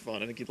very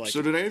fun. I think you'd like. So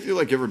it. did any of you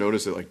ever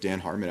notice that Dan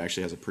Harmon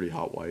actually has a pretty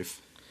hot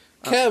wife?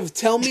 Kev,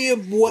 tell me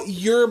what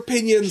your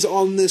opinions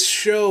on this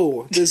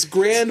show, this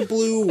Grand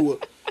Blue.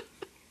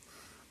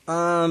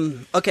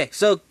 Okay,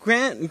 so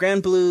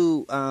Grand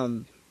Blue,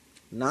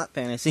 not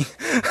fantasy.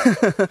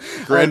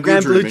 Grand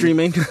Blue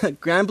Dreaming.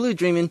 Grand Blue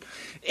Dreaming.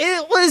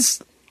 It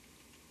was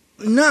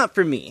not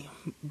for me,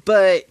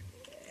 but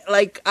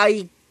like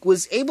I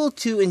was able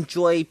to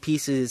enjoy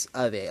pieces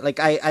of it. Like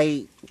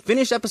I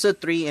finished episode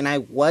 3 and I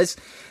was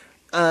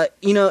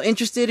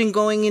interested in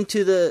going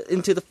into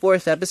the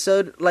fourth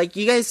episode. Like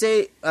you guys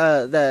say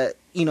that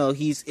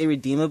he's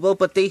irredeemable,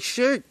 but they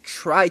sure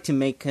try to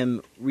make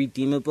him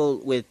redeemable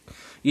with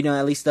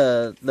at least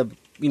the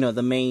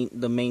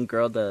main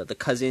girl, the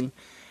cousin,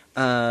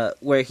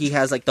 where he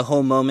has like the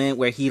whole moment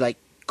where he like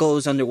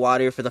goes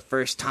underwater for the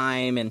first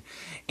time and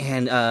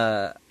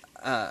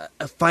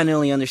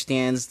finally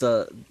understands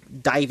the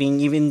diving,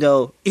 even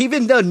though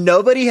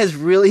nobody has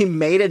really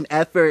made an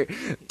effort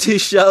to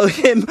show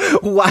him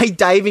why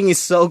diving is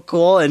so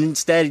cool, and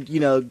instead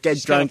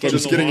get drunk and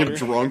just getting him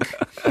drunk.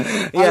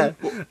 Yeah.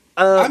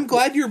 I'm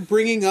glad you're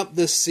bringing up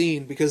this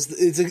scene because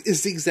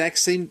it's the exact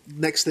same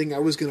next thing I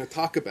was going to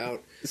talk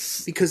about,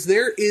 because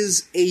there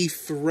is a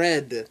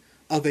thread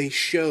of a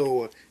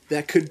show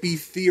that could be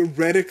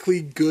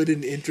theoretically good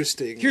and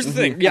interesting. Here's the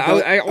thing. Yeah,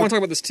 I want to talk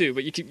about this too,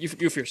 but you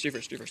first. You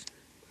first.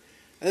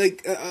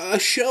 Like a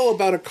show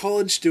about a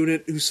college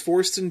student who's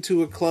forced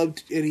into a club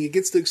and he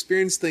gets to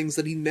experience things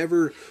that he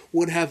never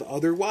would have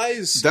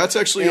otherwise. That's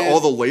actually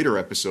all the later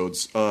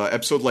episodes.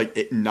 Episode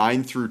like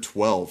 9 through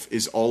 12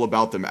 is all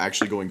about them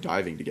actually going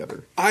diving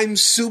together. I'm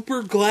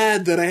super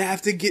glad that I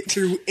have to get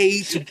through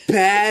 8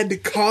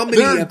 bad comedy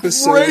They're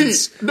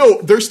episodes. Great.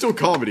 No, they're still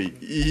comedy.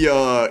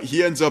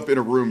 He ends up in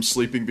a room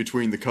sleeping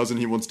between the cousin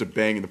he wants to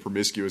bang and the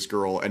promiscuous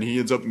girl, and he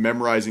ends up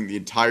memorizing the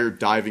entire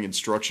diving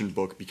instruction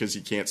book because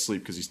he can't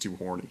sleep because he's too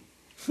horny.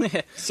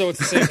 So it's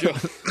the same joke.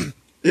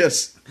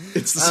 Yes,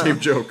 it's the same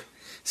joke.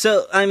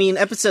 So, I mean,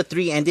 episode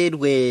 3 ended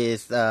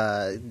with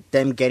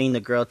them getting the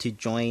girl to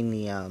join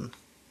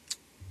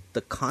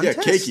the contest?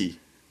 Yeah, Keiki.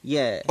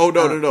 Yeah. Oh,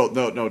 no,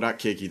 not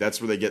Keiki. That's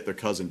where they get their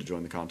cousin to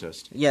join the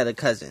contest. Yeah, the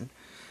cousin.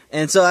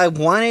 And so I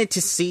wanted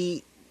to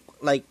see,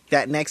 like,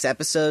 that next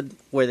episode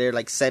where they're,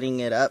 like, setting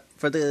it up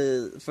for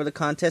the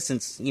contest,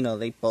 since,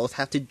 they both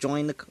have to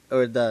join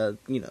the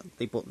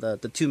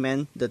two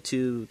men, the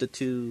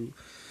two...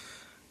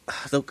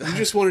 You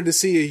just wanted to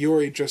see a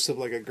Yori dressed up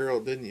like a girl,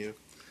 didn't you?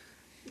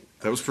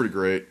 That was pretty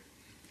great.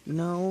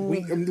 No,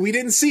 we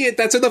didn't see it.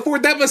 That's in the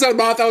 4th episode,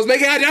 Moth. I was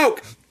making a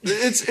joke.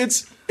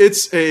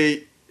 It's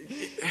a.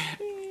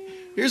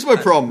 Here's my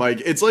problem,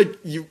 Mike. It's like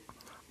you.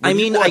 When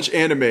you watch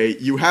anime,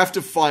 you have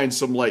to find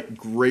some like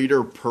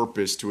greater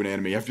purpose to an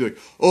anime. You have to be like,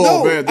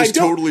 oh man, this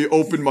totally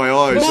opened my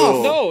eyes.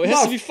 Moth, No, it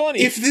has to be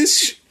funny. If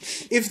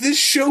this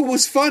show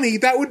was funny,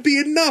 that would be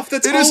enough.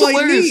 That's It all is I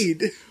hilarious.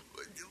 need.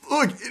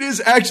 Look, it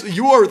is actually,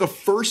 you are the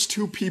first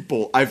 2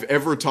 people I've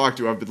ever talked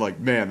to. I've been like,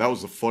 man, that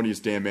was the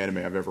funniest damn anime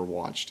I've ever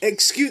watched.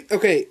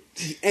 Okay,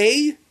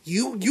 A,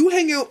 you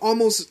hang out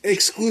almost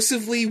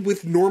exclusively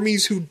with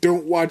normies who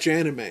don't watch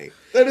anime.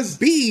 That is...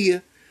 B,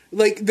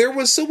 like, there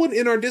was someone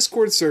in our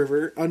Discord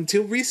server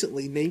until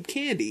recently named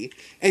Candy,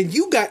 and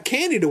you got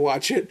Candy to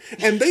watch it,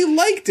 and they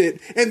liked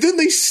it, and then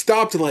they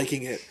stopped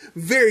liking it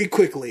very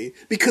quickly,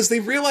 because they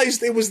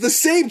realized it was the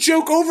same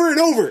joke over and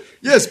over.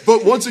 Yes,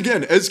 but once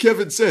again, as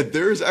Kevin said,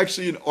 there is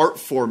actually an art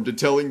form to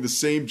telling the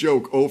same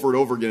joke over and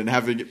over again and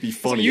having it be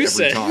funny you every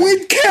said. time.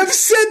 When Kev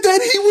said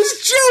that, he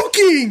was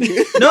joking!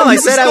 No, I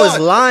said I was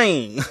not.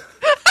 lying.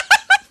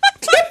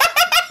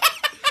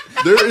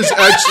 There is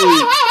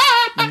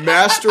actually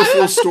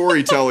masterful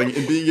storytelling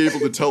in being able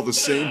to tell the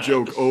same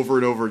joke over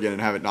and over again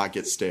and have it not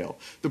get stale.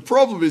 The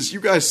problem is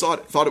you guys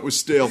thought it was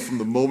stale from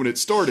the moment it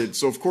started,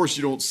 so of course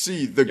you don't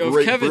see the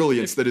great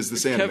brilliance that is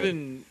this anime.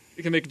 Kevin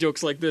can make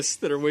jokes like this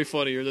that are way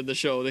funnier than the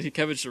show.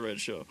 Kevin should write a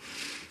show.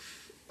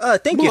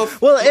 Thank you.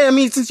 Well, I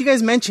mean, since you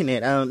guys mentioned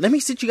it, let me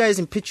sit you guys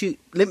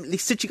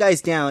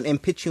down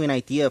and pitch you an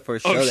idea for a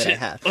show that I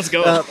have. Let's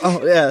go.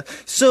 Yeah.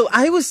 So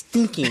I was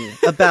thinking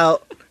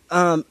about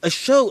a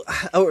show,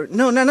 or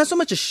no, not so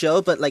much a show,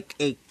 but like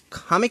a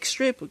comic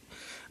strip,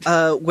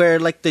 where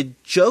like the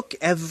joke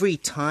every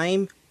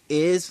time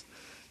is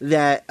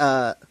that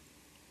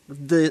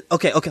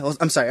okay.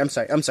 I'm sorry.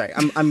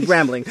 I'm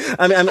rambling.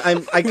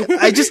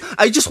 I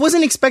just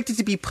wasn't expected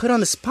to be put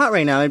on the spot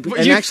right now and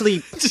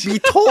actually be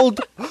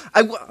told.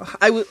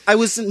 I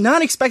was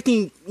not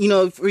expecting,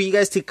 for you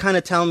guys to kind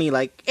of tell me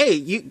like,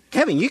 hey,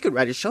 Kevin, you could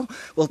write a show.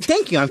 Well,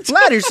 thank you. I'm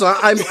flattered. So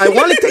I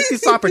want to take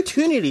this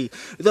opportunity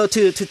though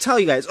to tell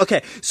you guys.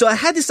 Okay, so I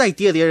had this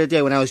idea the other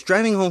day when I was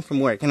driving home from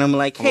work, and I'm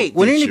like, hey,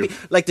 wouldn't it be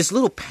like this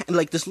little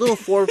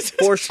four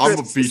strip? I'm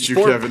gonna beat you,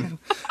 Kevin.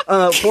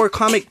 4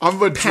 comic. I'm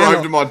gonna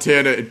drive to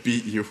Montana and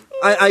beat you.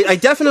 I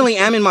definitely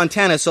am in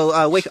Montana, so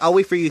I'll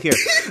wait for you here.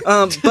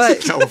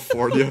 But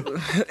California.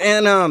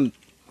 And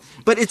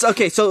but it's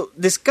okay. So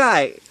this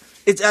guy,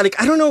 it's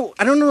like I don't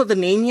know the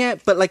name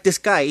yet, but like this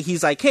guy,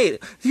 he's like, hey,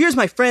 here's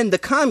my friend, the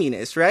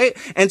communist, right?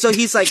 And so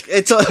he's like,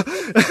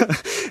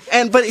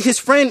 but his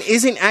friend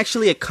isn't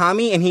actually a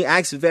commie, and he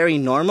acts very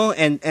normal,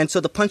 and so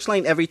the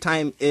punchline every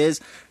time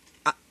is,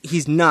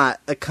 he's not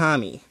a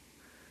commie,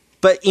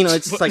 but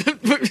it's like,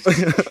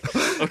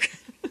 Okay.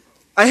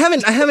 I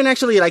haven't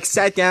actually like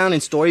sat down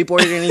and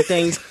storyboarded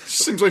anything.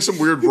 Seems like some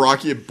weird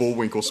Rocky and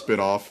Bullwinkle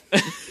spinoff.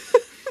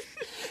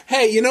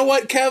 Hey, you know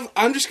what, Kev?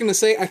 I'm just gonna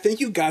say I think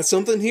you got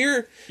something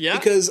here. Yeah?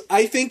 Because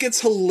I think it's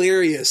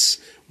hilarious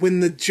when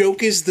the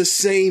joke is the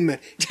same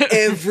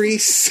every Are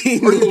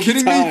single you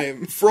kidding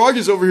time. me? Frog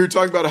is over here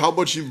talking about how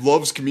much he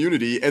loves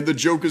Community, and the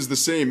joke is the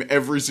same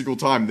every single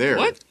time there.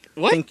 What?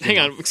 What? Thank you. Hang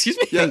on. Excuse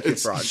me. Yeah, Thank you,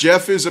 it's Frog.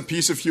 Jeff is a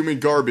piece of human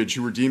garbage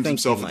who redeems Thank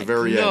himself you, at the Mike.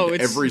 very No, end.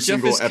 it's Every Jeff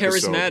single is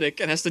episode. charismatic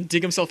and has to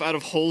dig himself out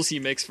of holes he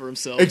makes for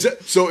himself.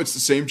 So it's the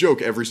same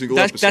joke every single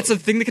episode. That's a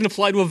thing that can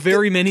apply to a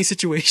very many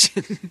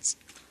situations.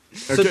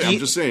 Okay, do I'm you-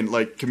 just saying,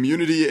 like,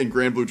 Community and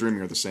Grand Blue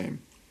Dreaming are the same.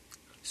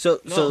 So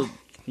No.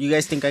 you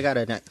guys think I got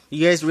a?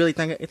 You guys really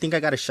think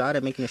I got a shot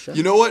at making a show?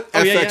 You know what? Oh,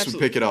 FX yeah, would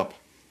absolutely. pick it up.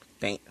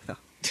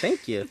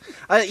 Thank you.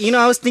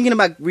 I was thinking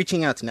about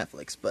reaching out to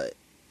Netflix, but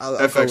I'll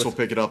go FX with- will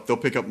pick it up. They'll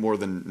pick up more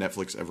than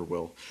Netflix ever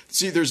will.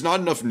 See, there's not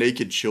enough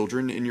naked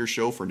children in your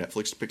show for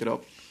Netflix to pick it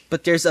up.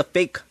 But there's a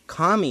fake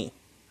commie.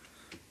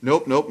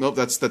 Nope.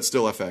 That's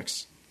still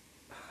FX.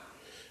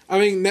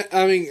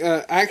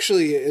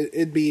 Actually,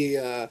 it'd be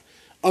a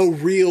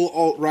real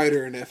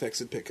alt-writer in FX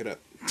would pick it up.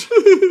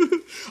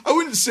 I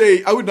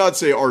would not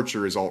say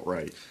Archer is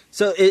alt-right.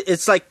 So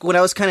it's like what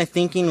I was kind of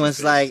thinking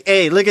was like,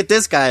 hey, look at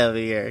this guy over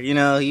here. You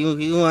know,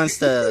 he wants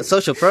the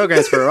social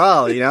programs for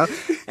all. You know,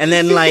 and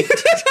then like,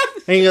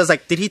 and he goes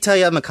like, did he tell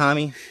you I'm a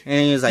commie?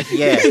 And he was like,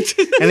 yeah.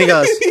 And he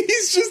goes,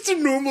 He's just a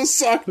normal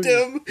sock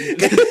dem.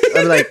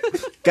 I'm like,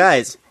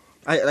 guys,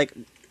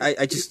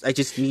 I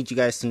just need you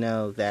guys to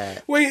know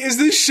that. Wait, is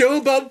this show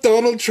about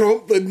Donald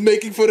Trump and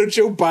making fun of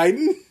Joe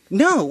Biden?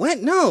 No, what?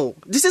 No,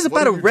 this is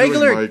What about a are you doing,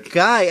 regular Mike?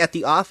 guy at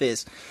the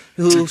office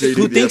who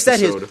dating the thinks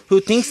episode. who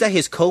thinks that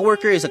his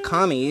coworker is a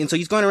commie, and so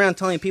he's going around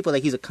telling people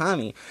that he's a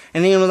commie.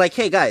 And then we're like,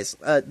 hey guys,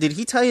 did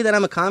he tell you that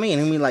I'm a commie?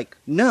 And we're like,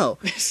 no.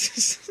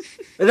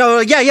 No,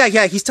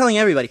 yeah. He's telling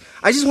everybody.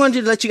 I just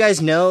wanted to let you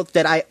guys know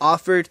that I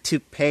offered to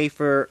pay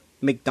for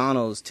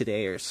McDonald's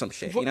today or some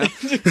shit. You know?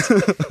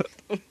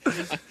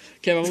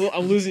 Kev,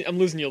 I'm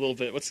losing you a little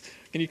bit. What's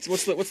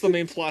the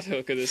main plot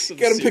hook of this?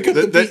 Gotta pick up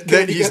the beat. That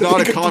Kev, you he's gotta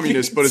not pick a up the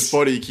communist, but his beats.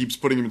 buddy keeps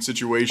putting him in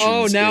situations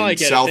Oh, now in I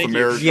get it. South Thank you.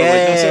 America.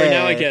 Yeah. Oh, sorry,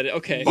 now I get it.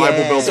 Okay. Bible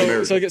Yeah. Belt So-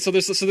 America. So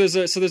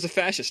there's a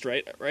fascist,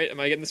 right? Right? Am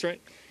I getting this right?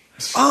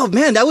 Oh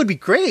man, that would be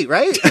great,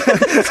 right?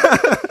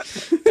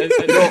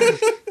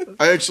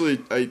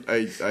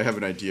 I have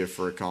an idea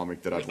for a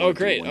comic that I'd want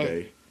to great. do one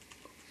day.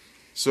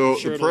 So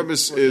Sure the it'll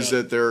premise work is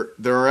out. that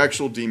there are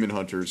actual demon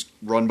hunters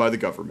run by the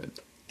government.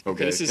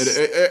 Okay, This is-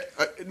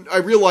 and I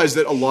realize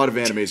that a lot of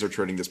animes are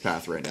treading this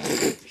path right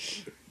now,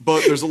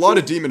 but there's a lot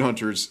of demon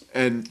hunters,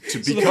 and to So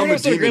the become a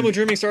first episode of Grand Blue demon,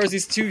 Dreaming stars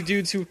these two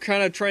dudes who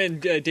kind of try and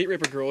date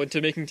rape a girl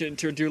into making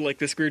to do like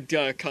this weird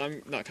not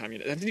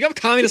communist. You got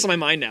communist on my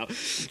mind now.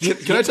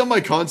 can I tell my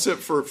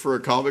concept for a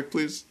comic,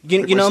 please?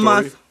 You Like know,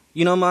 my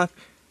story? Moth,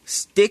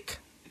 stick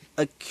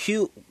a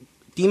cute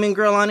demon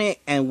girl on it,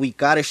 and we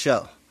got a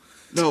show.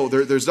 No,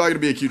 there's not going to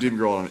be a cute demon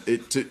girl on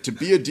it. To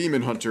be a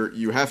demon hunter,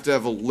 you have to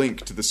have a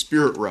link to the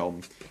spirit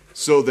realm,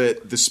 so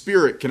that the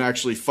spirit can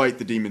actually fight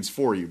the demons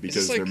for you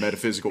because like- they're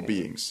metaphysical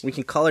beings. We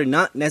can call her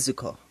not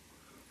Nezuko.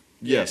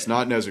 Yes,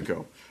 not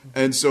Nezuko.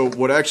 And so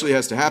what actually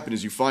has to happen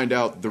is you find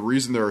out the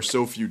reason there are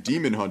so few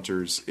demon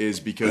hunters is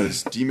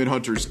because demon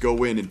hunters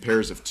go in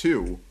pairs of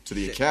 2 to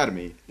the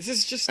academy, This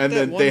is just and that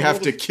then one they have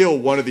world to of- kill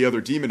one of the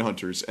other demon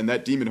hunters, and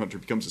that demon hunter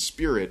becomes a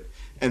spirit,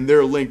 and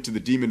they're linked to the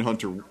demon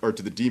hunter or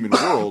to the demon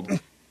world.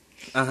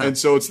 And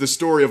so it's the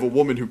story of a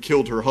woman who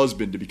killed her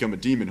husband to become a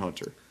demon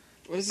hunter.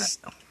 What is this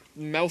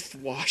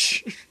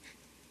mouthwash?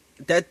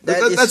 That's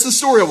That's the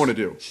story I want to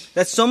do.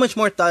 that's so much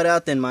more thought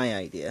out than my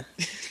idea.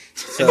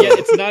 So And yet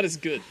it's not as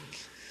good.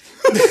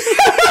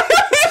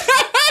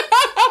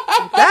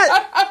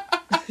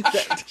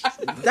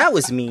 that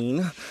was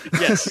mean.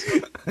 Yes,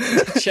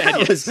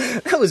 Chad. Yes.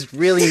 That was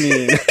really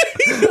mean.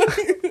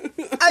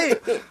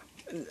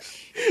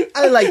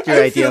 I like your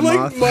I idea, feel like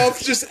Moth.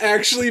 Moth just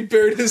actually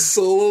bared his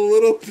soul a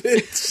little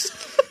bit.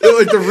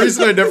 Like the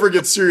reason I never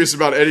get serious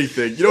about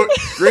anything. You know,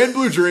 Grand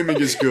Blue Dreaming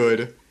is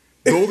good.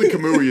 Golden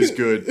Kamui is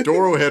good.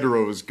 Doro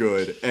Hetero is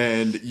good.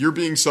 And You're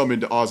Being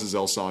Summoned to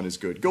Azazel-san is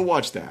good. Go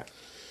watch that.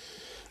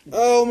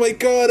 Oh my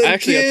god, again,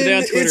 Actually, today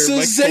on Twitter, it's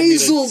Mike told me to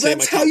Azazel. say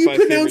That's my how top you 5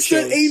 favorite pronounce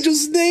that shows.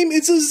 angel's name.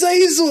 It's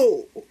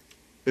Azazel.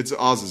 It's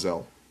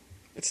Azazel.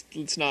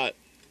 It's not.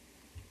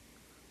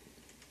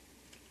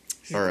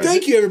 All right.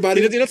 Thank you,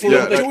 everybody, You know, for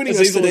yeah, joining us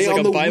Azazel today is like on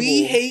a the Bible-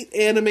 We Hate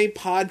Anime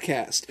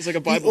podcast. It's like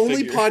a Bible the only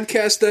figure.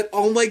 podcast that,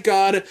 oh my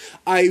god,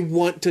 I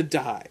want to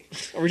die.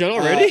 Are we done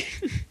already?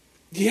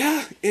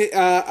 Yeah,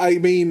 I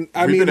mean, We've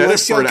been at it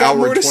unless for y'all an got hour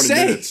more and to 20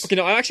 say. minutes. Okay,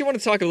 no, I actually want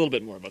to talk a little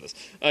bit more about this.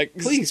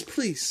 Please,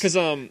 because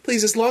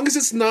please, as long as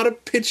it's not a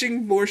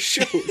pitching more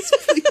shows.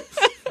 Please.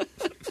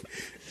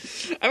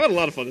 I've had a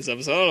lot of fun this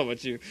episode. I don't know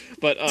about you,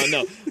 but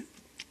no.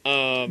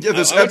 Yeah,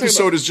 this I wanna talk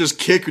episode is just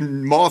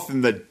kicking Moth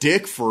in the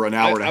dick for an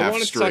hour and a I half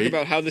wanted to talk straight.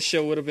 about how this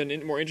show would have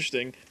been more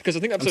interesting because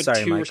I think episode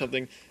sorry, 2 or Mike.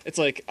 something. It's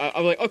like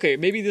I'm like, okay,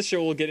 maybe this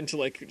show will get into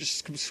like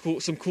just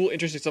some cool,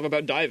 interesting stuff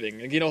about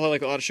diving. Like, you know how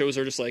like a lot of shows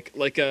are just like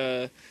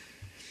how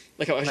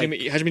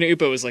Hajime no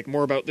Ippo is like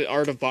more about the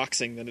art of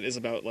boxing than it is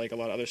about like a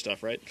lot of other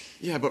stuff, right?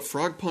 Yeah, but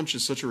Frog Punch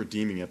is such a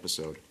redeeming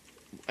episode.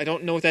 I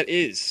don't know what that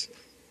is.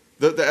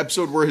 The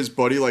episode where his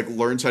buddy like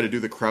learns how to do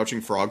the crouching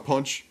frog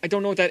punch. I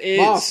don't know what that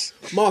is.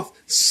 Moth,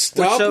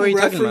 stop show are you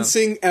talking about?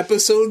 referencing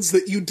episodes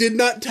that you did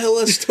not tell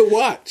us to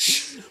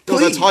watch. No,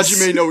 that's Please.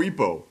 Hajime no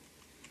Ippo.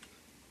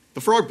 The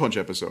frog punch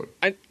episode.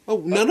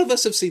 Oh, none of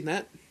us have seen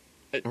that.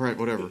 All right,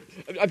 whatever.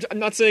 I'm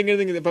not saying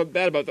anything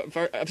bad about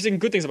that. I'm saying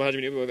good things about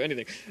Hajime no Ippo, if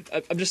anything.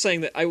 I'm just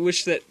saying that I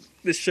wish that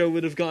this show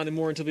would have gone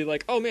more into be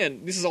like, oh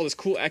man, this is all this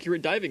cool,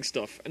 accurate diving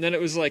stuff. And then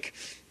it was like,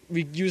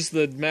 we use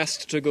the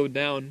mast to go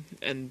down,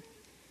 and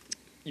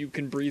you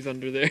can breathe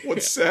under there.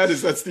 What's sad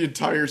is that's the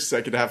entire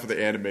second half of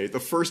the anime. The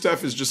first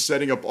half is just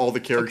setting up all the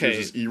characters Okay.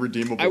 as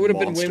irredeemable I would have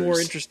been monsters. way more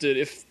interested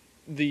if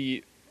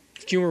the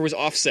humor was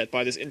offset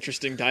by this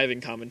interesting diving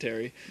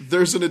commentary.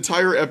 There's an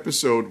entire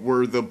episode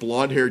where the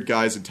blonde-haired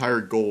guy's entire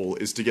goal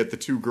is to get the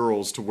two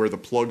girls to wear the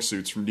plug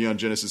suits from Neon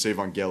Genesis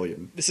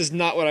Evangelion. This is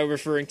not what I'm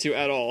referring to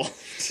at all.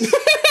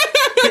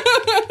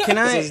 Can This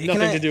I? has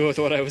nothing to do with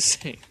what I was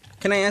saying.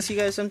 Can I ask you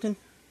guys something?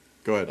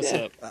 Go ahead. What's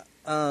up?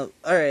 All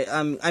right.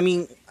 I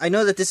mean, I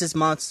know that this is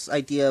Mott's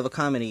idea of a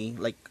comedy.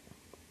 Like,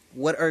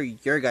 what are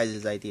your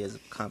guys' ideas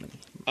of comedy?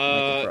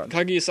 Michael Frog.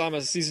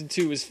 Kaguya-sama Season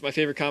 2 is my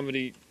favorite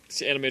comedy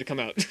anime to come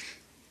out.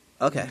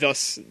 Okay.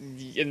 Thus,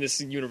 in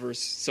this universe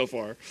so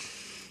far.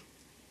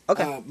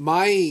 Okay.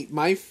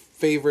 My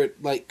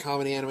favorite like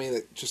comedy anime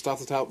that just off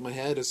the top of my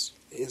head is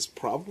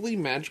probably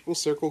Magical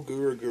Circle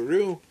Guru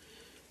Guru,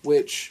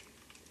 which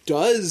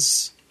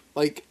does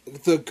like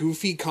the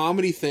goofy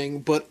comedy thing,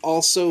 but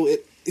also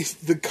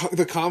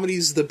the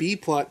comedy's the B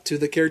plot to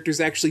the characters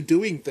actually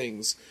doing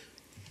things.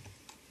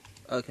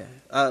 Okay.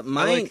 I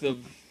like the...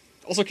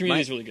 Also,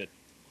 Community is really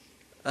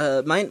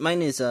good.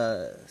 Mine is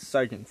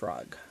Sergeant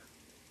Frog.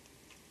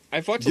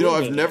 I've watched You a know,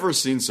 little I've bit. never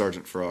seen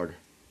Sergeant Frog.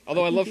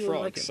 Although I love you would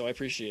frogs, like it. so I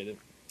appreciate it.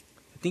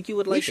 I think you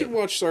would We like should it.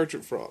 watch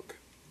Sergeant Frog.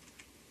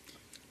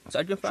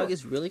 Sergeant Frog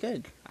is really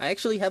good. I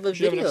actually have a We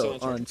should have an video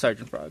episode on on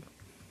Sergeant Frog.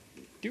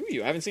 Do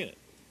you? I haven't seen it.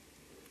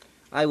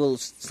 I will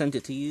send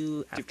it to you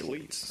Do afterwards.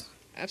 please.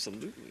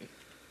 Absolutely.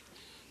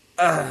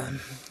 I'm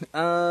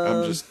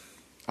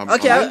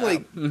Okay, I'm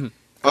like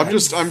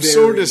I'm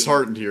so very-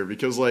 disheartened here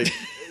because like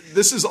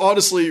this is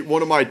honestly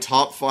one of my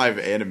top 5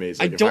 animes.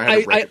 Like, I if don't.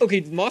 had to rank-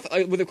 Okay, Moth.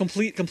 With a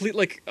complete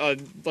like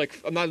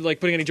I'm not like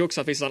putting any jokes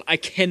on faces on. I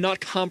cannot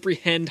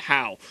comprehend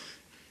how.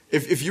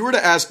 If you were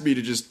to ask me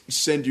to just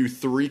send you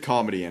 3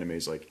 comedy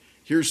animes, like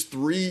here's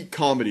 3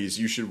 comedies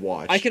you should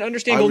watch, I can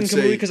understand I would Golden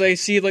Kamuy say- because I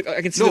see like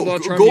I can see No, a lot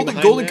of charm Golden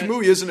behind that.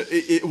 Kamuy isn't.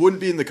 It wouldn't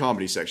be in the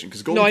comedy section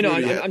because Golden No, I know.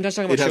 Kamuy, I'm just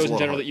talking it about has shows a in lot of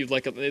general heart. that you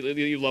like, that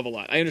you love a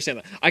lot. I understand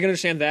that. I can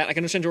understand that. I can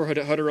understand Dora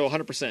Hodoro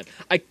 100%.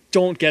 I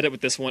don't get it with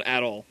this one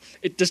at all.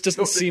 It just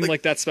doesn't No, seem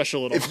like that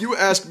special at all. If you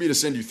ask me to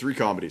send you 3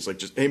 comedies, like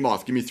just hey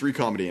Moth, give me 3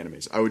 comedy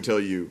animes, I would tell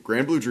you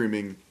Grand Blue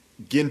Dreaming,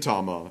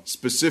 Gintama,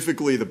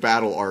 specifically the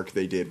battle arc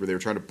they did where they were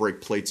trying to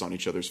break plates on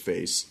each other's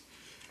face,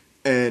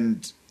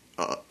 and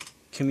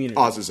Community.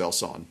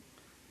 Azazel-san.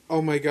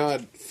 oh my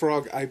god,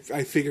 Frog! I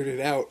figured it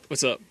out.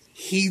 What's up?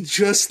 He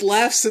just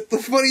laughs at the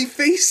funny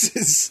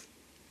faces.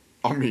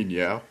 I mean,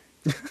 yeah.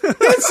 That's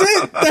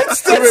it.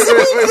 That's the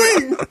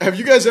whole thing. Have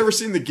you guys ever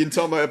seen the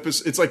Gintama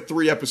episode? It's like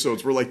 3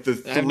 episodes where like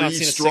the I have not 3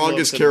 seen a single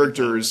strongest episode of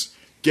characters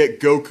get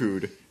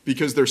Goku'd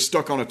because they're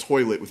stuck on a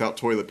toilet without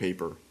toilet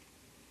paper.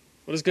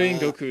 What does getting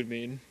Goku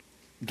mean?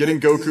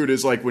 Getting Goku'd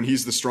is like when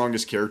he's the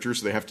strongest character,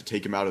 so they have to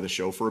take him out of the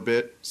show for a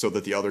bit so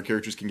that the other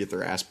characters can get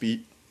their ass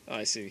beat. Oh,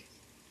 I see.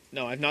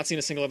 No, I've not seen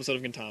a single episode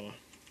of Gintama.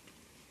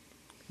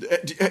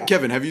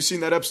 Kevin, have you seen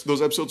that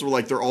those episodes where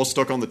like they're all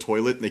stuck on the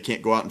toilet and they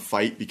can't go out and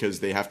fight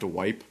because they have to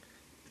wipe?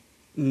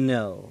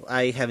 No,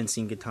 I haven't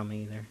seen Gintama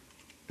either.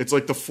 It's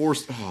like the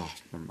forced. Oh,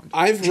 never mind.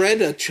 I've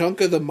read a chunk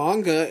of the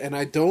manga and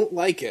I don't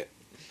like it.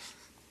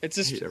 It's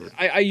just hate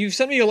everything. you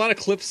sent me a lot of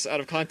clips out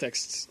of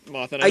context,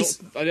 Moth, and I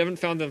haven't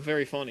found them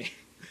very funny.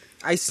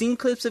 I've seen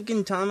clips of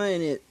Gintama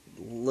and it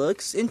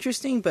looks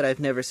interesting, but I've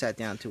never sat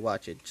down to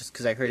watch it just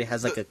because I heard it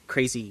has like a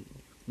crazy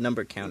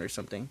number count or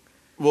something.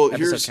 Well,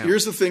 Episode count.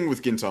 here's the thing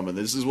with Gintama, and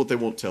this is what they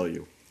won't tell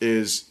you,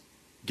 is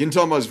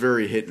Gintama is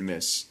very hit and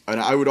miss. And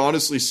I would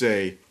honestly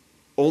say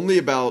only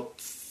about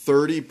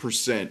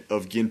 30%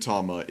 of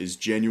Gintama is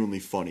genuinely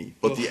funny.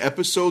 But the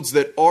episodes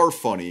that are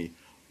funny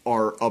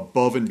are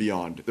above and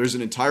beyond. There's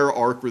an entire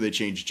arc where they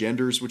change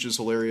genders, which is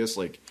hilarious.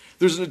 Like,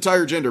 there's an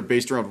entire gender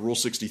based around Rule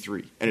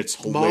 63, and it's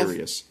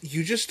hilarious. Moth,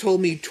 you just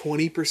told me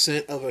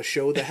 20% of a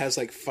show that has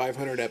like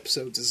 500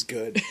 episodes is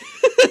good.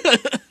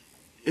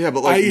 Yeah,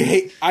 but like...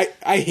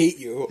 I hate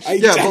you. I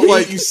Yeah, but, hate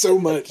like, you so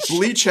much.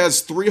 Bleach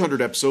has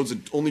 300 episodes,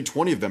 and only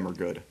 20 of them are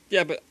good.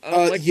 Yeah, but I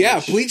don't like yeah,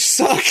 Bleach. Bleach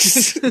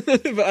sucks.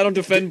 But I don't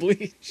defend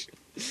Bleach.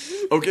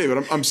 Okay,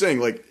 but I'm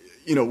saying, like,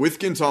 you know, with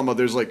Gintama,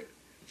 there's, like,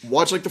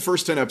 watch, like, the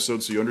first 10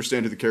 episodes so you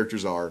understand who the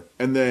characters are,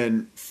 and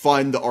then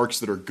find the arcs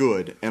that are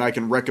good, and I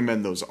can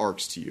recommend those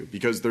arcs to you,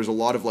 because there's a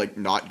lot of, like,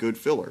 not good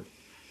filler.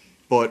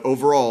 But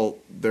overall,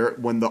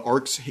 when the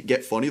arcs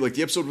get funny, like,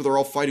 the episode where they're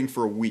all fighting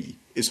for a Wii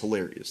is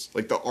hilarious.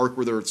 Like, the arc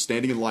where they're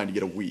standing in line to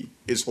get a Wii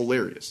is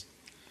hilarious.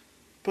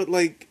 But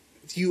like,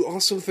 you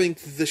also think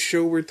the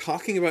show we're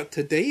talking about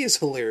today is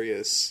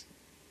hilarious.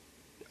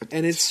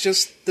 and it's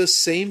just the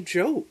same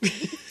joke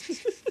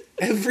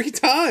every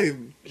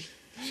time.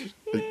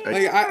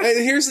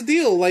 Here's the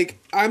deal. Like,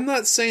 I'm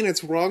not saying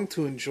it's wrong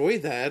to enjoy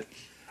that.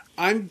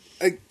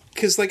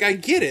 Because, like, I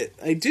get it.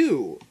 I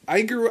do.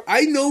 I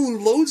know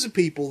loads of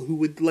people who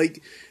would,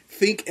 like,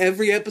 think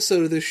every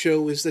episode of this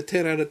show is a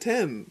 10 out of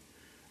 10.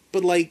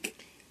 But, like,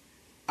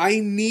 I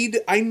need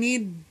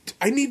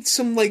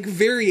some, like,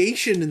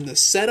 variation in the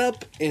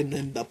setup and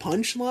in the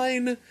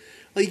punchline.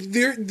 Like,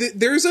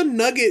 there's a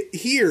nugget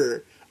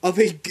here of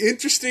a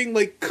interesting,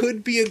 like,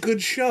 could be a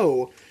good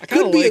show.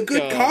 Could be a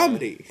good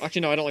comedy.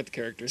 Actually, no, I don't like the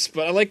characters,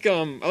 but I like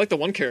the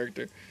one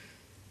character.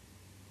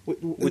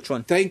 Which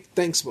one?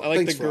 Thanks. I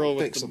like the girl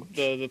with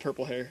the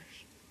purple hair,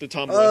 the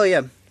tomboy. Oh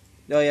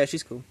yeah,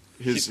 she's cool.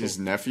 His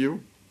nephew?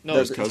 No,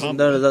 his cousin.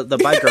 The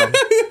bike girl.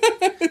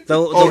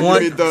 You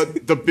mean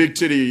the big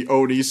titty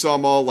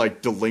Onisama,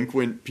 like,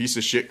 delinquent piece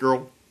of shit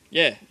girl?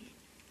 Yeah.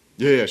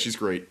 Yeah, she's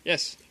great.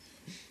 Yes.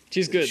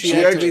 She's good. She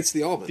activates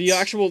the almonds.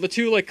 The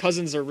two, like,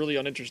 cousins are really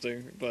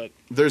uninteresting, but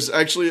There's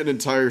actually an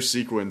entire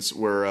sequence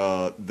where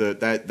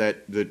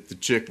the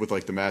chick with,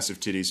 like, the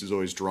massive titties who's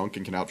always drunk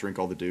and can outdrink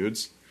all the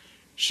dudes,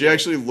 she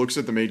actually looks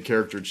at the main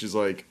character and she's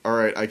like,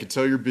 "Alright, I can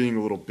tell you're being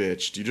a little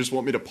bitch. Do you just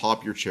want me to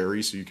pop your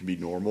cherry so you can be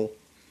normal?"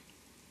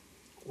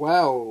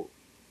 Wow.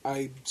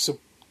 I'm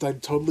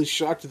totally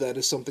shocked that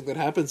is something that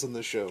happens in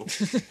this show.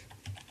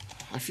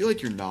 I feel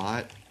like you're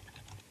not.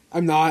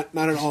 I'm not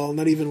at all,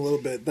 not even a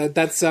little bit.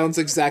 That sounds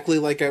exactly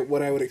like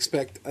what I would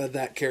expect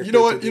that character. You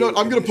know what?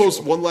 I'm going to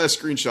post one last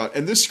screenshot,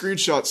 and this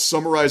screenshot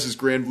summarizes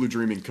Grand Blue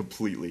Dreaming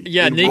completely.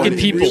 yeah, naked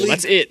people. Really?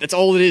 That's it. That's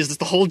all it is. That's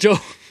the whole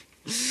joke.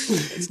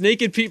 It's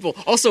naked people.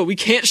 Also, we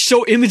can't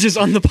show images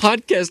on the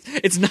podcast.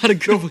 It's not a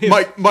good way.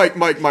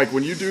 Mike,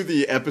 when you do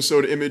the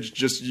episode image,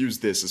 just use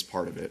this as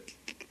part of it.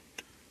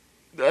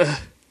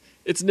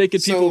 It's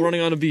naked people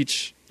running on a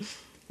beach.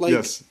 Like,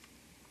 yes.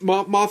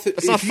 Moth,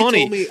 That's not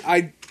funny. Told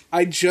me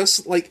I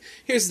just, like,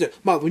 here's the deal.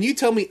 Moth, when you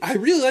tell me I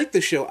really like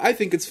this show, I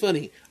think it's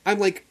funny, I'm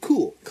like,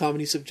 cool,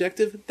 comedy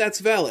subjective, that's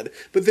valid.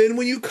 But then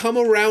when you come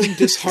around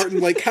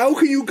disheartened, like, how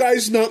can you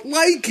guys not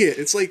like it?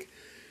 It's like,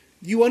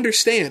 you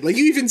understand. Like,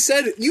 you even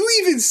say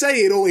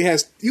it only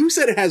has, you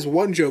said it has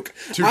one joke.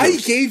 I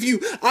gave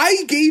you,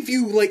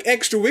 like,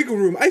 extra wiggle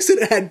room. I said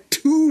it had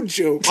 2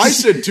 jokes. I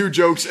said 2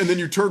 jokes, and then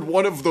you turned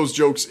one of those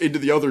jokes into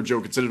the other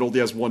joke and said it only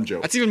has 1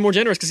 joke. That's even more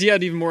generous, because he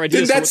had even more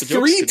ideas. Then that's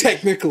for what the 3 jokes could be.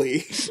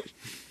 technically.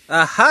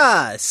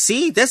 Aha!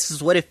 See, this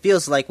is what it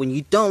feels like when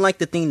you don't like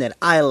the thing that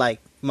I like,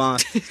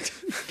 Moth.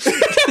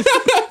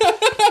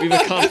 We've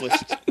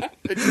accomplished.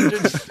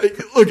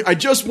 Look, I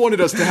just wanted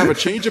us to have a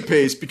change of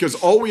pace because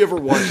all we ever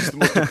watch is the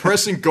most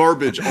depressing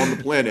garbage on the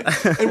planet.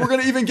 And we're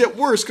going to even get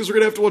worse because we're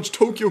going to have to watch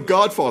Tokyo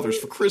Godfathers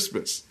for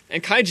Christmas.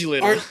 And Kaiji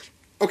later.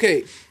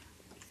 Okay.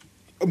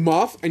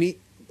 Moth,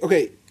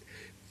 okay.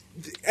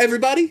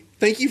 Everybody,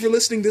 thank you for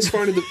listening this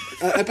far into the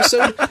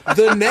episode.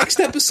 The next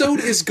episode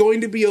is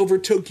going to be over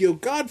Tokyo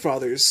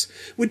Godfathers,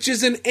 which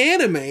is an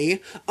anime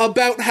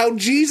about how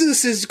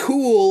Jesus is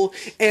cool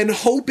and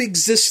hope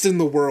exists in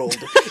the world.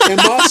 And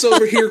Moth's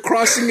over here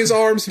crossing his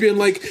arms being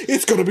like,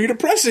 it's going to be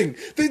depressing.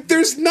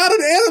 There's not an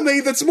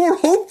anime that's more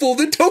hopeful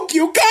than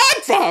Tokyo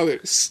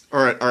Godfathers.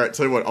 All right.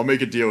 Tell you what, I'll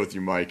make a deal with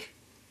you, Mike.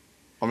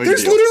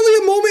 There's literally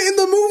a moment in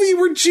the movie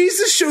where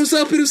Jesus shows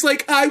up and is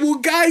like, I will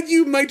guide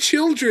you, my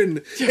children.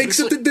 Yeah,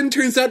 except it then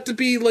turns out to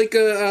be like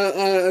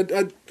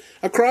a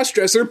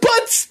cross-dresser,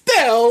 but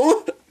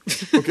still.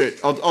 Okay,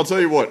 I'll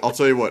tell you what.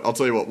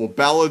 We'll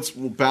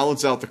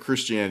balance out the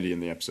Christianity in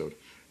the episode.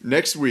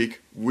 Next week,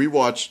 we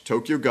watch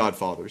Tokyo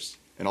Godfathers,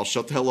 and I'll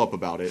shut the hell up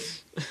about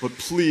it. But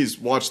please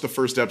watch the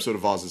first episode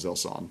of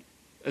Azazel-san.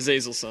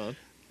 Azazel-san.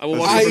 I will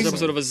watch the first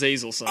episode of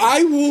Azazel-san.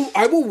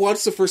 I will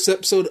watch the first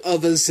episode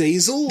of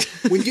Azazel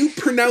when you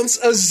pronounce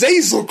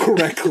Azazel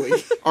correctly.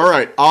 All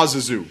right,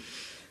 Azazu.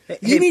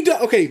 You need to,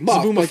 okay,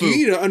 Moth, like, you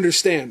need to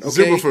understand,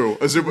 okay?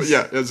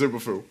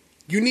 Zubufu.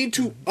 You need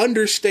to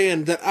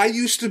understand that I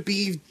used to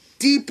be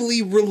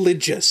deeply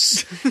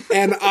religious,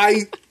 and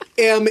I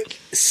am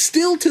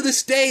still to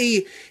this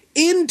day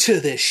into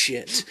this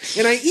shit.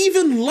 And I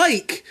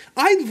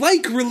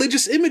like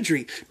religious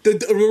imagery.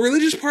 The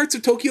religious parts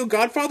of Tokyo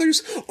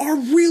Godfathers are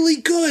really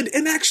good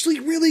and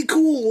actually really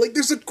cool. Like,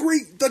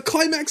 the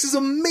climax is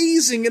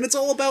amazing, and it's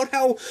all about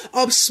how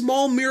a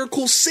small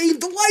miracle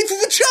saved the life of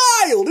a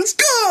child. It's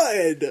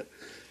good!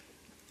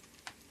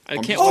 I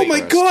can't Oh wait. my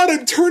god,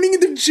 I'm turning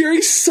into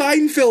Jerry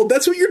Seinfeld.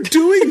 That's what you're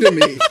doing to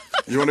me.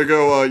 You want to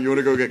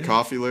go get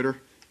coffee later?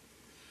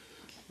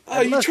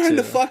 Are you trying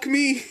to fuck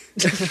me?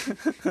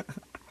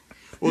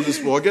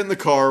 We'll get in the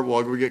car,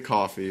 we'll go get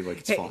coffee, like,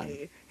 it's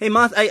fine. Hey,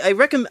 Moth, I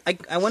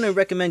want to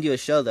recommend you a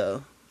show,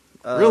 though.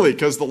 Really?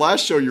 Because the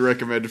last show you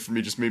recommended for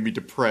me just made me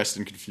depressed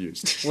and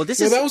confused. Well,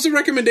 that was a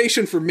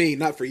recommendation for me,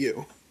 not for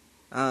you.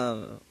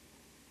 Well,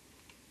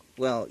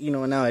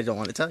 now I don't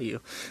want to tell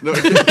you. No,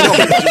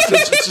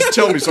 just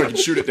tell me so I can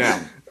shoot it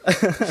down.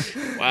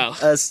 Wow.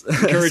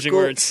 Encouraging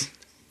words.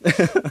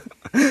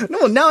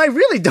 No, now I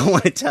really don't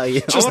want to tell you.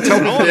 Just tell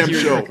me the damn hear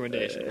your show.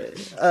 recommendation.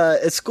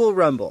 It's School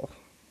Rumble.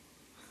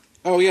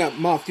 Oh yeah,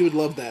 Moth, you would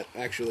love that,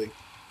 actually.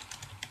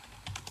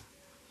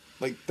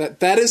 Like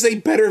that is a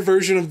better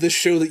version of this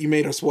show that you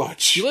made us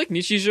watch. Do you like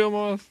Nichijou,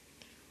 Mo?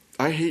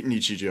 I hate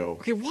Nichijou.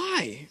 Okay,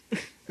 why?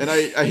 And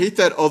I hate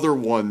that other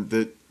one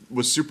that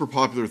was super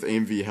popular with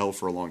AMV Hell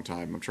for a long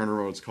time. I'm trying to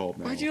remember what it's called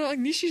now. Why do you not like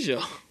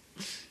Nichijou?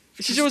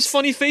 Nichijou is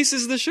funny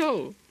faces the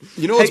show.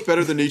 You know what's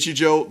better than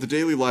Nichijou? The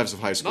Daily Lives of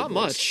High School Not Boys.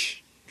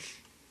 much.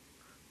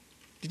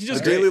 Did you The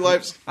just Daily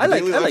Lives, I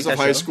like of that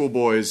High show. School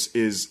Boys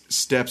is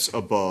steps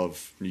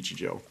above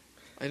Nichijou.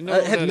 I didn't know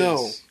what that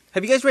no. is.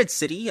 Have you guys read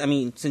City? I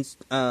mean, since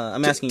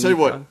I'm asking Tell you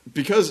you, what,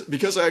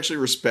 because I actually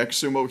respect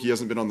Sumo, he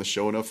hasn't been on the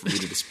show enough for me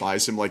to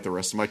despise him like the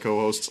rest of my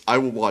co-hosts. I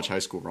will watch High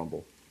School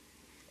Rumble.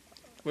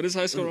 What is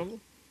High School Rumble?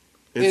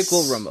 It's-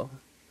 School Rumble.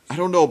 I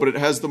don't know, but it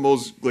has the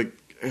most like.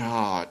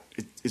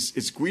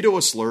 Is Guido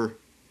a slur?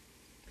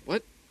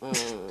 What?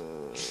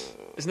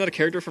 Isn't that a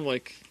character from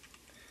like?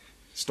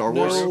 Star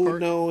Wars?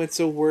 No, it's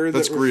a word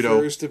That's that Greedo.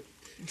 refers to.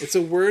 It's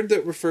a word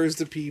that refers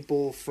to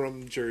people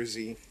from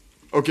Jersey.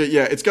 Okay,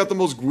 yeah, it's got the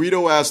most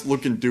Guido-ass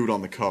looking dude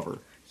on the cover.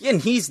 Yeah,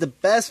 and he's the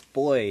best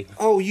boy.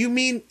 Oh, you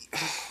mean?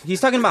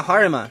 He's talking about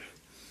Harima.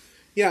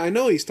 Yeah, I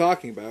know what he's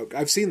talking about.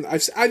 I've seen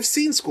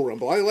School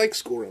Rumble. I like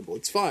School Rumble.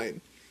 It's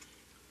fine.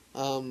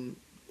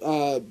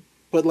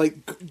 But like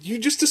you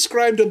just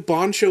described a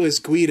Boncho as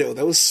Guido.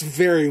 That was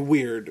very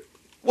weird.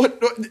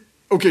 What?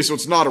 Okay, so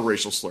it's not a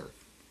racial slur.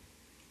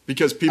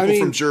 Because people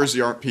from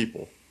Jersey aren't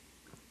people.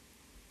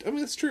 I mean,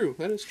 that's true.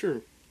 That is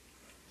true.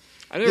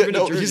 I've never Yeah, been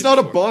no, to Jersey he's not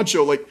a before.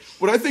 Boncho. Like,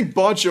 when I think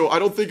Boncho, I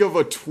don't think of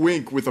a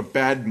twink with a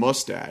bad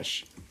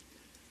mustache.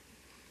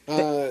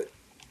 A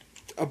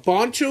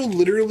Boncho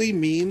literally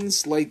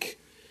means like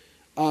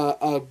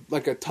a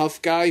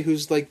tough guy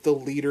who's like the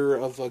leader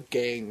of a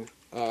gang.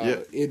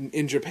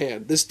 In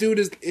Japan, this dude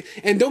is,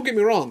 and don't get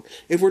me wrong.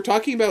 If we're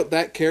talking about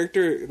that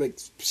character, like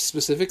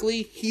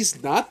specifically,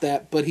 he's not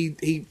that, but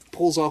he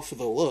pulls off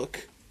the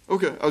look.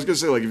 Okay, I was gonna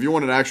say, like, if you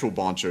want an actual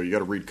Boncho, you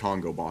gotta read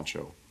Congo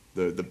Boncho.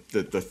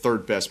 The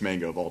third best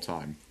manga of all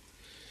time.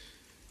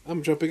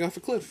 I'm jumping off a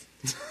cliff.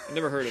 I've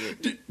never heard of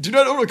it. Do you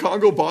not know what a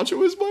Congo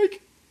Boncho is,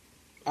 Mike?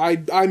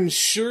 I'm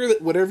sure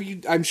that whatever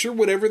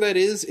that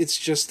is, it's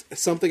just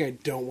something I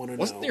don't want to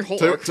know. Wasn't your whole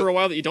Tell- arc for a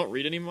while that you don't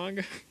read any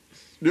manga?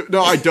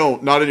 No, I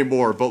don't. Not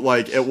anymore. But,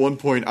 like, at one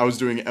point, I was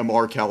doing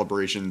MR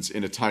calibrations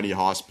in a tiny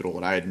hospital,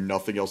 and I had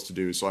nothing else to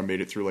do, so I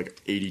made it through, like,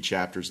 80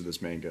 chapters of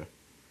this manga.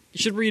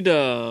 You should read.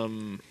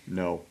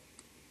 No.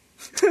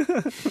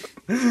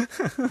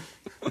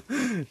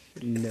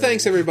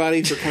 Thanks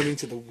everybody for coming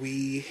to the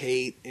We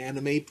Hate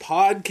Anime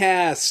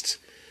podcast.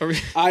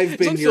 I've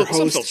been Some your felt-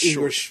 some felt host, short.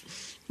 English.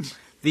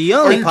 The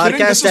Are only you kidding?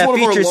 This podcast is that one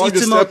of our features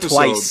longest Itsumo episodes.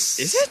 twice.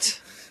 Is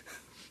it?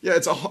 Yeah,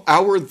 it's an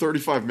hour and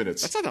 35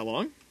 minutes. That's not that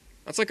long.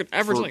 That's like an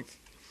average For- length.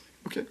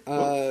 Okay.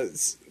 well,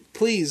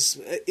 Please,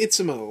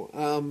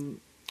 Itsumo,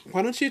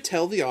 why don't you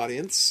tell the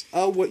audience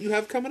what you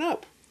have coming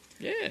up?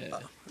 Yeah.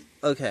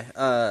 Okay.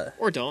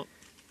 Or don't.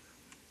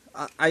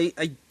 I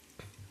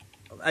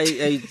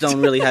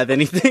don't really have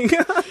anything.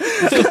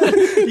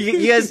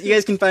 you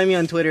guys can find me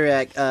on Twitter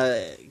at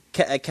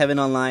Kevin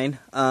Online.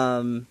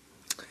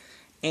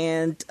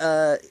 And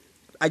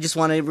I just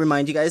want to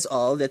remind you guys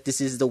all that this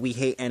is the We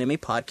Hate Anime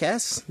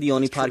podcast, the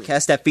only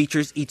podcast that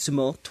features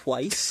Itsumo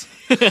twice.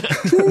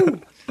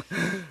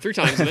 3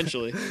 times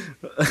eventually.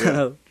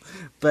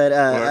 But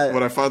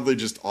when I finally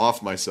just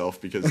off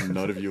myself because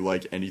none of you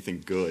like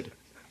anything good.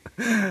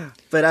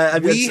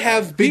 We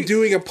have been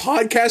doing a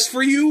podcast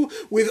for you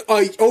with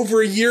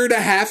over a year and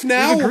a half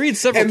now. We've agreed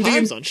several and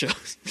times on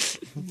shows.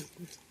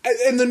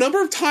 And the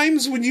number of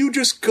times when you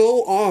just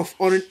go off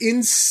on an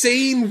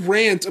insane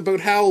rant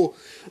about how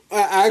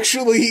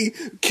actually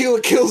Kill la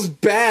Kill's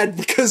bad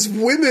because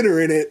women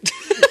are in it.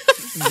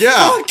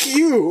 Yeah. Fuck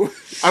you.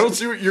 I don't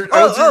see what your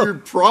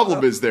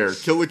problem is there.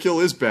 Kill la Kill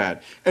is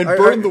bad. And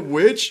Burn the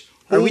Witch?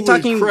 Are we Holy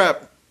talking-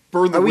 crap.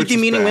 Burn the Are we Witch is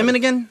demeaning bad. women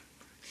again?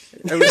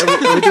 Are we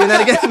doing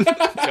that again?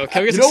 Yo,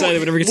 Kevin gets You know, excited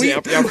whenever he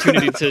gets the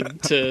opportunity to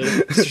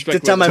disrespect To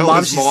tell women. my Tell mom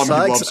his she mom he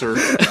sucks. loves her.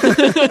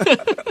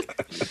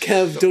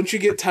 Kev, don't you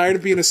get tired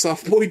of being a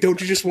soft boy? Don't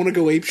you just want to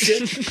go ape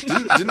shit?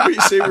 Didn't we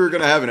say we were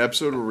going to have an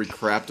episode where we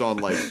crapped on,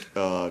 like,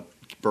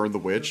 Burn the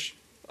Witch?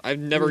 I've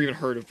never even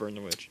heard of Burn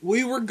the Witch.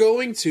 We were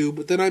going to,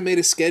 but then I made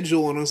a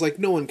schedule and I was like,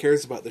 no one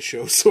cares about the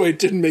show, so I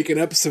didn't make an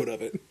episode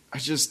of it.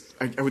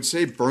 I would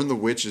say Burn the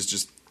Witch is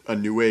just a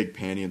new egg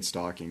panty and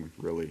stocking,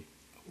 really.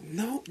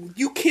 No,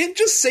 you can't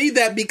just say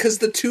that because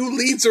the 2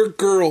 leads are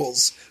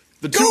girls.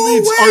 The 2 Go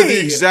leads are away! the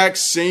exact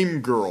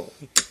same girl.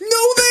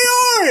 No,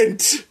 they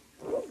aren't!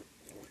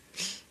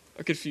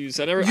 I'm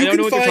confused. I don't You know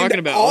can what you're find talking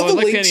about. all Oh, I the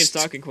like Panty links and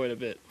Stocking quite a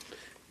bit.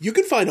 You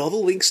can find all the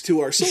links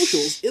to our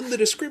socials in the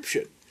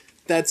description.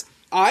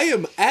 I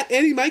am at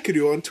Annie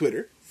Maikadu on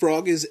Twitter.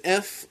 Frog is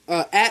at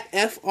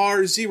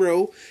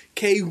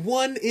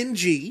FR0K1 in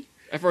G.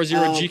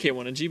 FR0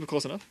 GK1 and G, but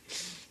close enough.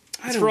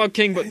 It's Frog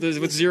King, but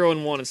with 0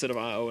 and 1 instead of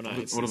O and I.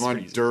 What am I?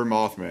 Der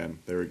Mothman.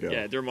 There we go.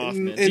 Yeah, they're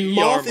Mothman. And DER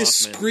Moth is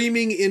Mothman.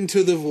 screaming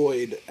into the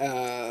void.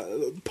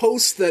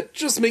 Posts that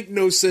just make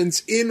no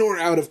sense in or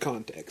out of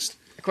context.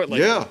 I quite like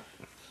Yeah. it.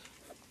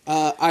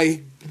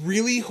 I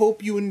really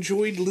hope you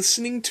enjoyed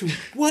listening to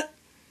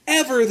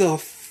whatever the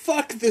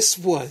fuck this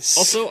was.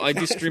 Also, I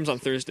do streams on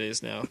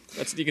Thursdays now.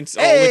 I'll link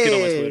it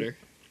on my Twitter.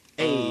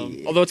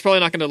 Hey. Although it's probably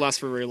not going to last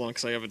for very long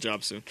because I have a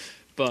job soon.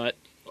 But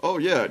Oh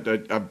yeah,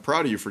 I'm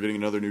proud of you for getting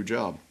another new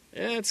job.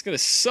 yeah, it's going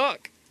to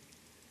suck.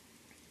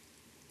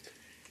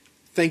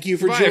 Thank you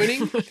for Bye,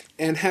 joining, everyone.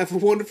 and have a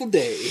wonderful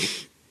day.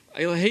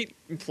 I hate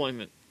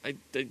employment.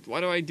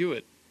 Why do I do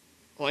it?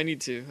 Well, I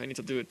need to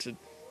do it to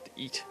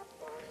eat.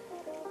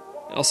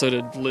 Also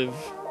to live.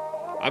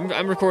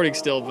 I'm recording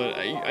still, but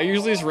I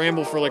usually just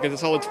ramble for like a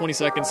solid 20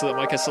 seconds so that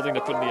Mike has something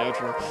to put in the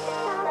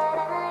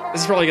outro.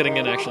 This is probably getting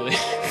in, actually.